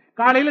உங்களுக்கு?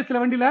 காலையில சில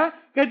வண்டியில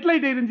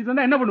ஹெட்லைட் எரிஞ்சிட்டு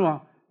வந்தா என்ன பண்ணுவோம்?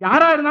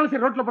 யாரா இருந்தாலும்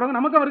சரி, ரோட்ல போறவங்க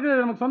நமக்கு அவருக்கு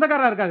நமக்கு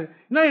சொந்தக்காரா இருக்காது.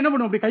 என்ன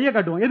பண்ணுவோம்? அப்படி கையை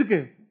காட்டுவோம்.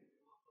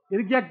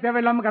 எதுக்கே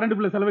தேவையில்லாம கரண்ட்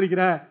பில்ல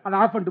செலவழிக்கிற, அதை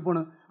ஆஃப் பண்ணிட்டு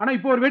போகணும். ஆனா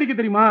இப்போ ஒரு வேடிக்கை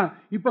தெரியுமா?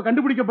 இப்போ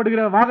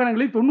கண்டுபிடிக்கப்படுகிற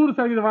வாகனங்களில்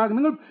 90%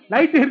 வாகனங்கள்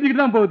லைட்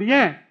எரிஞ்சுக்கிட்டு தான் போகுது.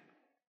 ஏன்?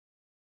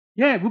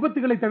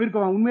 விபத்துகளை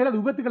தவிர்க்குவாங்க. உண்மையில அது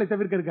விபத்துகளை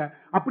தவிர்க்க இருக்க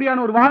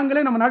அப்படியான ஒரு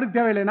வாகனங்களே நம்ம நாட்டுக்கு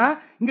தேவையில்லைன்னா,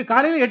 இங்க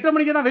காலையில 8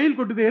 மணிக்கு தான் வெயில்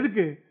கொட்டுது.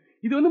 எதுக்கு?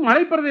 இது வந்து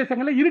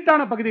மலைப்பிரதேசங்கள்ல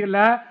இருட்டான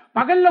பகுதிகளில்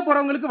பகல்ல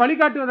போறவங்களுக்கு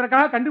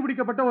வழிகாட்டுவதற்காக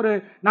கண்டுபிடிக்கப்பட்ட ஒரு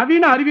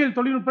நவீன அறிவியல்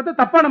தொழில்நுட்பத்தை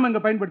தப்பா நம்ம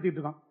இங்க பயன்படுத்திட்டு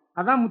இருக்கோம்.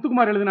 அதான்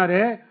முத்துக்குமார்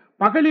எழுதினாரு,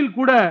 பகலில்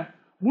கூட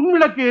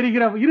முன்விளக்கு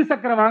எரிகிற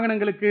இருசக்கர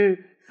வாகனங்களுக்கு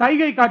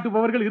சைகை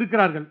காட்டுபவர்கள்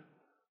இருக்கிறார்கள்.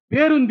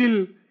 பேருந்தில்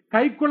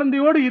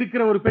கைக்குழந்தையோடு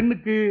இருக்கிற ஒரு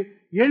பெண்ணுக்கு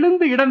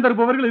எழுந்து இடம்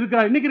தருபவர்கள்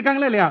இருக்கிறார். இன்னைக்கு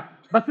இருக்காங்களா இல்லையா?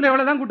 பஸ்ல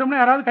எவ்வளவுதான் கூட்டம்னா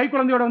யாராவது கை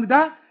குழந்தையோட வந்துட்டா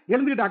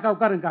எழுந்துக்கிட்டு அக்கா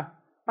உட்காருங்கக்கா,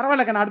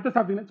 பரவாயில்லக்கா நான் அடுத்த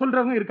சாப்பிட்டீங்க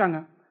சொல்றவங்க இருக்காங்க.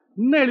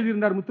 இன்னும்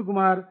எழுதியிருந்தார்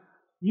முத்துக்குமார்,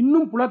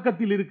 இன்னும்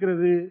புழக்கத்தில்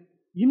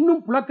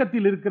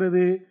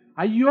இருக்கிறது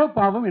ஐயோ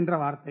பாவம் என்ற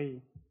வார்த்தை.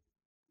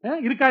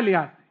 இருக்கா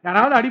இல்லையா?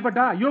 யாராவது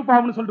அடிபட்டா ஐயோ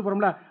பாவம்னு சொல்லிட்டு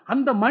போறோம்ல,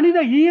 அந்த மனித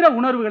ஈர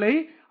உணர்வுகளை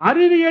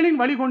அறிவியலின்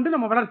வழி கொண்டு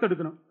நம்ம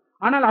வளர்த்தெடுக்கணும்.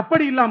 ஆனால்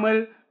அப்படி இல்லாமல்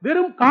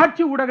வெறும்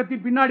காட்சி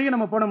ஊடகத்தின் பின்னாடியே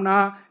நம்ம போனோம்னா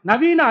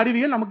நவீன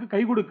அறிவியல் நமக்கு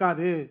கை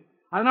கொடுக்காது.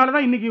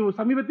 அதனாலதான் இன்னைக்கு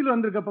சமீபத்தில்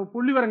வந்திருக்க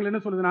புள்ளிவரங்கள் என்ன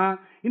சொல்லுதுன்னா,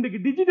 இன்றைக்கு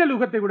டிஜிட்டல்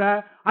யுகத்தை விட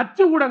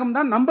அச்சு ஊடகம்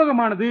தான்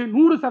நம்பகமானது,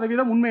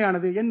 100%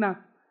 உண்மையானது. என்ன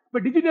இப்ப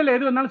டிஜிட்டல்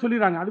எது வந்தாலும்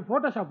சொல்லிடுறாங்க அது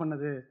போட்டோஷாப்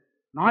பண்ணது,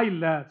 நான்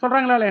இல்ல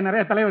சொல்றாங்களா இல்லையா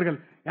நிறைய தலைவர்கள்.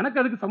 எனக்கு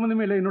அதுக்கு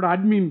சம்பந்தமே இல்லை. என்னோட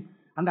அட்மின்,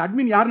 அந்த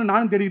அட்மின் யாருன்னு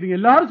நானும் தெரிவிக்கிறீங்க.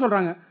 எல்லாரும்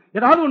சொல்றாங்க.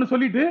 ஏதாவது ஒன்று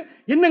சொல்லிட்டு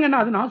என்னங்கன்னா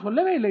அது நான்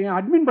சொல்லவே இல்லை, என்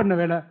அட்மின் பண்ண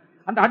வேலை.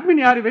 அந்த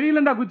அட்மின் யாரு? வெளியில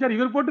இருந்தா குச்சார்,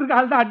 இவர் போட்டிருக்க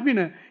ஆள் தான்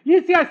அட்மின்.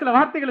 ஈஸியா சில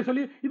வார்த்தைகளை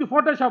சொல்லி இது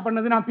போட்டோஷாப்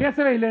பண்ணது, நான்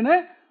பேசவே இல்லைன்னு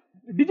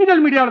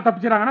டிஜிட்டல் மீடியாவில்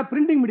தப்பிச்சுறாங்க. ஆனா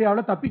பிரிண்டிங்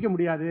மீடியாவில் தப்பிக்க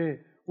முடியாது.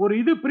 ஒரு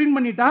இது பிரிண்ட்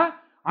பண்ணிட்டா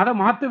அதை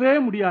மாற்றவே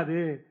முடியாது.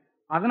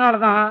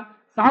 அதனாலதான்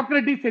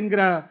சாக்ரட்டிஸ்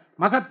என்கிற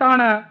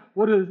மகத்தான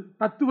ஒரு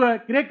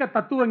கிரேக்க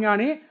தத்துவ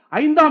ஞானி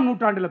 5ஆம்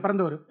நூற்றாண்டுல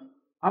பிறந்தவர்.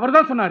 அவர்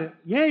தான் சொன்னாரு,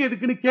 ஏன்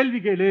எதுக்குன்னு கேள்வி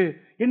கேளு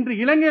என்று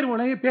இளைஞர்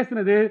உலகை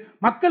பேசினது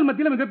மக்கள்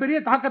மத்தியில் மிகப்பெரிய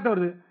தாக்கத்தை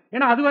வருது.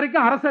 ஏன்னா அது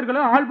வரைக்கும்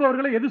அரசர்களோ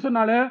ஆள்பவர்களோ எது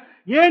சொன்னாலும்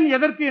ஏன்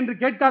எதற்கு என்று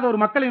கேட்காத ஒரு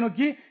மக்களை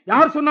நோக்கி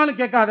யார் சொன்னாலும்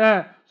கேட்காத,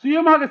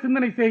 சுயமாக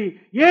சிந்தனை செய்,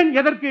 ஏன்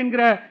எதற்கு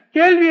என்கிற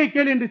கேள்வியை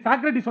கேளு என்று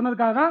சாக்ரட்டிஸ்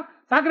சொன்னதுக்காக தான்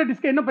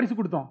சாக்ரட்டிஸ்க்கு என்ன பரிசு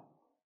கொடுத்தோம்?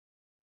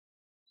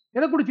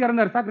 எதை குடிச்சு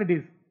இறந்தார்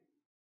சாக்ரட்டிஸ்?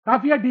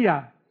 காஃபியா டீயா?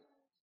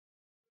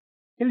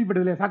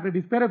 கேள்விப்பட்டது இல்லையா?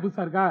 சாக்ரட்டிஸ் பேரே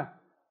புதுசா இருக்கா?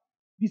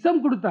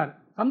 விஷம் கொடுத்தார்,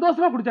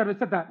 சந்தோஷமா குடிச்சார்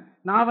விஷத்தை.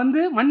 நான்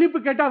மன்னிப்பு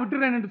கேட்டா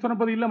விட்டுறேன் என்று சொன்ன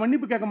போது இல்ல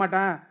மன்னிப்பு கேட்க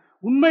மாட்டேன்,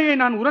 உண்மையை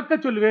நான்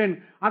உறக்கச் சொல்வேன்,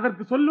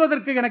 அதற்கு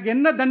சொல்வதற்கு எனக்கு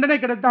என்ன தண்டனை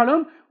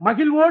கிடைத்தாலும்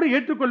மகிழ்வோடு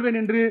ஏற்றுக்கொள்வேன்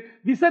என்று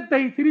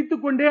விஷத்தை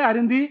சிரித்துக்கொண்டே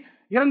அருந்தி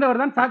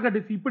இறந்தவர் தான்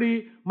சாக்ரட்டிஸ். இப்படி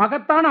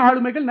மகத்தான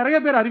ஆளுமைகள் நிறைய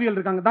பேர் அறிவியல்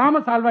இருக்காங்க.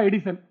 தாமஸ் ஆல்வா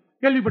எடிசன்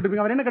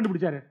கேள்விப்பட்டிருப்பீங்க. அவர் என்ன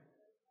கண்டுபிடிச்சாரு?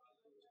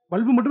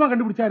 பல்பு மட்டுமா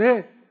கண்டுபிடிச்சாரு?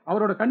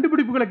 அவரோட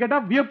கண்டுபிடிப்புகளை கேட்டா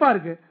வியப்பா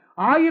இருக்கு.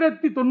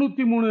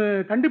 1093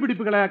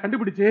 கண்டுபிடிப்புகளை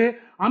கண்டுபிடிச்சு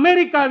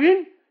அமெரிக்காவின்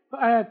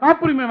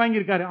காப்புரிமை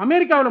வாங்கியிருக்காரு.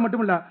 அமெரிக்காவில்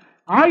மட்டுமில்ல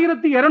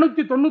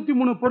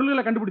 1293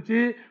 பொருள்களை கண்டுபிடிச்சு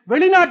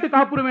வெளிநாட்டு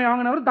காப்புரிமை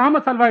வாங்கினவர்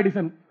தாமஸ் ஆல்வா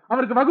எடிசன்.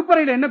 அவருக்கு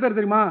வகுப்பறையில் என்ன பேர்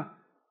தெரியுமா?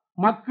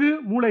 மக்கு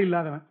மூளை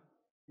இல்லாதவன்.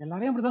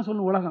 எல்லாரையும் அப்படிதான்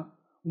சொல்லும் உலகம்.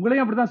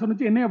 உங்களையும் அப்படிதான்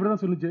சொன்னிச்சு, என்னையும்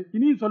அப்படிதான் சொன்னிச்சு,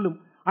 இனியும் சொல்லும்.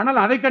 ஆனால்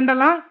அதை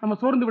கண்டெல்லாம் நம்ம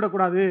சோர்ந்து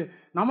விடக்கூடாது.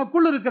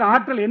 நமக்குள் இருக்கிற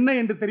ஆற்றல் என்ன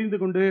என்று தெரிந்து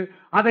கொண்டு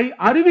அதை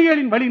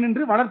அறிவியலின் வழி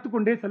நின்று வளர்த்து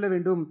கொண்டே செல்ல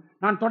வேண்டும்.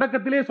 நான்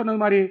தொடக்கத்திலே சொன்னது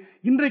மாதிரி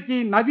இன்றைக்கு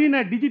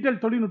நவீன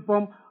டிஜிட்டல்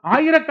தொழில்நுட்பம்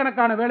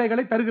ஆயிரக்கணக்கான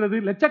வேலைகளை தருகிறது,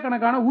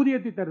 லட்சக்கணக்கான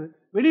ஊதியத்தை தருது.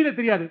 வெளியில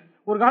தெரியாது.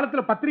 ஒரு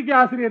காலத்தில் பத்திரிகை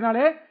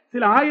ஆசிரியர்னாலே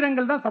சில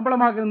ஆயிரங்கள் தான்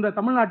சம்பளமாக இருந்த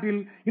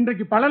தமிழ்நாட்டில்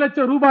இன்றைக்கு பல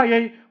லட்சம்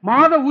ரூபாயை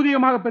மாத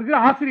ஊதியமாக பெறுகிற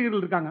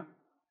ஆசிரியர்கள் இருக்காங்க.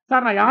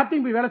 சார் நான்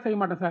யார்ட்டையும் போய் வேலை செய்ய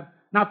மாட்டேன் சார்,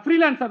 நான்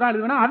ஃப்ரீலான்ஸாக தான்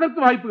எழுதுவேன். அதற்கு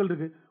வாய்ப்புகள்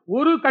இருக்கு.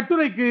 ஒரு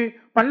கட்டுரைக்கு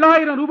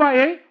பல்லாயிரம்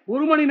ரூபாயை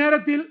ஒரு மணி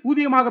நேரத்தில்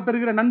ஊதியமாக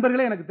பெறுகிற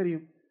நண்பர்களே எனக்கு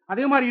தெரியும்.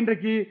 அதே மாதிரி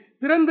இன்றைக்கு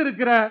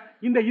திறந்திருக்கிற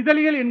இந்த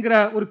இதழியல் என்கிற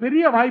ஒரு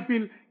பெரிய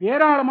வாய்ப்பில்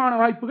ஏராளமான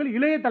வாய்ப்புகள்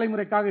இளைய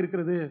தலைமுறைக்காக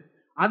இருக்கிறது.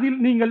 அதில்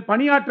நீங்கள்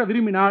பணியாற்ற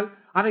விரும்பினால்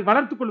அதை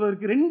வளர்த்துக்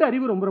கொள்வதற்கு 2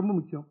 அறிவு ரொம்ப ரொம்ப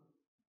முக்கியம்.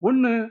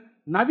 ஒன்று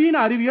நவீன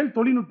அறிவியல்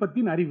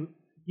தொழில்நுட்பத்தின் அறிவு,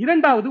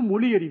 2வது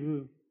மொழி அறிவு.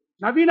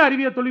 நவீன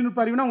அறிவியல்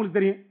தொழில்நுட்ப அறிவுனா உங்களுக்கு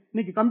தெரியும்.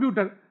 இன்னைக்கு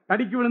கம்ப்யூட்டர்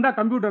தடிக்கு விழுந்தா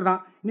கம்ப்யூட்டர் தான்.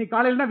 இன்னைக்கு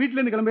காலையில வீட்டில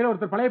இருந்து கிளம்புற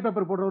ஒருத்தர் பழைய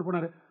பேப்பர் போடுறவர்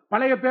போனாரு.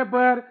 பழைய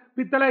பேப்பர்,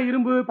 பித்தளை,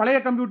 இரும்பு, பழைய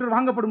கம்ப்யூட்டர்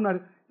வாங்கப்படும்னாரு.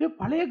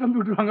 பழைய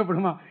கம்ப்யூட்டர்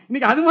வாங்கப்படுமா?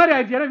 இன்னைக்கு அது மாதிரி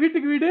ஆயிடுச்சு. ஏன்னா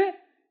வீட்டுக்கு வீடு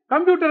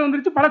கம்ப்யூட்டர்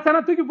வந்துருச்சு.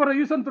 பழசானா தூக்கி போற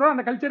யூஸ் அண்ட் த்ரோ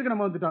அந்த கல்ச்சருக்கு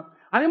நம்ம வந்துட்டோம்.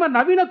 அதே மாதிரி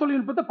நவீன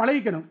தொழில்நுட்பத்தை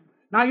பழகிக்கணும்.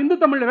 நான் இந்து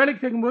தமிழ்ல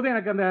வேலைக்கு சேர்க்கும் போது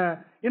எனக்கு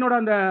என்னோட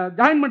அந்த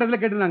ஜாயின்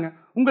பண்றதுல கேட்டிருந்தாங்க,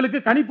 உங்களுக்கு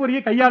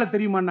கணிப்பொறியை கையாள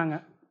தெரியுமான்னாங்க.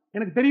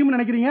 எனக்கு தெரியும்னு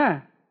நினைக்கிறீங்க?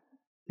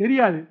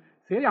 தெரியாது.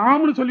 சரி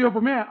ஆம்னு சொல்லி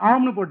வைப்போமே,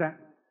 ஆம்னு போட்டேன்.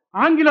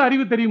 ஆங்கில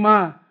அறிவு தெரியுமா?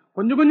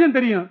 கொஞ்சம் கொஞ்சம்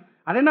தெரியும்.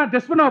 அதை நான்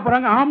டெஸ்ட் பண்ண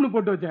போறாங்க, ஆம்னு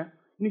போட்டு வச்சேன்.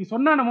 இன்னைக்கு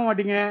சொன்னா நம்ப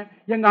மாட்டீங்க,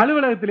 எங்க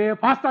அலுவலகத்திலே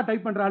ஃபாஸ்டா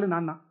டைப் பண்ற ஆளு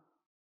நான் தான்.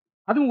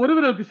 அதுவும் ஒரு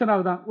விரல்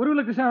கிருஷ்ணாவு தான். ஒரு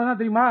விரல் கிருஷ்ணாவு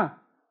தான் தெரியுமா?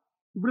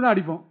 இப்படிதான்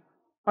அடிப்போம்.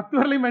 10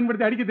 விரலையும்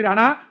பயன்படுத்தி அடிக்க தெரியும்.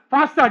 ஆனா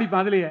ஃபாஸ்டா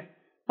அடிப்பேன். அதுலயே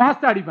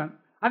ஃபாஸ்டா அடிப்பேன்.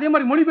 அதே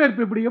மாதிரி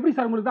மொழிபெயர்ப்பு எப்படி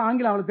சார் உங்களுக்கு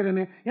ஆங்கிலம் அவ்வளவு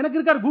தெரியும்? எனக்கு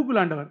இருக்காரு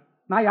கூகுள் ஆண்டவர்.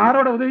 நான்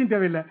யாரோட உதவியும்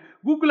தேவையில்லை.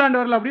 கூகுள்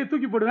ஆண்டவர்ல அப்படியே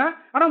தூக்கி போடுவேன்.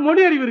 ஆனா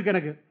மொழி அறிவு இருக்கு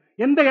எனக்கு.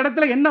 எந்த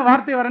இடத்துல என்ன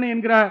வார்த்தை வரணும்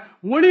என்கிற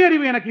மொழி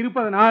அறிவு எனக்கு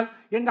இருப்பதனால்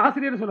எங்க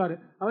ஆசிரியர் சொல்வாரு,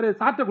 அவரு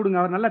சாட்டை கொடுங்க,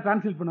 அவர் நல்லா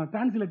டிரான்ஸ்லேட் பண்ணுவார்.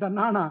 டிரான்ஸ்லேட்டர்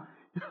நானா?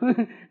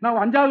 நான்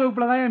 5வது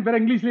வகுப்புல தான் என் பேரை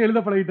இங்கிலீஷ்ல எழுத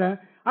பழகிட்டேன்.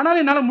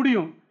 ஆனாலும் என்னால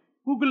முடியும்.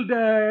 கூகுள்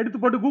எடுத்து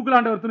போட்டு கூகுள்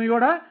ஆண்டவர்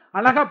துணையோட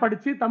அழகா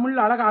படிச்சு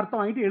தமிழ்ல அழகா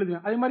அர்த்தம் வாங்கிட்டு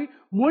எழுதுவேன். அதே மாதிரி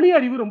மொழி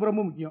அறிவு ரொம்ப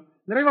ரொம்ப முக்கியம்.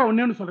 நிறைவா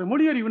ஒண்ணு சொல்றேன்.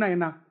 மொழி அறிவுனா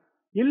என்ன?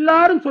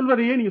 எல்லாரும்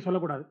சொல்வதையே நீங்க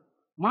சொல்லக்கூடாது.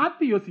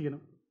 மாத்தி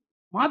யோசிக்கணும்.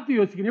 மாத்தி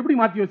யோசிக்கணும். எப்படி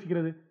மாத்தி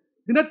யோசிக்கிறது?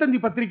 தினத்தந்தி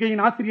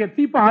பத்திரிகையின் ஆசிரியர்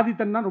சீபா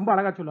ஆதித்தன் தான் ரொம்ப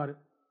அழகா சொல்லுவாரு.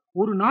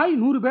 ஒரு நாய்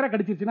 100 பேரை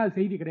கடிச்சிருச்சுன்னா அது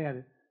செய்தி கிடையாது.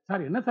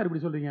 சார் என்ன சார்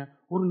இப்படி சொல்றீங்க?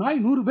 ஒரு நாய்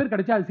 100 பேர்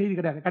கடிச்சா அது செய்தி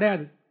கிடையாது.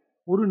 கிடையாது.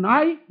 ஒரு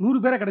நாய் 100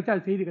 பேரை கடிச்சா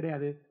அது செய்தி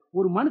கிடையாது.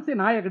 ஒரு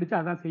மனுஷன் நாயை கடிச்சா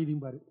அதான்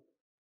செய்தியும் பாரு.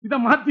 இதை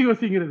மாத்தி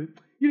யோசிக்கிறது.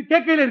 இது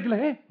கேட்கையில இருக்குல்ல,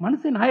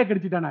 மனுஷன் நாயை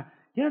கடிச்சிட்டானே,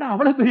 ஏடா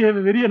அவ்வளவு பெரிய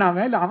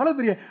வெறியனாவன், இல்ல அவ்வளவு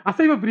பெரிய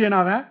அசைவ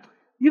பிரியனாவன்.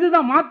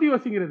 இதுதான் மாத்தி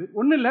யோசிக்கிறது.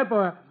 ஒண்ணு இல்ல, இப்போ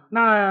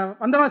நான்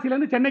வந்தவாசியில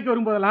இருந்து சென்னைக்கு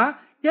வரும்போதெல்லாம்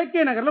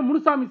கே நகர்ல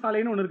முனுசாமி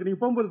சாலைன்னு ஒண்ணு இருக்கு.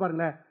 நீங்க போகும்போது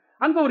பாருங்களேன்,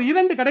 அங்க ஒரு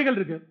 2 கடைகள்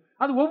இருக்கு.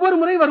 அது ஒவ்வொரு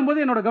முறை வரும்போது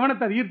என்னோட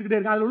கவனத்தை அது ஈர்த்துக்கிட்டே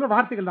இருக்கு. அதுல உள்ள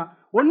வார்த்தைகள் தான்.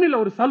 ஒண்ணு இல்ல,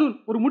 ஒரு சலூன்,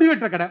 ஒரு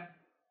முடிவெற்ற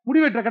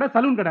கடை,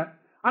 சலூன் கடை.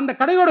 அந்த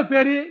கடையோட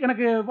பேரு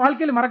எனக்கு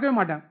வாழ்க்கையில மறக்கவே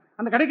மாட்டேன்.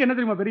 அந்த கடைக்கு என்ன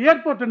தெரியுமா பேரு?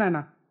 ஏர்போர்ட்னா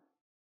என்ன?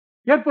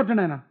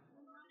 ஏர்போர்ட்னா என்ன?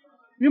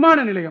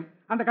 விமான நிலையம்.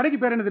 அந்த கடைக்கு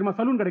பேர் என்ன தெரியுமா?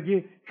 சலூன் கடைக்கு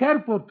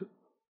ஹேர்போர்ட்.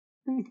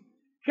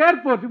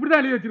 ஹேர்போர்ட்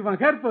இப்படிதான் எழுதி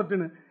வச்சிருப்பாங்க,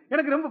 ஹேர்போர்ட்னு.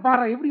 எனக்கு ரொம்ப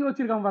பாரு எப்படி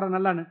யோசிச்சிருக்காங்க பாரு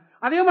நல்லான்னு.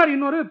 அதே மாதிரி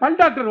இன்னொரு பல்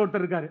டாக்டர்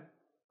ஒருத்தர் இருக்காரு.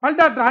 பல்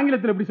டாக்டர்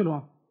ஆங்கிலத்தில் எப்படி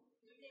சொல்லுவான்?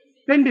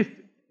 டென்டிஸ்ட்.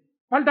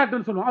 பல்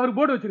டாக்டர் சொல்லுவோம். அவர்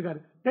போர்டு வச்சிருக்காரு,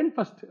 10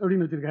 ஃபர்ஸ்ட்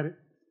அப்படின்னு வச்சிருக்காரு.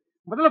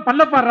 முதல்ல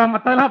பல்ல பாடுறா,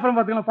 மற்றதெல்லாம் அப்புறம்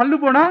பார்த்துக்கலாம். பல்லு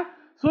போனா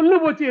சொல்லு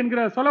போச்சு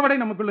என்கிற சொலவடை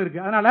நமக்குள்ள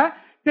இருக்கு. அதனால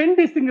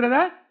டென்டிஸ்ட்ங்கிறத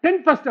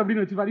 10 ஃபர்ஸ்ட்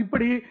அப்படின்னு வச்சிருப்பாரு.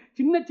 இப்படி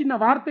சின்ன சின்ன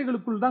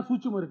வார்த்தைகளுக்குள் தான்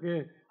சூட்சுமம் இருக்கு.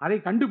 அதை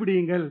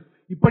கண்டுபிடியுங்கள்.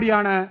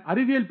 இப்படியான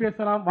அறிவியல்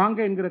பேசலாம் வாங்க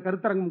என்கிற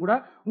கருத்தரங்கம் கூட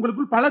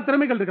உங்களுக்குள் பல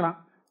திறமைகள் இருக்கலாம்.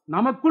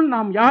 நமக்குள்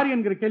நாம் யார்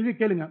என்கிற கேள்வி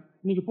கேளுங்க.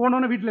 இன்னைக்கு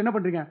போனோன்னு வீட்டில் என்ன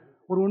பண்றீங்க?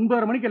 ஒரு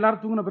 9:30 மணிக்கு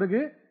எல்லாரும் தூங்கின பிறகு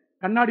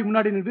கண்ணாடி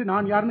முன்னாடி நின்று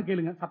நான் யாருன்னு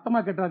கேளுங்க. சத்தமா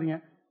கேட்டாதீங்க.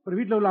 ஒரு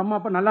வீட்டில் உள்ள அம்மா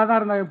அப்பா நல்லா தான்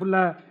இருந்தா என்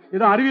பிள்ளை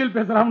ஏதோ அறிவியல்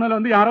பேசலாம்னால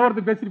வந்து யாரோ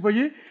ஒருத்தர் பேசிட்டு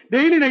போய்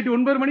டெய்லி நைட்டு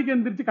 9 மணிக்கு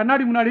எழுந்திரிச்சு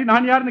கண்ணாடி முன்னாடி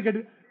நான் யாருன்னு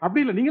கேட்டு,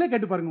 அப்படி இல்லை, நீங்களே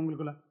கேட்டு பாருங்க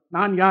உங்களுக்குள்ள.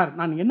 நான் யார்?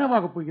 நான்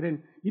என்னவாக போகிறேன்?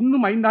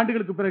 இன்னும் 5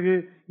 ஆண்டுகளுக்கு பிறகு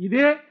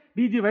இதே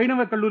டிஜி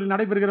வைணவ கல்லூரி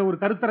நடைபெறுகிற ஒரு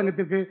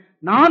கருத்தரங்கத்திற்கு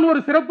நான் ஒரு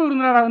சிறப்பு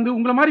விருந்தினராக வந்து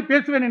உங்களை மாதிரி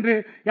பேசுவேன் என்று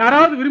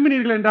யாராவது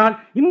விரும்பினீர்கள் என்றால்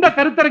இந்த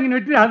கருத்தரங்கின்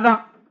வெற்றி அதுதான்.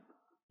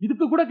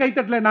 இதுக்கு கூட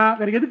கைத்தட்டலைன்னா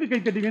வேற எதுக்கு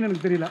கைத்தட்டீங்கன்னு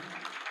எனக்கு தெரியல.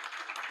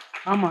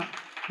 ஆமா,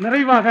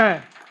 நிறைவாக,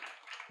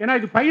 ஏன்னா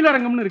இது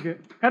பயிலரங்கம்னு இருக்கு.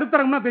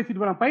 கருத்தரங்கம்னா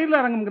பேசிட்டு போலாம்.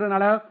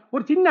 பயிலரங்கம்ங்கிறதுனால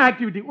ஒரு சின்ன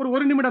ஆக்டிவிட்டி,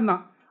 ஒரு நிமிடம்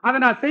தான். அதை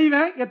நான்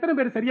செய்வேன். எத்தனை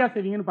பேர் சரியா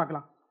செய்வீங்கன்னு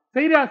பார்க்கலாம்.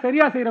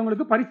 சரியா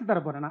செய்யறவங்களுக்கு பரிசு தர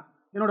போறேன். நான்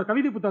என்னோட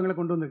கவிதை புத்தகங்களை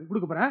கொண்டு வந்து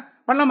கொடுக்க போறேன்.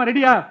 பண்ணலாமா?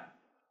 ரெடியா?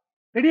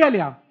 ரெடியா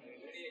இல்லையா?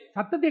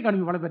 சத்தத்தையே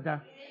காணுங்க பல பேர்ட்ட.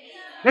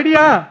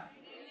 ரெடியா?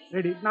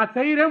 ரெடி. நான்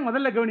செய்யறேன்,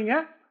 முதல்ல கவனிங்க,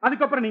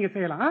 அதுக்கப்புறம் நீங்க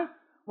செய்யலாம்.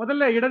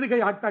 முதல்ல இடது கை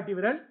ஆட்காட்டி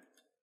விரல்.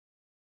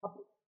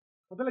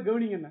 முதல்ல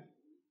கவனிங்க. என்ன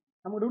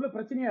நம்மகிட்ட உள்ள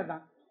பிரச்சனையா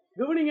தான்,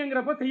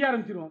 கவனிங்கிறப்ப செய்ய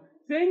ஆரம்பிச்சிருவோம்,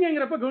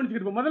 செய்யுங்கிறப்ப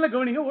கவனிச்சுக்கிட்டு இருப்போம். முதல்ல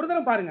கவனிங்க, ஒரு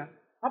தரம் பாருங்க,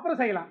 அப்புறம்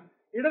செய்யலாம்.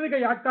 இடது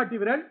கை ஆட்காட்டி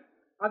விரல்,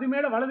 அது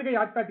மேல வலது கை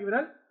ஆட்காட்டி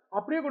விரல்,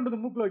 அப்படியே கொண்டு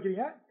வந்து மூக்குல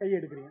வைக்கிறீங்க, கையை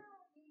எடுக்கிறீங்க.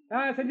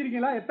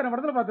 செஞ்சிருக்கீங்களா? எத்தனை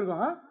படத்துல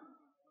பார்த்துருக்கோம்.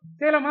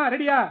 செய்யலாமா?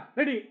 ரெடியா?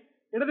 ரெடி.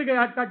 இடது கை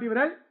ஆட்காட்டி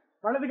விரல்,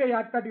 வலது கை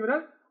ஆட்காட்டி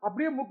விரல்,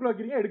 அப்படியே மூக்குல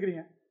வைக்கிறீங்க,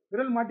 எடுக்கிறீங்க.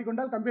 விரல்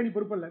மாட்டிக்கொண்டால் கம்பெனி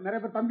பொறுப்பு இல்லை. நிறைய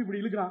பேர் தம்பி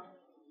இப்படி இழுக்கிறான்.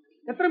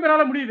 எத்தனை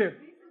பேரால முடியுது?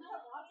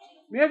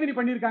 மேதினி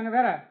பண்ணியிருக்காங்க.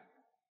 வேற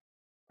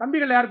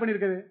தம்பிகள் யார்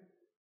பண்ணியிருக்குது?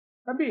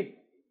 தம்பி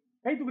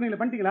கை தூக்குனீங்களா?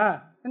 பண்ணிட்டீங்களா?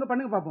 எங்க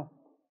பண்ணுங்க பார்ப்போம்.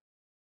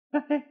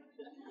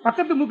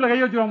 பக்கத்து மூக்குல கை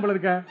வச்சுருவாங்க போல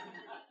இருக்க.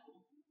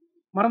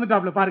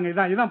 மறந்துட்டாப்ல பாருங்க.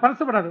 இதான்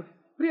பரசப்படாது.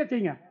 ஃப்ரீயா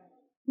செய்யுங்க.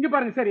 இங்க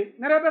பாருங்க. சரி,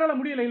 நிறைய பேரால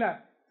முடியல. இல்ல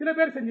சில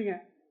பேர் செஞ்சீங்க,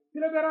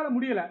 சில பேரால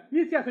முடியல.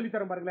 ஈஸியா சொல்லி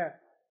தரேன் பாருங்களேன்.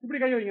 இப்படி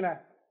கை வைங்களேன்,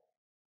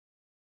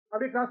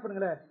 அப்படியே கிராஸ்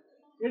பண்ணுங்களேன்,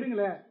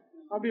 எடுங்களேன்,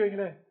 அப்படி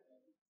வைங்களேன்.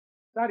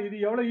 சார் இது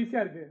எவ்வளவு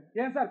ஈஸியா இருக்கு,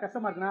 ஏன் சார்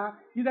கஷ்டமா இருக்குன்னா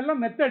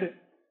இதெல்லாம் மெத்தடு.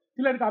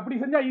 சிலருக்கு அப்படி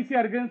செஞ்சா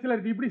ஈஸியா இருக்கு,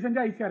 சிலருக்கு இப்படி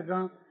செஞ்சா ஈஸியா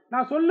இருக்கும்.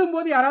 நான் சொல்லும்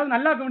போது யாராவது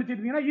நல்லா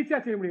கவனிச்சிருந்தீங்கன்னா ஈஸியா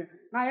செய்ய முடியும்.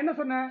 நான் என்ன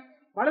சொன்னேன்?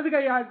 வலது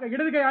கை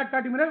இடது கை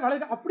ஆட்காட்டி முன்னாடி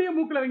வலது அப்படியே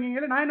மூக்குல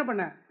வைங்க. நான் என்ன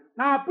பண்ணேன்?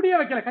 நான் அப்படியே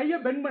வைக்கல, கையை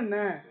பெண்ட்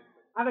பண்ணேன்.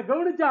 அதை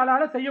கவனிச்ச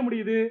ஆளால செய்ய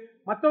முடியுது,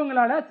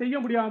 மற்றவங்களால செய்ய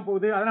முடியாம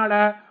போகுது. அதனால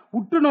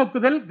உற்று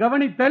நோக்குதல்,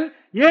 கவனித்தல்.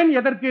 ஏன்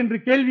எதற்கு என்று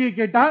கேள்வியை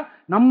கேட்டால்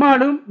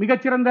நம்மாலும்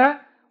மிகச்சிறந்த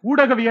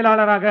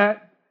ஊடகவியலாளராக,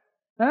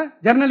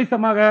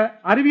 ஜர்னலிசமாக,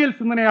 அறிவியல்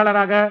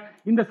சிந்தனையாளராக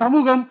இந்த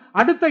சமூகம்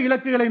அடுத்த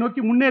இலக்குகளை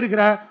நோக்கி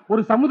முன்னேறுகிற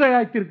ஒரு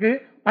சமுதாயத்திற்கு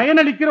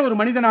பயனளிக்கிற ஒரு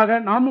மனிதனாக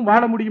நாமும்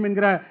வாழ முடியும்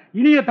என்கிற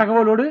இனிய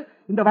தகவலோடு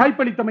இந்த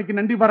வாய்ப்பளித்தமைக்கு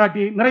நன்றி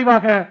பாராட்டி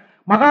நிறைவாக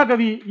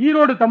மகாகவி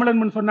ஈரோடு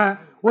தமிழன்மன் சொன்ன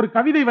ஒரு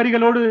கவிதை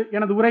வரிகளோடு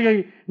எனது உரையை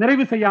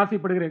நிறைவு செய்ய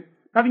ஆசைப்படுகிறேன்.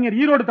 கவிஞர்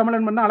ஈரோடு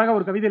தமிழன்மன் அழகா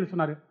ஒரு கவிதையில்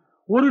சொன்னார்,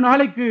 ஒரு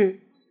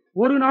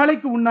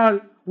நாளைக்கு உன்னால்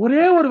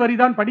ஒரே ஒரு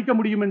வரிதான் படிக்க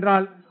முடியும்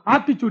என்றால்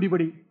ஆத்திச்சூடி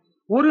படி.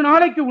 ஒரு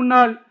நாளைக்கு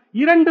உன்னால்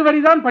 2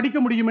 வரிதான் படிக்க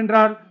முடியும்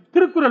என்றால்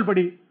திருக்குறள்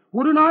படி.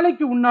 ஒரு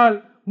நாளைக்கு உன்னால்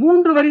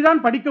 3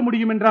 வரிதான் படிக்க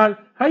முடியும் என்றால்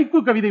ஹைக்கூ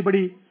கவிதை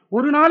படி.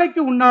 ஒரு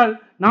நாளைக்கு உன்னால்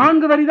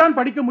 4 வரிதான்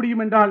படிக்க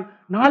முடியும் என்றால்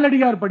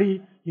நாலடியார் படி.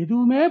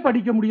 எதுவுமே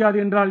படிக்க முடியாது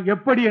என்றால்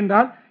எப்படி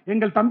என்றால்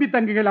எங்கள் தம்பி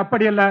தங்கைகள்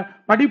அப்படியல்ல,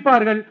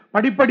 படிப்பார்கள்,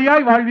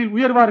 படிப்படியாய் வாழ்வில்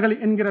உயர்வார்கள்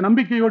என்கிற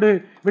நம்பிக்கையோடு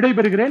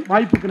விடைபெறுகிறேன்.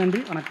 வாய்ப்புக்கு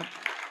நன்றி, வணக்கம்.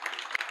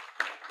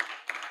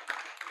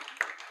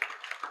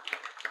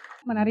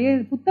 நிறைய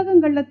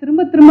புத்தகங்கள்ல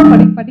திரும்ப திரும்ப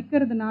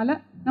படிக்கிறதுனால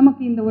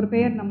நமக்கு இந்த ஒரு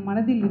பெயர் நம்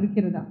மனதில்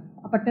இருக்கிறதா?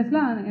 அப்ப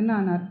டெஸ்லா என்ன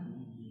ஆனார்?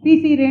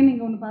 PC ரே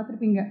நீங்க ஒன்று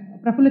பார்த்துருப்பீங்க,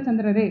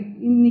 பிரபுல்லச்சந்திர ரே.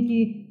 இன்னைக்கு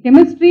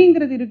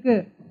கெமிஸ்ட்ரிங்கிறது இருக்கு,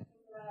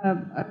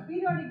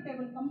 பீரியாடிக்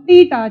டேபிள்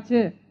கம்ப்ளீட்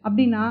ஆச்சு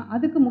அப்படின்னா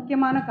அதுக்கு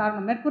முக்கியமான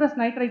காரணம் மெர்குரஸ்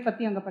நைட்ரைட்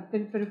பற்றி அங்கே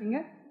படிச்சிருப்பீங்க.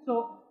 ஸோ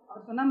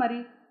அவர் சொன்ன மாதிரி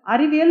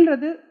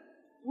அறிவியல்ன்றது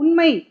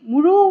உண்மை,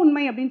 முழு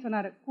உண்மை அப்படின்னு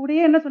சொன்னார்.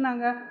 கூடயே என்ன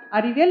சொன்னாங்க?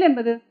 அறிவியல்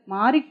என்பது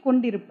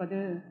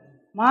மாறிக்கொண்டிருப்பது,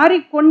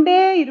 மாறிக்கொண்டே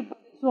இருப்பது.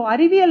 ஸோ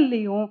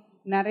அறிவியல்லையும்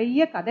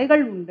நிறைய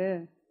கதைகள் உண்டு,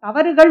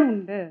 தவறுகள்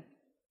உண்டு,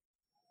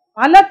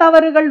 பல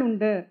தவறுகள்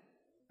உண்டு.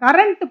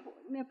 கரண்ட்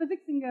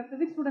ஃபிசிக்ஸ், இங்கே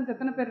ஃபிசிக்ஸ் ஸ்டூடெண்ட்ஸ்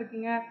எத்தனை பேர்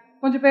இருக்கீங்க?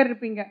 கொஞ்சம் பேர்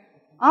இருப்பீங்க.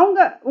 அவங்க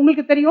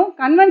உங்களுக்கு தெரியும்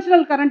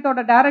கன்வென்ஷனல் கரண்ட்டோட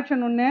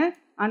டைரக்ஷன் ஒன்று,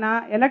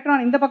 ஆனால்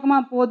எலக்ட்ரான் இந்த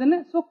பக்கமாக போகுதுன்னு.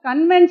 ஸோ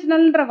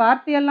கன்வென்ஷனல்ன்ற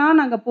வார்த்தையெல்லாம்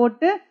நாங்கள்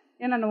போட்டு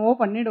என்னென்னவோ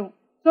பண்ணிவிடுவோம்.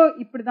 ஸோ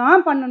இப்படி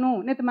தான் பண்ணணும்.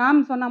 நேற்று மேம்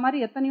சொன்ன மாதிரி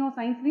எத்தனையோ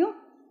சயின்ஸ்லையும்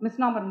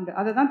மிஸ்நாமர் உண்டு.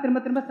 அதை தான்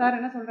திரும்ப திரும்ப சார்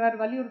என்ன சொல்கிறாரு,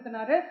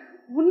 வலியுறுத்தினார்,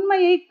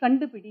 உண்மையை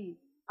கண்டுபிடி.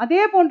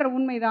 அதே போன்ற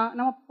உண்மை தான்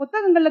நம்ம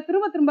புத்தகங்களில்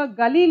திரும்ப திரும்ப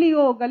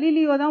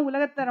கலீலியோ தான்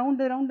உலகத்தை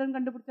ரவுண்டுன்னு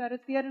கண்டுபிடிச்சாரு,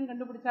 ஸ்பியர்னு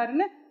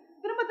கண்டுபிடிச்சாருன்னு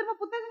திரும்ப திரும்ப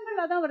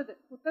புத்தகங்கள்ல தான் வருது.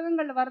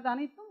 புத்தகங்கள்ல வருது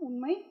அனைத்தும்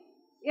உண்மை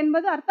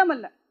என்பது அர்த்தம்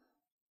அல்ல,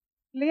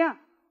 இல்லையா?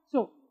 ஸோ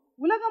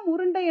உலகம்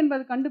உருண்டை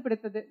என்பது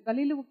கண்டுபிடித்தது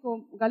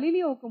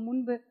கலீலியோவுக்கு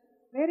முன்பு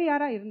வேறு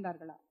யாரா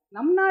இருந்தார்களா?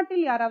 நம்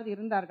நாட்டில் யாராவது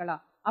இருந்தார்களா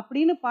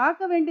அப்படின்னு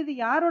பார்க்க வேண்டியது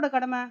யாரோட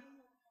கடமை?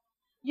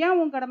 ஏன்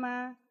உன் கடமை?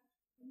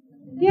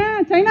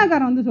 ஏன்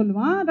சைனாக்காரன் வந்து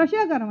சொல்லுவான்,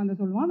 ரஷ்யாக்காரன் வந்து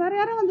சொல்லுவான், வேற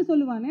யாரும் வந்து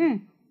சொல்லுவானே,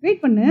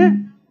 வெயிட் பண்ணு.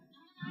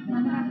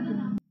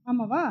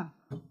 ஆமாவா?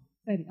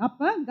 சரி,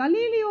 அப்ப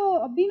கலீலியோ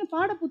அப்படின்னு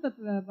பாட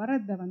புத்தகத்தில்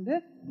வர்றதை வந்து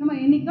நம்ம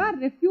என்னைக்கா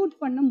ரெஃப்யூட்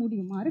பண்ண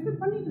முடியுமா?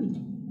 ரெஃப்யூட்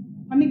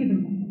பண்ணிக்கிட்டு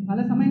இருக்கோம்.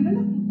 பல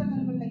சமயங்கள்ல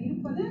புத்தகங்கள்ல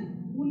இருப்பது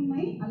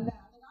உண்மை அல்ல.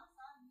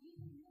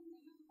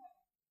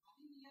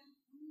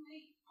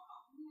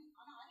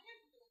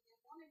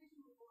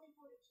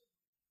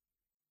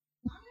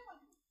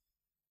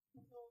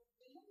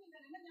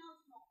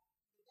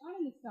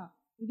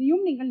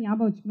 இதையும் நீங்கள்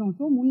ஞாபகம் வச்சுக்கணும்.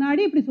 ஸோ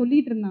முன்னாடி இப்படி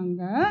சொல்லிட்டு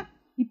இருந்தாங்க,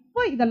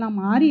 இப்போ இதெல்லாம்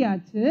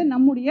மாறியாச்சு,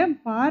 நம்முடைய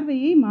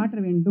பார்வையை மாற்ற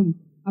வேண்டும்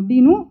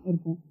அப்படின்னும்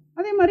இருக்கும்.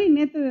 அதே மாதிரி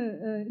நேற்று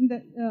இந்த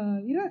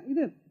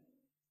இது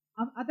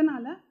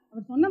அதனால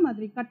அவர் சொன்ன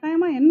மாதிரி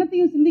கட்டாயமாக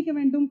என்னத்தையும் சிந்திக்க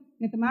வேண்டும்.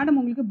 நேற்று மேடம்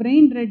உங்களுக்கு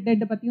பிரெயின்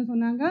டெட் பற்றியும்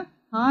சொன்னாங்க,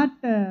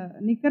 ஹார்ட்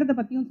நிற்கிறத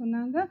பற்றியும்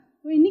சொன்னாங்க.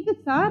 ஸோ இன்னைக்கு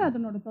சார்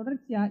அதனோட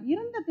தொடர்ச்சியாக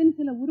இறந்த பின்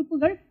சில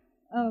உறுப்புகள்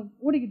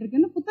ஓடிக்கிட்டு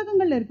இருக்குன்னு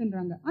புத்தகங்கள்ல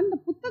இருக்குன்றாங்க. அந்த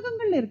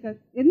புத்தகங்கள்ல இருக்க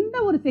எந்த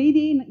ஒரு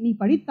செய்தியை நீ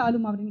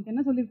படித்தாலும், அவர் இன்னைக்கு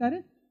என்ன சொல்லியிருக்காரு,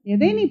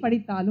 எதை நீ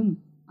படித்தாலும்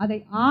அதை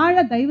ஆழ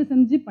தயவு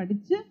செஞ்சு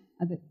படித்து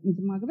அது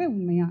நிஜமாகவே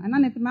உண்மையா? ஏன்னா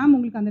நேற்று மேம்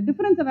உங்களுக்கு அந்த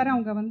டிஃப்ரென்ஸை வேற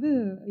அவங்க வந்து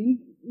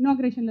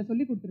இனாக்ரேஷனில்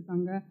சொல்லி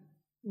கொடுத்துருக்காங்க.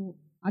 ஸோ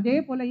அதே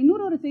போல்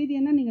இன்னொரு செய்தி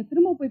என்ன, நீங்கள்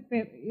திரும்ப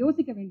போய்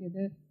யோசிக்க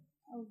வேண்டியது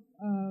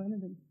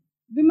என்னது,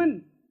 women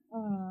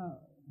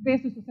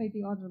based society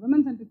R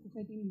women centric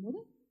சொசைட்டிங்கும் போது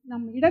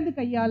நம்ம இடது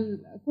கையால்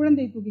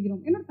குழந்தை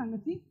தூக்குகிறோம். என்னோட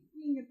தங்கச்சி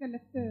இங்கே இருக்க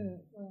லெஃப்ட்டு,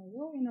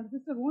 என்னோட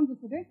sister own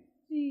sister,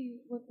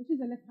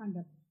 she's a left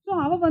hander. So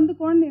அவள் வந்து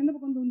குழந்தை எந்த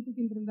பக்கம் வந்து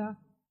தூக்கிட்டு இருந்தா,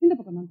 இந்த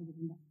பக்கம் தான்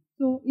தூக்கிட்டு இருந்தா.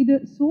 ஸோ இது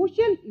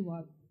சோஷியலாக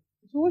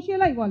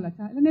இவால்வ்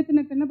ஆச்சா? இல்லை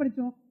நேற்று என்ன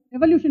படித்தோம்,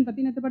 எவல்யூஷன்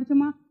பற்றி நேற்று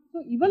படித்தோமா? ஸோ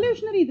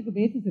இவல்யூஷனரி இதுக்கு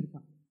பேசிஸ்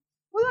இருக்கா?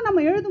 பொதுவாக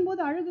நம்ம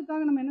எழுதும்போது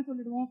அழகுக்காக நம்ம என்ன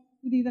சொல்லிடுவோம்,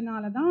 இது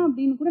இதனால தான்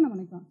அப்படின்னு கூட நம்ம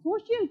நினைக்கலாம்.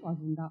 சோஷியல்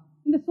காஸ் உண்டா?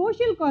 இந்த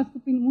சோஷியல் காஸ்க்கு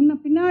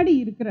பின்னாடி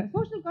இருக்கிற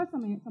சோஷியல் காஸ்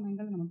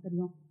சமயங்கள் நமக்கு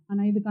தெரியும்.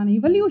 ஆனால் இதுக்கான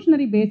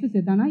இவல்யூஷனரி பேசிஸ்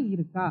எதானா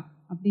இருக்கா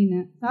அப்படின்னு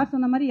சார்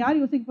சொன்ன மாதிரி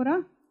யார் யோசிக்க போகிறா?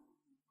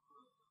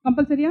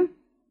 கம்பல்சரியா?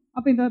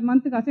 அப்போ இந்த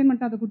மந்த்துக்கு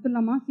அசைன்மெண்ட்டாக அதை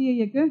கொடுத்துடலாமா?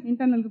 சிஐஏக்கு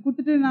இன்டர்னலுக்கு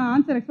கொடுத்துட்டு நான்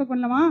ஆன்சர் எக்ஸ்பெக்ட்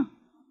பண்ணலாமா?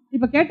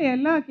 இப்போ கேட்ட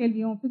எல்லா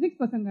கேள்வியும்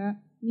ஃபிசிக்ஸ் பசங்க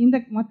இந்த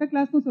மற்ற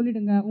கிளாஸ்க்கும்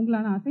சொல்லிவிடுங்க,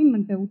 உங்களான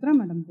அசைன்மெண்ட்டு உத்தரா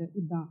மேடம்து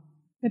இதுதான்.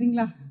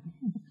 சரிங்களா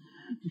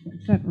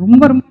சார்?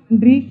 ரொம்ப ரொம்ப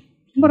நன்றி.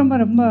 ரொம்ப ரொம்ப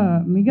ரொம்ப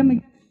மிக மிக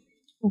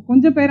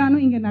கொஞ்சம்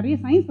பேரானும் இங்கே நிறைய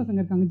சயின்ஸ் பசங்க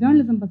இருக்காங்க,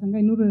 ஜேர்னலிசம் பசங்க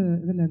இன்னொரு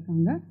இதில்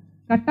இருக்காங்க.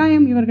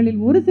 கட்டாயம்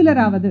இவர்களில் ஒரு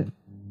சிலராவது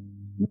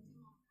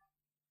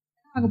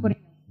ஆக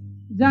போகிறீங்க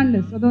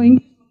ஜேர்னலிஸ்ட், அதோ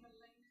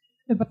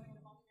இங்கிலீஷ்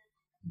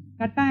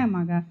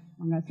கட்டாயமாக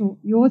வாங்க. ஸோ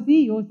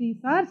யோசி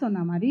சார்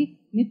சொன்ன மாதிரி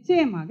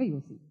நிச்சயமாக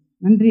யோசி.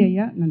 நன்றி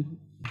ஐயா, நன்றி.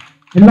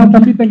 எல்லா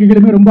தம்பி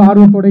தங்கிகளுமே ரொம்ப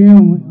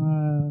ஆர்வத்தோடையும்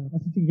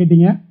ரசித்து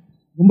கேட்டீங்க.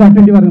 ரொம்ப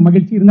அட்டென்டிவாக இருக்க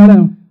மகிழ்ச்சி.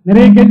 இருந்தாலும்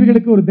நிறைய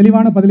கேள்விகளுக்கு ஒரு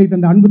தெளிவான பதிலை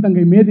தந்த அன்பு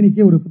தங்கை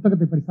மேதினிக்கு ஒரு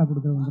புத்தகத்தை பரிசாக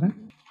கொடுக்குறேன்.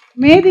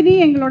 மேதினி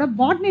எங்களோட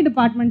பாட்னி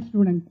டிபார்ட்மெண்ட்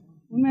ஸ்டூடெண்ட்.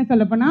 உண்மையை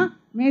சொல்லப்போனால்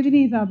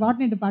மேதினி இஸ்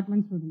பாட்னி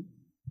டிபார்ட்மெண்ட் ஸ்டூடெண்ட்.